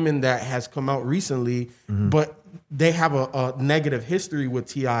one woman that has come out recently, but they have a negative history with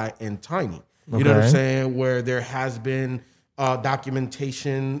T.I. and Tiny. You know what I'm saying? Where there has been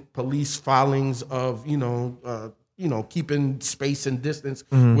documentation, police filings of, keeping space and distance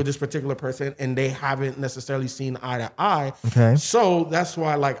with this particular person, and they haven't necessarily seen eye to eye. Okay. So that's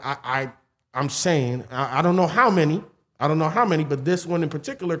why, like, I'm saying, I don't know how many, but this one in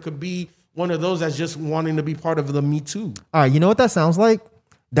particular could be one of those that's just wanting to be part of the Me Too. All right, you know what that sounds like?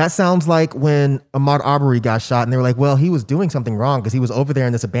 That sounds like when Ahmaud Arbery got shot and they were like, well, he was doing something wrong because he was over there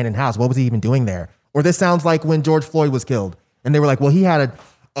in this abandoned house. What was he even doing there? Or this sounds like when George Floyd was killed and they were like, well, he had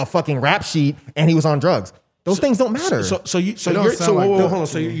a fucking rap sheet and he was on drugs. Those things don't matter. So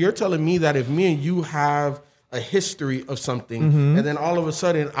you're telling me that if me and you have a history of something, Mm-hmm. and then all of a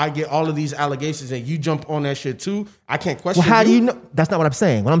sudden I get all of these allegations and you jump on that shit too. I can't question. Well, how do you know? That's not what I'm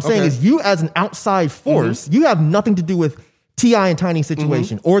saying. What I'm saying Okay. is you as an outside force, you have nothing to do with T.I. and Tiny's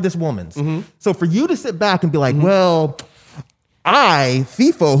situation or this woman's. So for you to sit back and be like, well, I,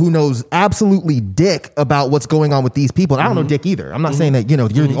 FIFO, who knows absolutely dick about what's going on with these people. And I don't know dick either. I'm not saying that, you're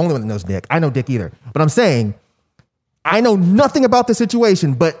the only one that knows dick. I know dick either. But I'm saying I know nothing about the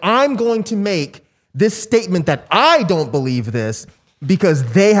situation, but I'm going to make this statement that I don't believe this because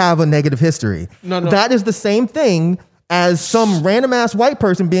they have a negative history. No. That is the same thing as some random ass white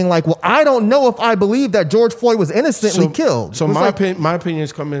person being like, well, I don't know if I believe that George Floyd was innocently killed. So It's my like, my opinion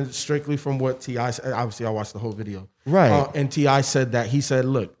is coming strictly from what T.I. said. Obviously, I watched the whole video. Right. And T.I. said that. He said,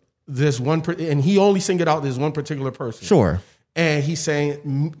 look, this one, and he only singled out this one particular person. Sure. And he's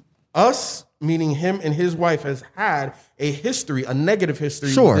saying us, meaning him and his wife, has had a history, a negative history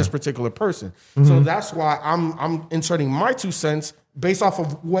Sure. with this particular person. So that's why I'm inserting my 2 cents based off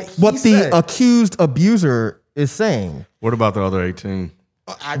of what he what said. the accused abuser is saying. What about the other 18?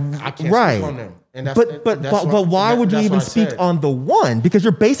 I can't Right. speak on them. And that's, But that's why would you that's even what I speak said. on the one? Because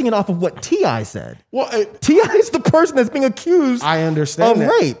you're basing it off of what T.I. said. Well, T.I. is the person that's being accused I understand of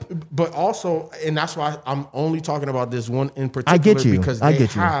that. rape. But also, and that's why I'm only talking about this one in particular. I get you. Because I they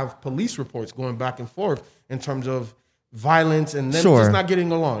get you. have police reports going back and forth in terms of violence and them Sure. just not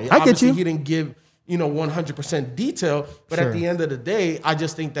getting along. I get Obviously, you. he didn't give 100% detail, but Sure. at the end of the day, I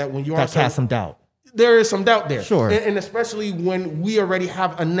just think that when you are That casts some doubt. there is some doubt there. Sure. And especially when we already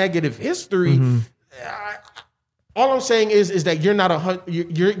have a negative history. All I'm saying is that you're not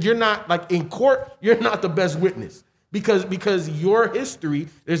you're not like in court. You're not the best witness because your history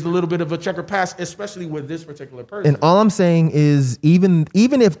there's a little bit of a checker past, especially with this particular person. And all I'm saying is even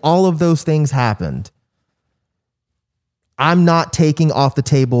if all of those things happened, I'm not taking off the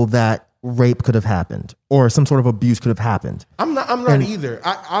table that rape could have happened or some sort of abuse could have happened. I'm not either.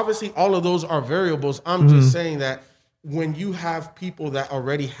 Obviously, all of those are variables. I'm just saying that when you have people that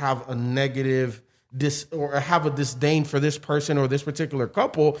already have a negative or have a disdain for this person or this particular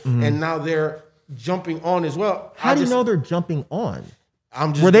couple, and now they're jumping on as well. How do you know they're jumping on?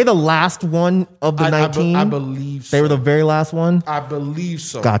 I'm just, Were they the last one of the 19? I believe so. They were the very last one? I believe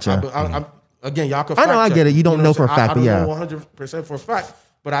so. Gotcha. Again, y'all can I know, fact I check. get it. You don't know for a fact, I don't but yeah. know 100% for a fact,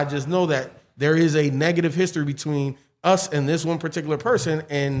 but I just know that there is a negative history between us and this one particular person,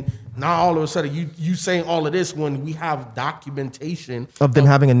 and now all of a sudden you saying all of this when we have documentation Of them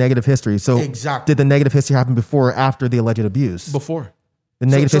having a negative history. So Exactly. did the negative history happen before or after the alleged abuse? before. The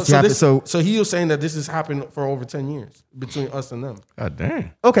negative history happened. So he was saying that this has happened for over 10 years between us and them. God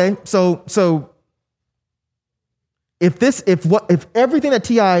damn. Okay, so if everything that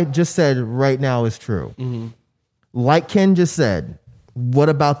T.I. just said right now is true, like Ken just said, what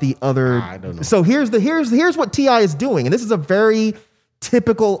about the other? I don't know. So here's what T.I. is doing, and this is a very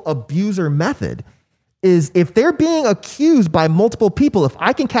typical abuser method. Is if they're being accused by multiple people, if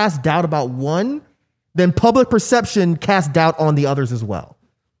I can cast doubt about one, then public perception casts doubt on the others as well.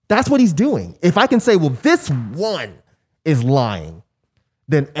 That's what he's doing. If I can say, well, this one is lying,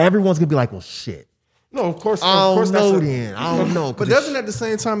 then everyone's gonna be like, well, shit. No, of course. I of course don't know that's then. I don't know. But doesn't at the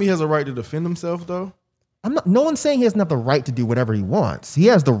same time he has a right to defend himself though? No one's saying he doesn't have the right to do whatever he wants. He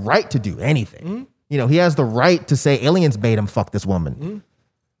has the right to do anything. He has the right to say aliens made him fuck this woman.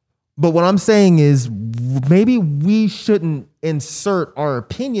 But what I'm saying is maybe we shouldn't insert our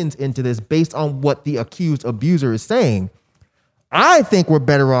opinions into this based on what the accused abuser is saying. I think we're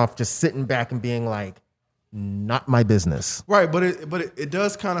better off just sitting back and being like, not my business. Right, but it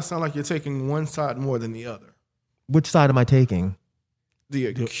does kind of sound like you're taking one side more than the other. Which side am I taking? The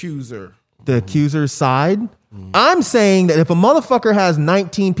accuser. The accuser's side? I'm saying that if a motherfucker has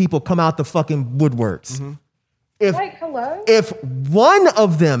 19 people come out the fucking woodworks, if one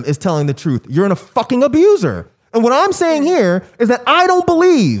of them is telling the truth, you're a fucking abuser. And what I'm saying here is that I don't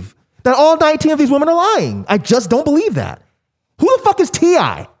believe that all 19 of these women are lying. I just don't believe that. Who the fuck is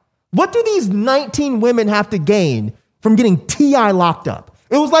T.I.? What do these 19 women have to gain from getting T.I. locked up?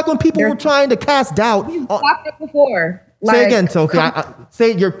 It was like when people were trying to cast doubt. Locked up before. Say it again, Sophie.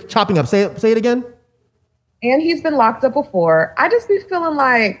 Say it, you're chopping up. Say it again. And he's been locked up before. I just be feeling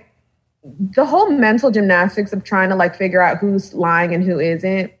like the whole mental gymnastics of trying to like figure out who's lying and who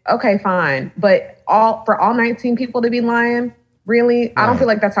isn't. Okay, fine. But for all 19 people to be lying, really? Right. I don't feel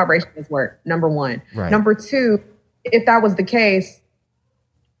like that's how racists work, number one. Right. Number two, if that was the case,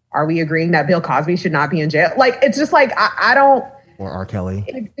 are we agreeing that Bill Cosby should not be in jail? Like, it's just like, I don't. Or R. Kelly.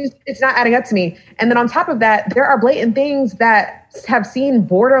 It's not adding up to me. And then on top of that, there are blatant things that have seemed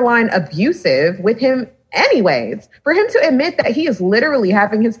borderline abusive with him anyways. For him to admit that he is literally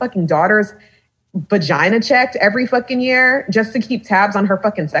having his fucking daughters vagina checked every fucking year just to keep tabs on her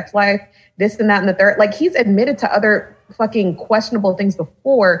fucking sex life, this and that and the third. Like, he's admitted to other fucking questionable things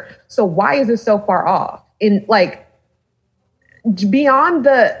before. So why is this so far off? In like, beyond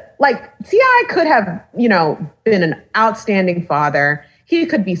the, like, T.I. could have, you know, been an outstanding father. He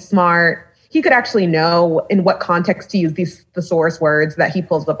could be smart. He could actually know in what context to use these thesaurus words that he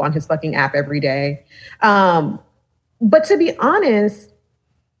pulls up on his fucking app every day. But to be honest,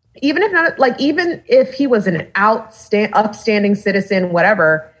 even if he was an upstanding citizen,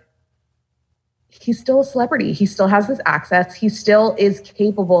 whatever, he's still a celebrity. He still has this access. He still is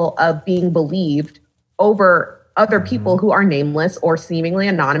capable of being believed over other people who are nameless or seemingly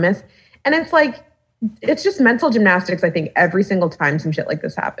anonymous. And it's like, it's just mental gymnastics, I think, every single time some shit like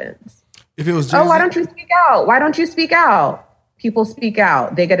this happens. If it was Jay-Z, why don't you speak out? Why don't you speak out? People speak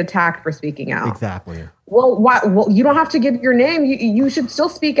out. They get attacked for speaking out. Exactly. Well, why? Well, you don't have to give your name. You should still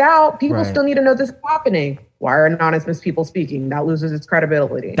speak out. People still need to know this is happening. Why are anonymous people speaking? That loses its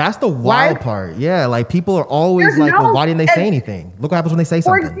credibility. That's the wild part. Yeah, like people are always like, well, why didn't they say anything? Look what happens when they say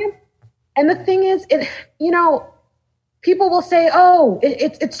something. Example, and the thing is, people will say, "Oh,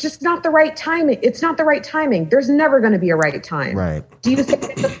 it's just not the right timing. It's not the right timing." There's never going to be a right time. Right? Do you say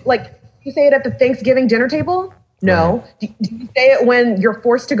you say it at the Thanksgiving dinner table? No. Right. Do you say it when you're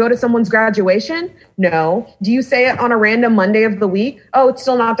forced to go to someone's graduation? No. Do you say it on a random Monday of the week? Oh, it's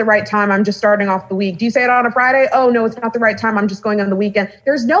still not the right time. I'm just starting off the week. Do you say it on a Friday? Oh, no, it's not the right time. I'm just going on the weekend.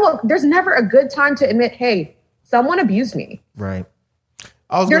 There's never a good time to admit, hey, someone abused me. Right.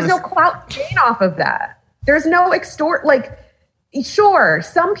 There's no clout gain off of that. There's no sure,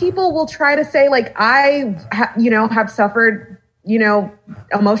 some people will try to say, like, I have suffered,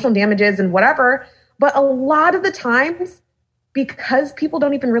 emotional damages and whatever. But a lot of the times, because people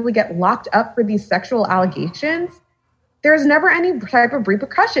don't even really get locked up for these sexual allegations, there's never any type of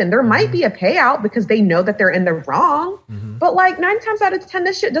repercussion. There might be a payout because they know that they're in the wrong. Mm-hmm. But like 9 times out of 10,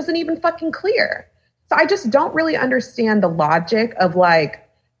 this shit doesn't even fucking clear. So I just don't really understand the logic of like,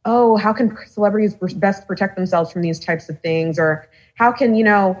 oh, how can celebrities best protect themselves from these types of things? Or how can,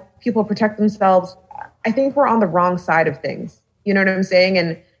 people protect themselves? I think we're on the wrong side of things. You know what I'm saying?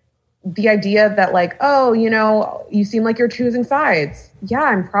 And the idea that like, oh, you seem like you're choosing sides. Yeah,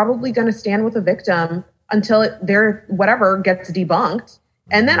 I'm probably going to stand with a victim until their whatever gets debunked.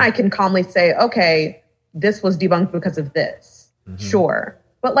 And then I can calmly say, okay, this was debunked because of this. Mm-hmm. Sure.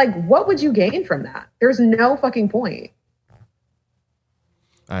 But like, what would you gain from that? There's no fucking point.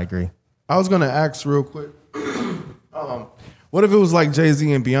 I agree. I was going to ask real quick. What if it was like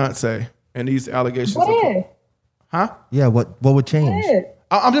Jay-Z and Beyonce and these allegations? Huh? Yeah. What would change?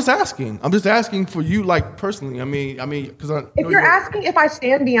 I'm just asking. I'm just asking for you, like, personally. I mean, because if you're asking if I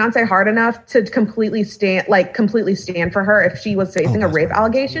stand Beyonce hard enough to completely stand for her if she was facing a rape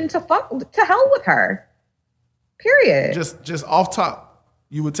allegation, to hell with her. Period. Just off top,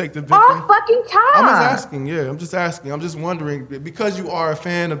 you would take the victim. Off fucking top. I'm just asking. Yeah, I'm just asking. I'm just wondering, because you are a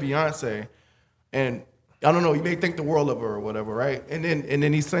fan of Beyonce, and I don't know, you may think the world of her or whatever, right? And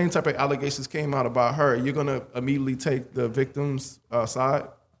then these same type of allegations came out about her. You're gonna immediately take the victim's side?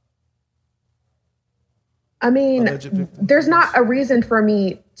 I mean, there's not a reason for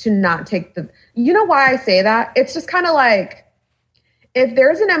me to not take the. You know why I say that? It's just kind of like, if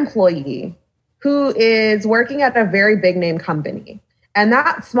there's an employee who is working at a very big name company, and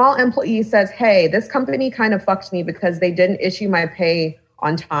that small employee says, "Hey, this company kind of fucked me because they didn't issue my pay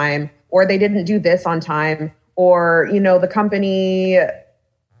on time, or they didn't do this on time, or, the company,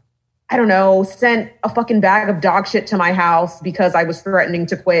 I don't know, sent a fucking bag of dog shit to my house because I was threatening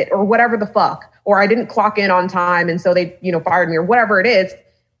to quit, or whatever the fuck, or I didn't clock in on time and so they, fired me, or whatever it is."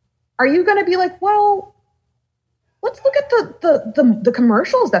 Are you going to be like, well, let's look at the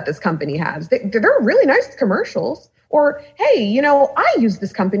commercials that this company has. They're really nice commercials. Or, hey, I use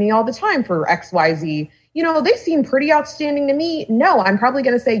this company all the time for XYZ. They seem pretty outstanding to me. No, I'm probably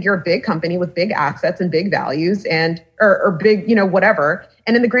going to say you're a big company with big assets and big values or big, whatever.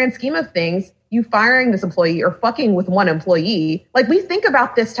 And in the grand scheme of things, you firing this employee or fucking with one employee, like, we think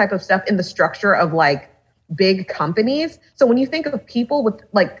about this type of stuff in the structure of like big companies. So when you think of people with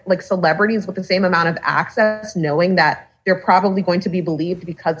like celebrities with the same amount of access, knowing that they're probably going to be believed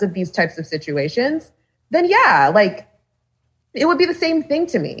because of these types of situations, then yeah, like, it would be the same thing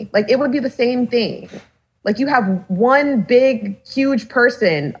to me. Like, it would be the same thing. Like, you have one big, huge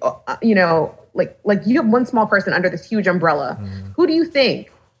person, like you have one small person under this huge umbrella. Mm. Who do you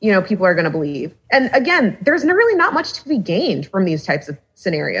think, people are going to believe? And again, there's really not much to be gained from these types of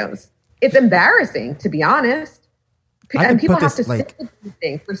scenarios. It's embarrassing, to be honest. And people have to sit with these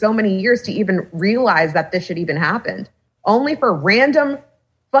things for so many years to even realize that this should even happen. Only for random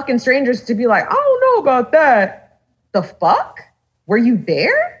fucking strangers to be like, I don't know about that. The fuck? Were you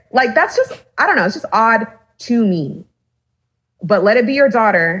there? Like, that's just, I don't know. It's just odd to me. But let it be your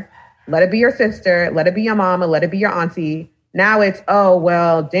daughter. Let it be your sister. Let it be your mama. Let it be your auntie. Now it's, oh,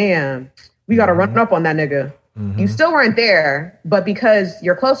 well, damn. We got to run up on that nigga. Mm-hmm. You still weren't there, but because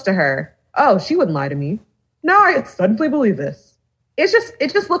you're close to her, oh, she wouldn't lie to me. Now I suddenly believe this. It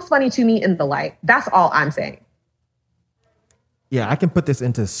just looks funny to me in the light. That's all I'm saying. Yeah, I can put this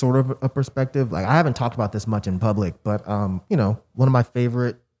into sort of a perspective. Like, I haven't talked about this much in public, but you know, one of my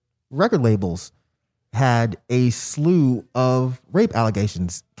favorite record labels had a slew of rape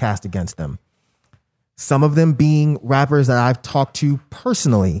allegations cast against them. Some of them being rappers that I've talked to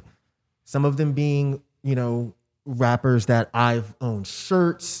personally. Some of them being, you know, rappers that I've owned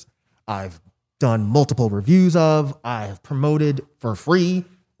shirts, I've done multiple reviews of, I've promoted for free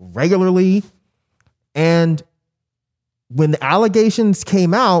regularly. And when the allegations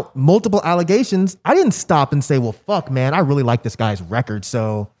came out, multiple allegations, I didn't stop and say, well, fuck, man, I really like this guy's record,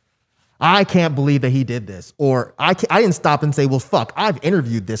 so I can't believe that he did this. Or I didn't stop and say, well, fuck, I've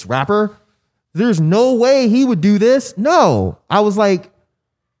interviewed this rapper. There's no way he would do this. No. I was like,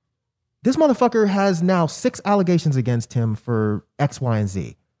 this motherfucker has now 6 allegations against him for X, Y, and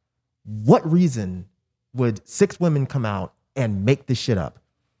Z. What reason would 6 women come out and make this shit up?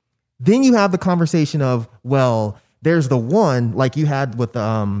 Then you have the conversation of, well, there's the one, like you had with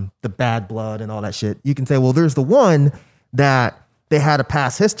the Bad Blood and all that shit. You can say, well, there's the one that they had a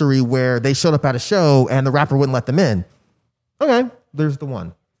past history where they showed up at a show and the rapper wouldn't let them in. Okay, there's the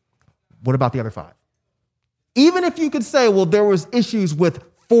one. What about the other 5? Even if you could say, well, there was issues with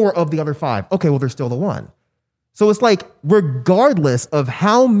 4 of the other 5. Okay, well, there's still the one. So it's like, regardless of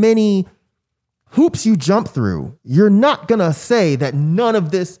how many hoops you jump through, you're not going to say that none of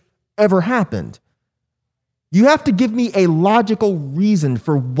this ever happened. You have to give me a logical reason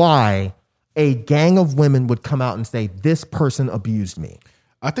for why a gang of women would come out and say, this person abused me.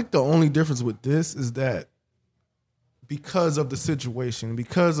 I think the only difference with this is that because of the situation,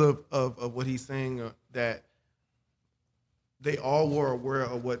 because of what he's saying, that they all were aware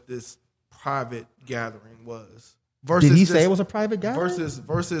of what this private gathering was. Did he say it was a private gathering?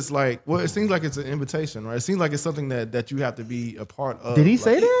 Versus like, well, it seems like it's an invitation, right? It seems like it's something that you have to be a part of. Did he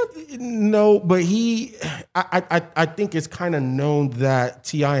say that? No, but I think it's kind of known that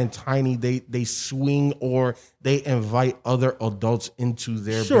T.I. and Tiny, they swing or they invite other adults into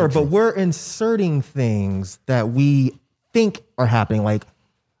their Sure, bedroom. but we're inserting things that we think are happening. Like,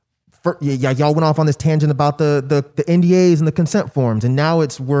 y'all went off on this tangent about the NDAs and the consent forms, and now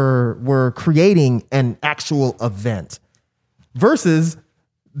it's we're creating an actual event versus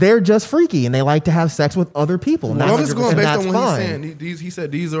they're just freaky and they like to have sex with other people. Well, I'm just going based on what fine. he's saying. He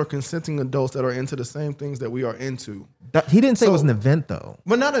said these are consenting adults that are into the same things that we are into. He didn't say it was an event though.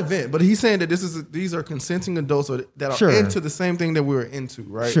 But not an event. But he's saying that these are consenting adults that are into the same thing that we're into,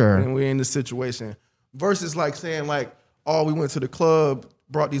 right? Sure. And we're in this situation. Versus like saying like, oh, we went to the club,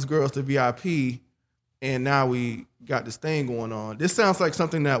 brought these girls to VIP, and now we got this thing going on. This sounds like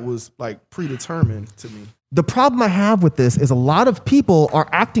something that was like predetermined to me. The problem I have with this is a lot of people are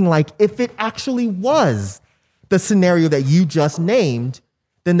acting like if it actually was the scenario that you just named,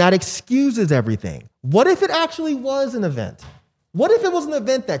 then that excuses everything. What if it actually was an event? What if it was an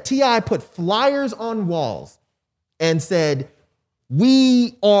event that T.I. put flyers on walls and said,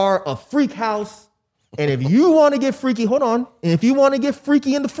 we are a freak house, and if you want to get freaky, hold on. And if you want to get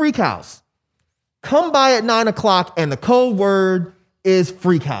freaky in the freak house, come by at 9:00 and the code word is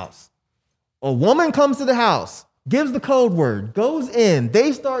freak house. A woman comes to the house, gives the code word, goes in,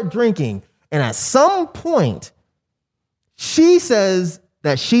 they start drinking. And at some point, she says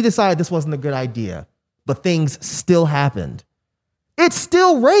that she decided this wasn't a good idea, but things still happened. It's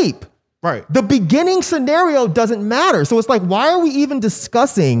still rape. Right. The beginning scenario doesn't matter. So it's like, why are we even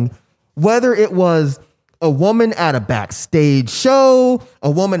discussing whether it was a woman at a backstage show, a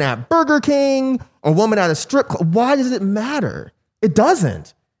woman at Burger King, a woman at a strip club? Why does it matter? It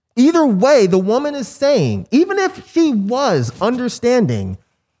doesn't. Either way, the woman is saying, even if she was understanding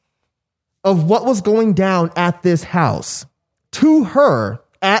of what was going down at this house, to her,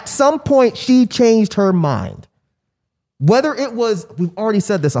 at some point, she changed her mind. Whether it was, we've already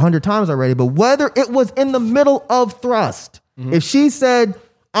said this 100 times already, but whether it was in the middle of thrust, if she said,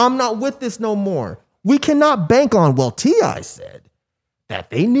 I'm not with this no more, we cannot bank on, well, T.I. said that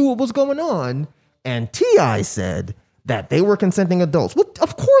they knew what was going on, and T.I. said that they were consenting adults. Well,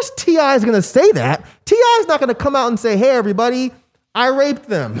 of course T.I. is going to say that. T.I. is not going to come out and say, hey, everybody, I raped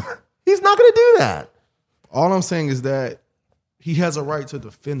them. He's not going to do that. All I'm saying is that he has a right to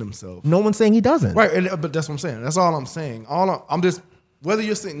defend himself. No one's saying he doesn't. Right, but that's what I'm saying. That's all I'm saying. I'm just whether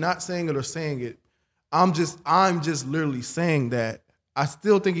you're not saying it or saying it, I'm just literally saying that I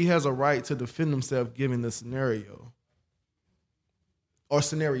still think he has a right to defend himself given the scenario or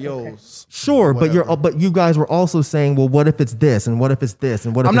scenarios. Sure, but you guys were also saying, well, what if it's this and what if it's this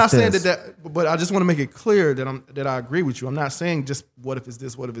and what if I'm it's not saying this? that, but I just want to make it clear that I agree with you. I'm not saying just what if it's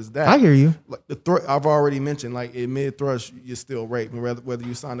this, what if it's that. I hear you. Like I've already mentioned, like in mid thrust, you're still raped, whether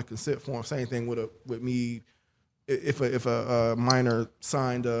you sign a consent form. Same thing with me. If a minor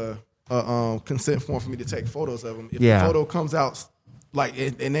signed a consent form for me to take photos of them, if the photo comes out like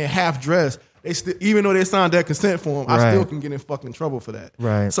and they're half dressed, they still, even though they signed that consent form, I still can get in fucking trouble for that.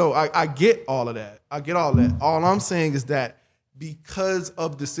 Right. So I get all of that. I get all that. All I'm saying is that because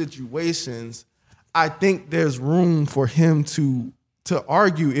of the situations, I think there's room for him to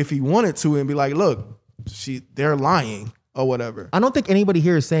argue if he wanted to and be like, look, they're lying or whatever. I don't think anybody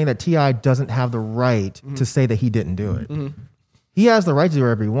here is saying that T.I. doesn't have the right to say that he didn't do it. Mm-hmm. He has the right to do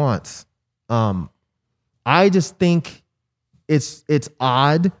whatever he wants. I just think it's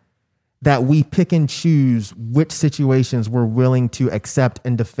odd that we pick and choose which situations we're willing to accept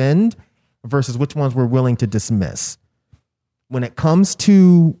and defend versus which ones we're willing to dismiss. When it comes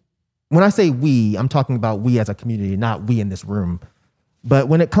to, when I say we, I'm talking about we as a community, not we in this room. But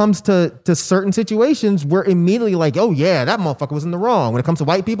when it comes to certain situations, we're immediately like, oh yeah, that motherfucker was in the wrong. When it comes to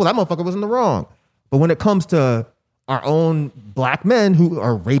white people, that motherfucker was in the wrong. But when it comes to our own black men who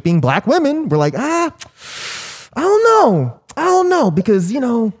are raping black women, we're like, I don't know, because,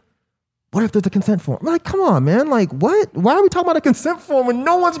 what if there's a consent form? We're like, come on, man. Like, what? Why are we talking about a consent form when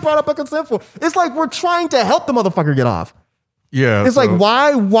no one's brought up a consent form? It's like we're trying to help the motherfucker get off. Yeah. It's like,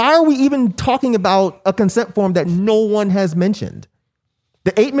 why are we even talking about a consent form that no one has mentioned?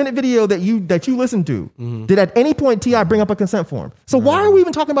 The 8-minute video that you listened to, did at any point T.I. bring up a consent form? So why are we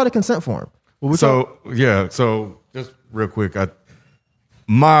even talking about a consent form? So just real quick,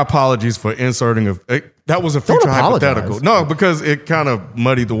 my apologies for inserting that was a future hypothetical. No, because it kind of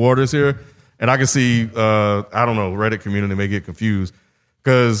muddied the waters here, and I can see I don't know, Reddit community may get confused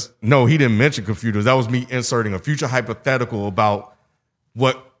because no, he didn't mention computers. That was me inserting a future hypothetical about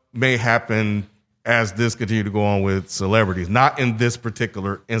what may happen as this continue to go on with celebrities, not in this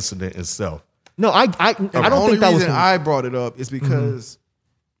particular incident itself. No, I don't think that was. The only reason I brought it up is because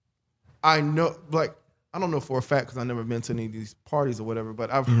I know, like, I don't know for a fact because I've never been to any of these parties or whatever,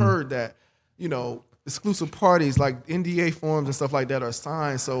 but I've heard that, exclusive parties like NDA forms and stuff like that are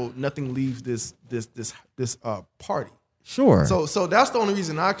signed so nothing leaves this party. Sure. So that's the only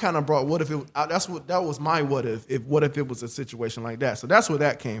reason I kind of brought what if that was my what if it was a situation like that. So that's where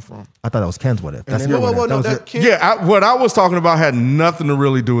that came from. I thought that was Ken's what if. That's your what if. What I was talking about had nothing to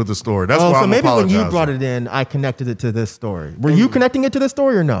really do with the story. That's why so I'm maybe apologizing. when you brought it in, I connected it to this story. Were you connecting it to this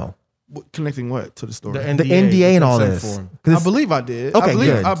story or no? Connecting what to the story? The NDA and all this. I believe I did. Okay,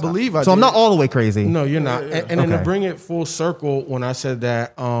 good. I did. I'm not all the way crazy. No, you're not. And then to bring it full circle, when I said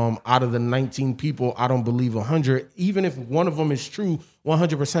that out of the 19 people, I don't believe 100. Even if one of them is true,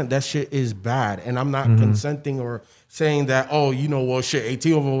 100%, that shit is bad. And I'm not consenting or saying that, shit,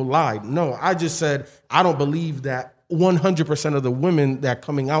 18 of them lied. No, I just said I don't believe that 100% of the women that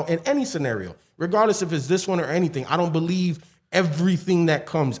coming out in any scenario, regardless if it's this one or anything, I don't believe everything that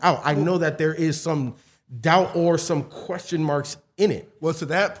comes out. I know that there is some doubt or some question marks in it. Well, to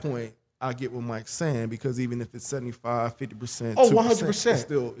that point, I get what Mike's saying, because even if it's 75, 50%,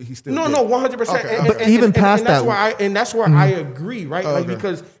 100%. He's still No, 100%. Okay. But even past that, that's where I agree, right?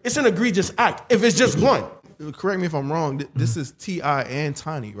 Because it's an egregious act. If it's just one. Correct me if I'm wrong. This is T.I. and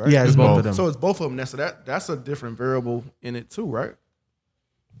Tiny, right? Yeah, it's both of them. So it's both of them. So that's a different variable in it too, right?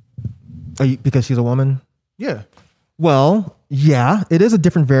 Because she's a woman? Yeah. Well, yeah, it is a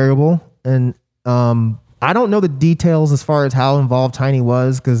different variable. And I don't know the details as far as how involved Tiny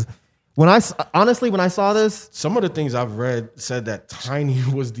was, because when I saw this, some of the things I've read said that Tiny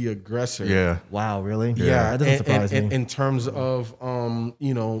was the aggressor. Yeah. Wow, really? Yeah, that doesn't surprise me. In terms of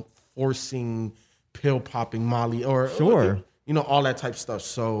forcing pill popping Molly or all that type of stuff.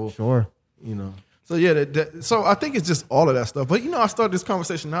 So sure, So yeah, so I think it's just all of that stuff. But I started this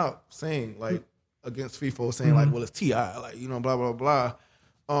conversation out saying like against FIFO, saying like, well, it's T.I., like blah blah blah,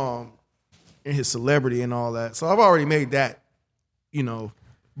 and his celebrity and all that. So I've already made that,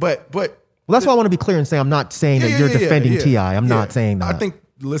 but well, that's why I want to be clear and say I'm not saying that you're defending T.I. I'm not saying that. I think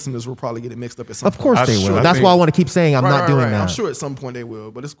the listeners will probably get it mixed up at some point. Of course they will. That's why I want to keep saying I'm not doing that. I'm sure at some point they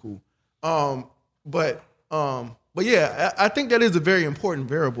will, but it's cool. But yeah, I think that is a very important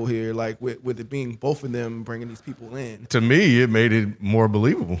variable here, like with it being both of them bringing these people in. To me, it made it more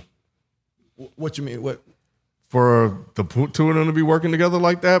believable. What you mean? What? For the two of them to be working together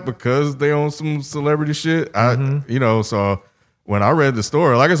like that because they own some celebrity shit. So when I read the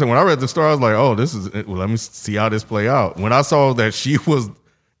story, like I said, when I read the story, I was like, oh, this is, well, let me see how this play out. When I saw that she was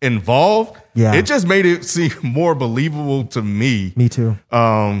involved, it just made it seem more believable to me. Me too.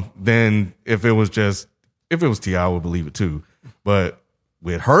 Than if it was T.I., I would believe it too. But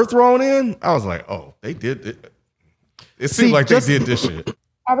with her thrown in, I was like, oh, they did it. It seemed like they did this shit.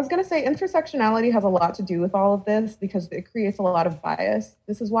 I was going to say intersectionality has a lot to do with all of this because it creates a lot of bias.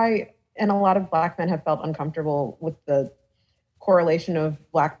 This is why, and a lot of Black men have felt uncomfortable with the correlation of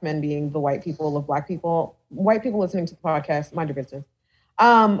Black men being the white people of Black people. White people listening to the podcast, mind your business.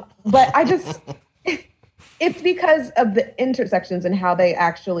 But I just, it's because of the intersections and how they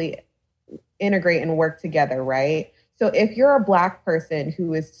actually integrate and work together, right? So if you're a Black person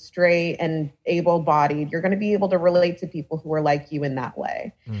who is straight and able-bodied, you're going to be able to relate to people who are like you in that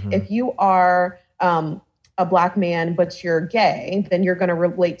way. Mm-hmm. If you are a Black man, but you're gay, then you're going to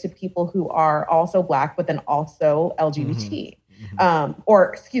relate to people who are also Black, but then also LGBT.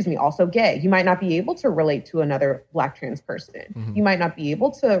 Mm-hmm. Also gay. You might not be able to relate to another Black trans person. Mm-hmm. You might not be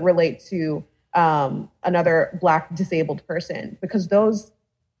able to relate to another Black disabled person because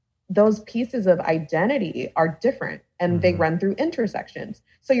those pieces of identity are different and they run through intersections.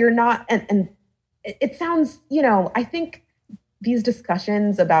 So you're not, and it sounds, I think these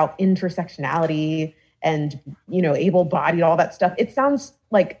discussions about intersectionality and, able-bodied, all that stuff, it sounds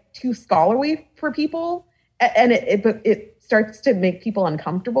like too scholarly for people. And it starts to make people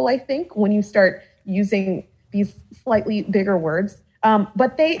uncomfortable, I think, when you start using these slightly bigger words.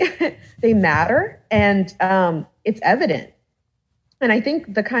 But they matter and it's evident. And I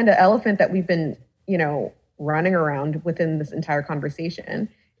think the kind of elephant that we've been, running around within this entire conversation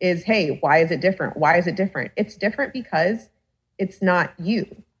is, hey, why is it different? Why is it different? It's different because it's not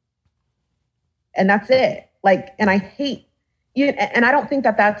you. And that's it. And I hate you. And I don't think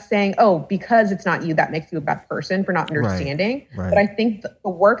that that's saying, oh, because it's not you, that makes you a bad person for not understanding. Right. But I think the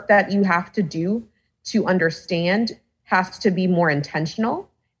work that you have to do to understand has to be more intentional.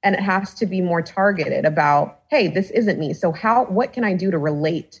 And it has to be more targeted about, hey, this isn't me. So what can I do to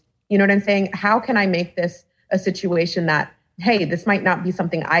relate? You know what I'm saying? How can I make this a situation that, hey, this might not be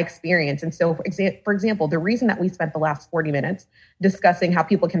something I experience. And so, for example, the reason that we spent the last 40 minutes discussing how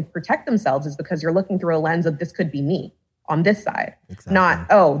people can protect themselves is because you're looking through a lens of this could be me on this side, not,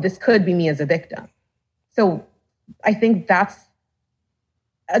 oh, this could be me as a victim. So I think that's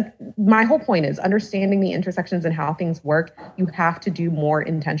my whole point is understanding the intersections and how things work. You have to do more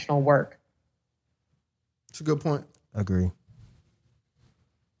intentional work. It's a good point. Agree.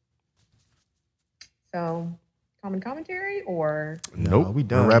 So, common commentary or? Nope. We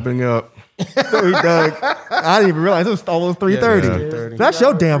done. We're wrapping up. We done. I didn't even realize it was almost 3:30. Yeah. That's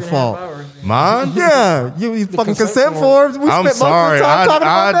your damn fault. Mine? Yeah, you fucking consent forms. We I'm spent sorry. most of the time talking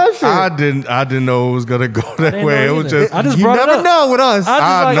about that shit. I didn't know it was gonna go that way. It was just I just you brought never it up. know with us.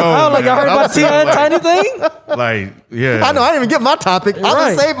 I was like, y'all heard about T.I. and Tiny thing? like, yeah. I know. I didn't even get my topic. I was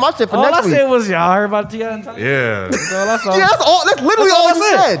Right. gonna save my shit for All next I week. said was, y'all heard about T.I. and Tiny? Yeah. That's all I saw. Yeah, that's literally all you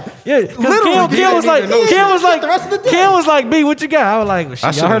said. Yeah, because Literally, Kim was like, the rest of the day. Kim was like, B, what you got? I was like, well, shit, I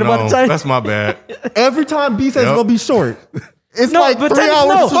y'all should heard have about known. the Tiny? That's my bad. Every time B says it's Yep. gonna be short, it's No, like but 3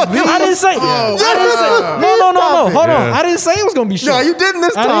 hours. no, I didn't say. I didn't say. No. Hold on. Yeah. I didn't say it was gonna be short. No, you didn't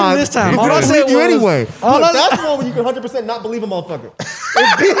this I time. didn't this time. All I I said believe you was- anyway. all Look, I- that's one when you can 100% not believe a motherfucker.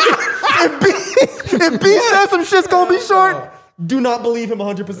 If B says some shit's gonna be short, do not believe him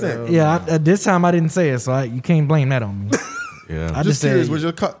 100%. Yeah, this time I didn't say it, so you can't blame that on me. Yeah. I Just just curious, said. was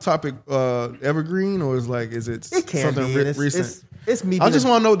your evergreen evergreen or is it It can something be. It's, recent? it's me. I just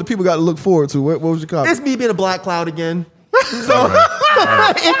want to know what the people got to look forward to. What was your copy? It's me being a black cloud again. So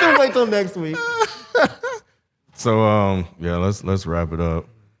it can wait till next week. So yeah, let's wrap it up.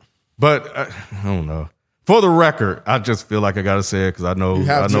 But I don't know. For the record, I just feel like I gotta say it because I know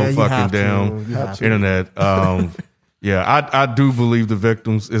have to. Yeah, you fucking have to. damn You have to. internet. Yeah, I do believe the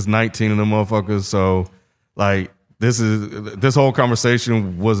victims is 19 of them motherfuckers. So like this whole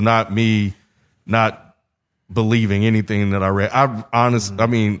conversation was not me not believing anything that I read. I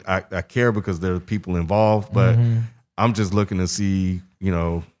mean, I care because there are people involved, but I'm just looking to see,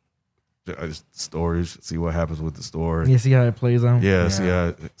 stories, see what happens with the story. Yeah, see how it plays out. Yeah,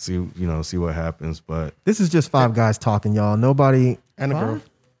 see what happens. But This is just five guys talking, y'all. Nobody. And a Huh? girl.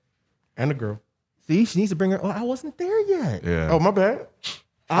 And a girl. See, she needs to bring her. Oh, I wasn't there yet. yeah, Oh, my bad.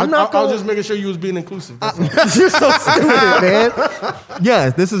 I'm I not was going. just making sure you was being inclusive. That's all. You're so stupid, man.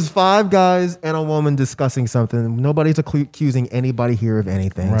 Yes, this is five guys and a woman discussing something. Nobody's accusing anybody here of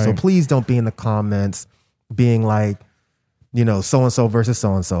anything. So Right. please don't be in the comments being like, so and so versus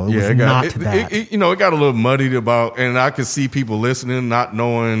so and so. It was it got, not that. it got a little muddied about, and I could see people listening not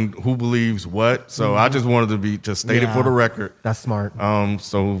knowing who believes what. So I just wanted to be just stated for the record. That's smart.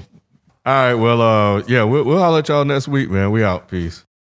 So, all right, well, we'll holler at y'all next week, man. We out. Peace.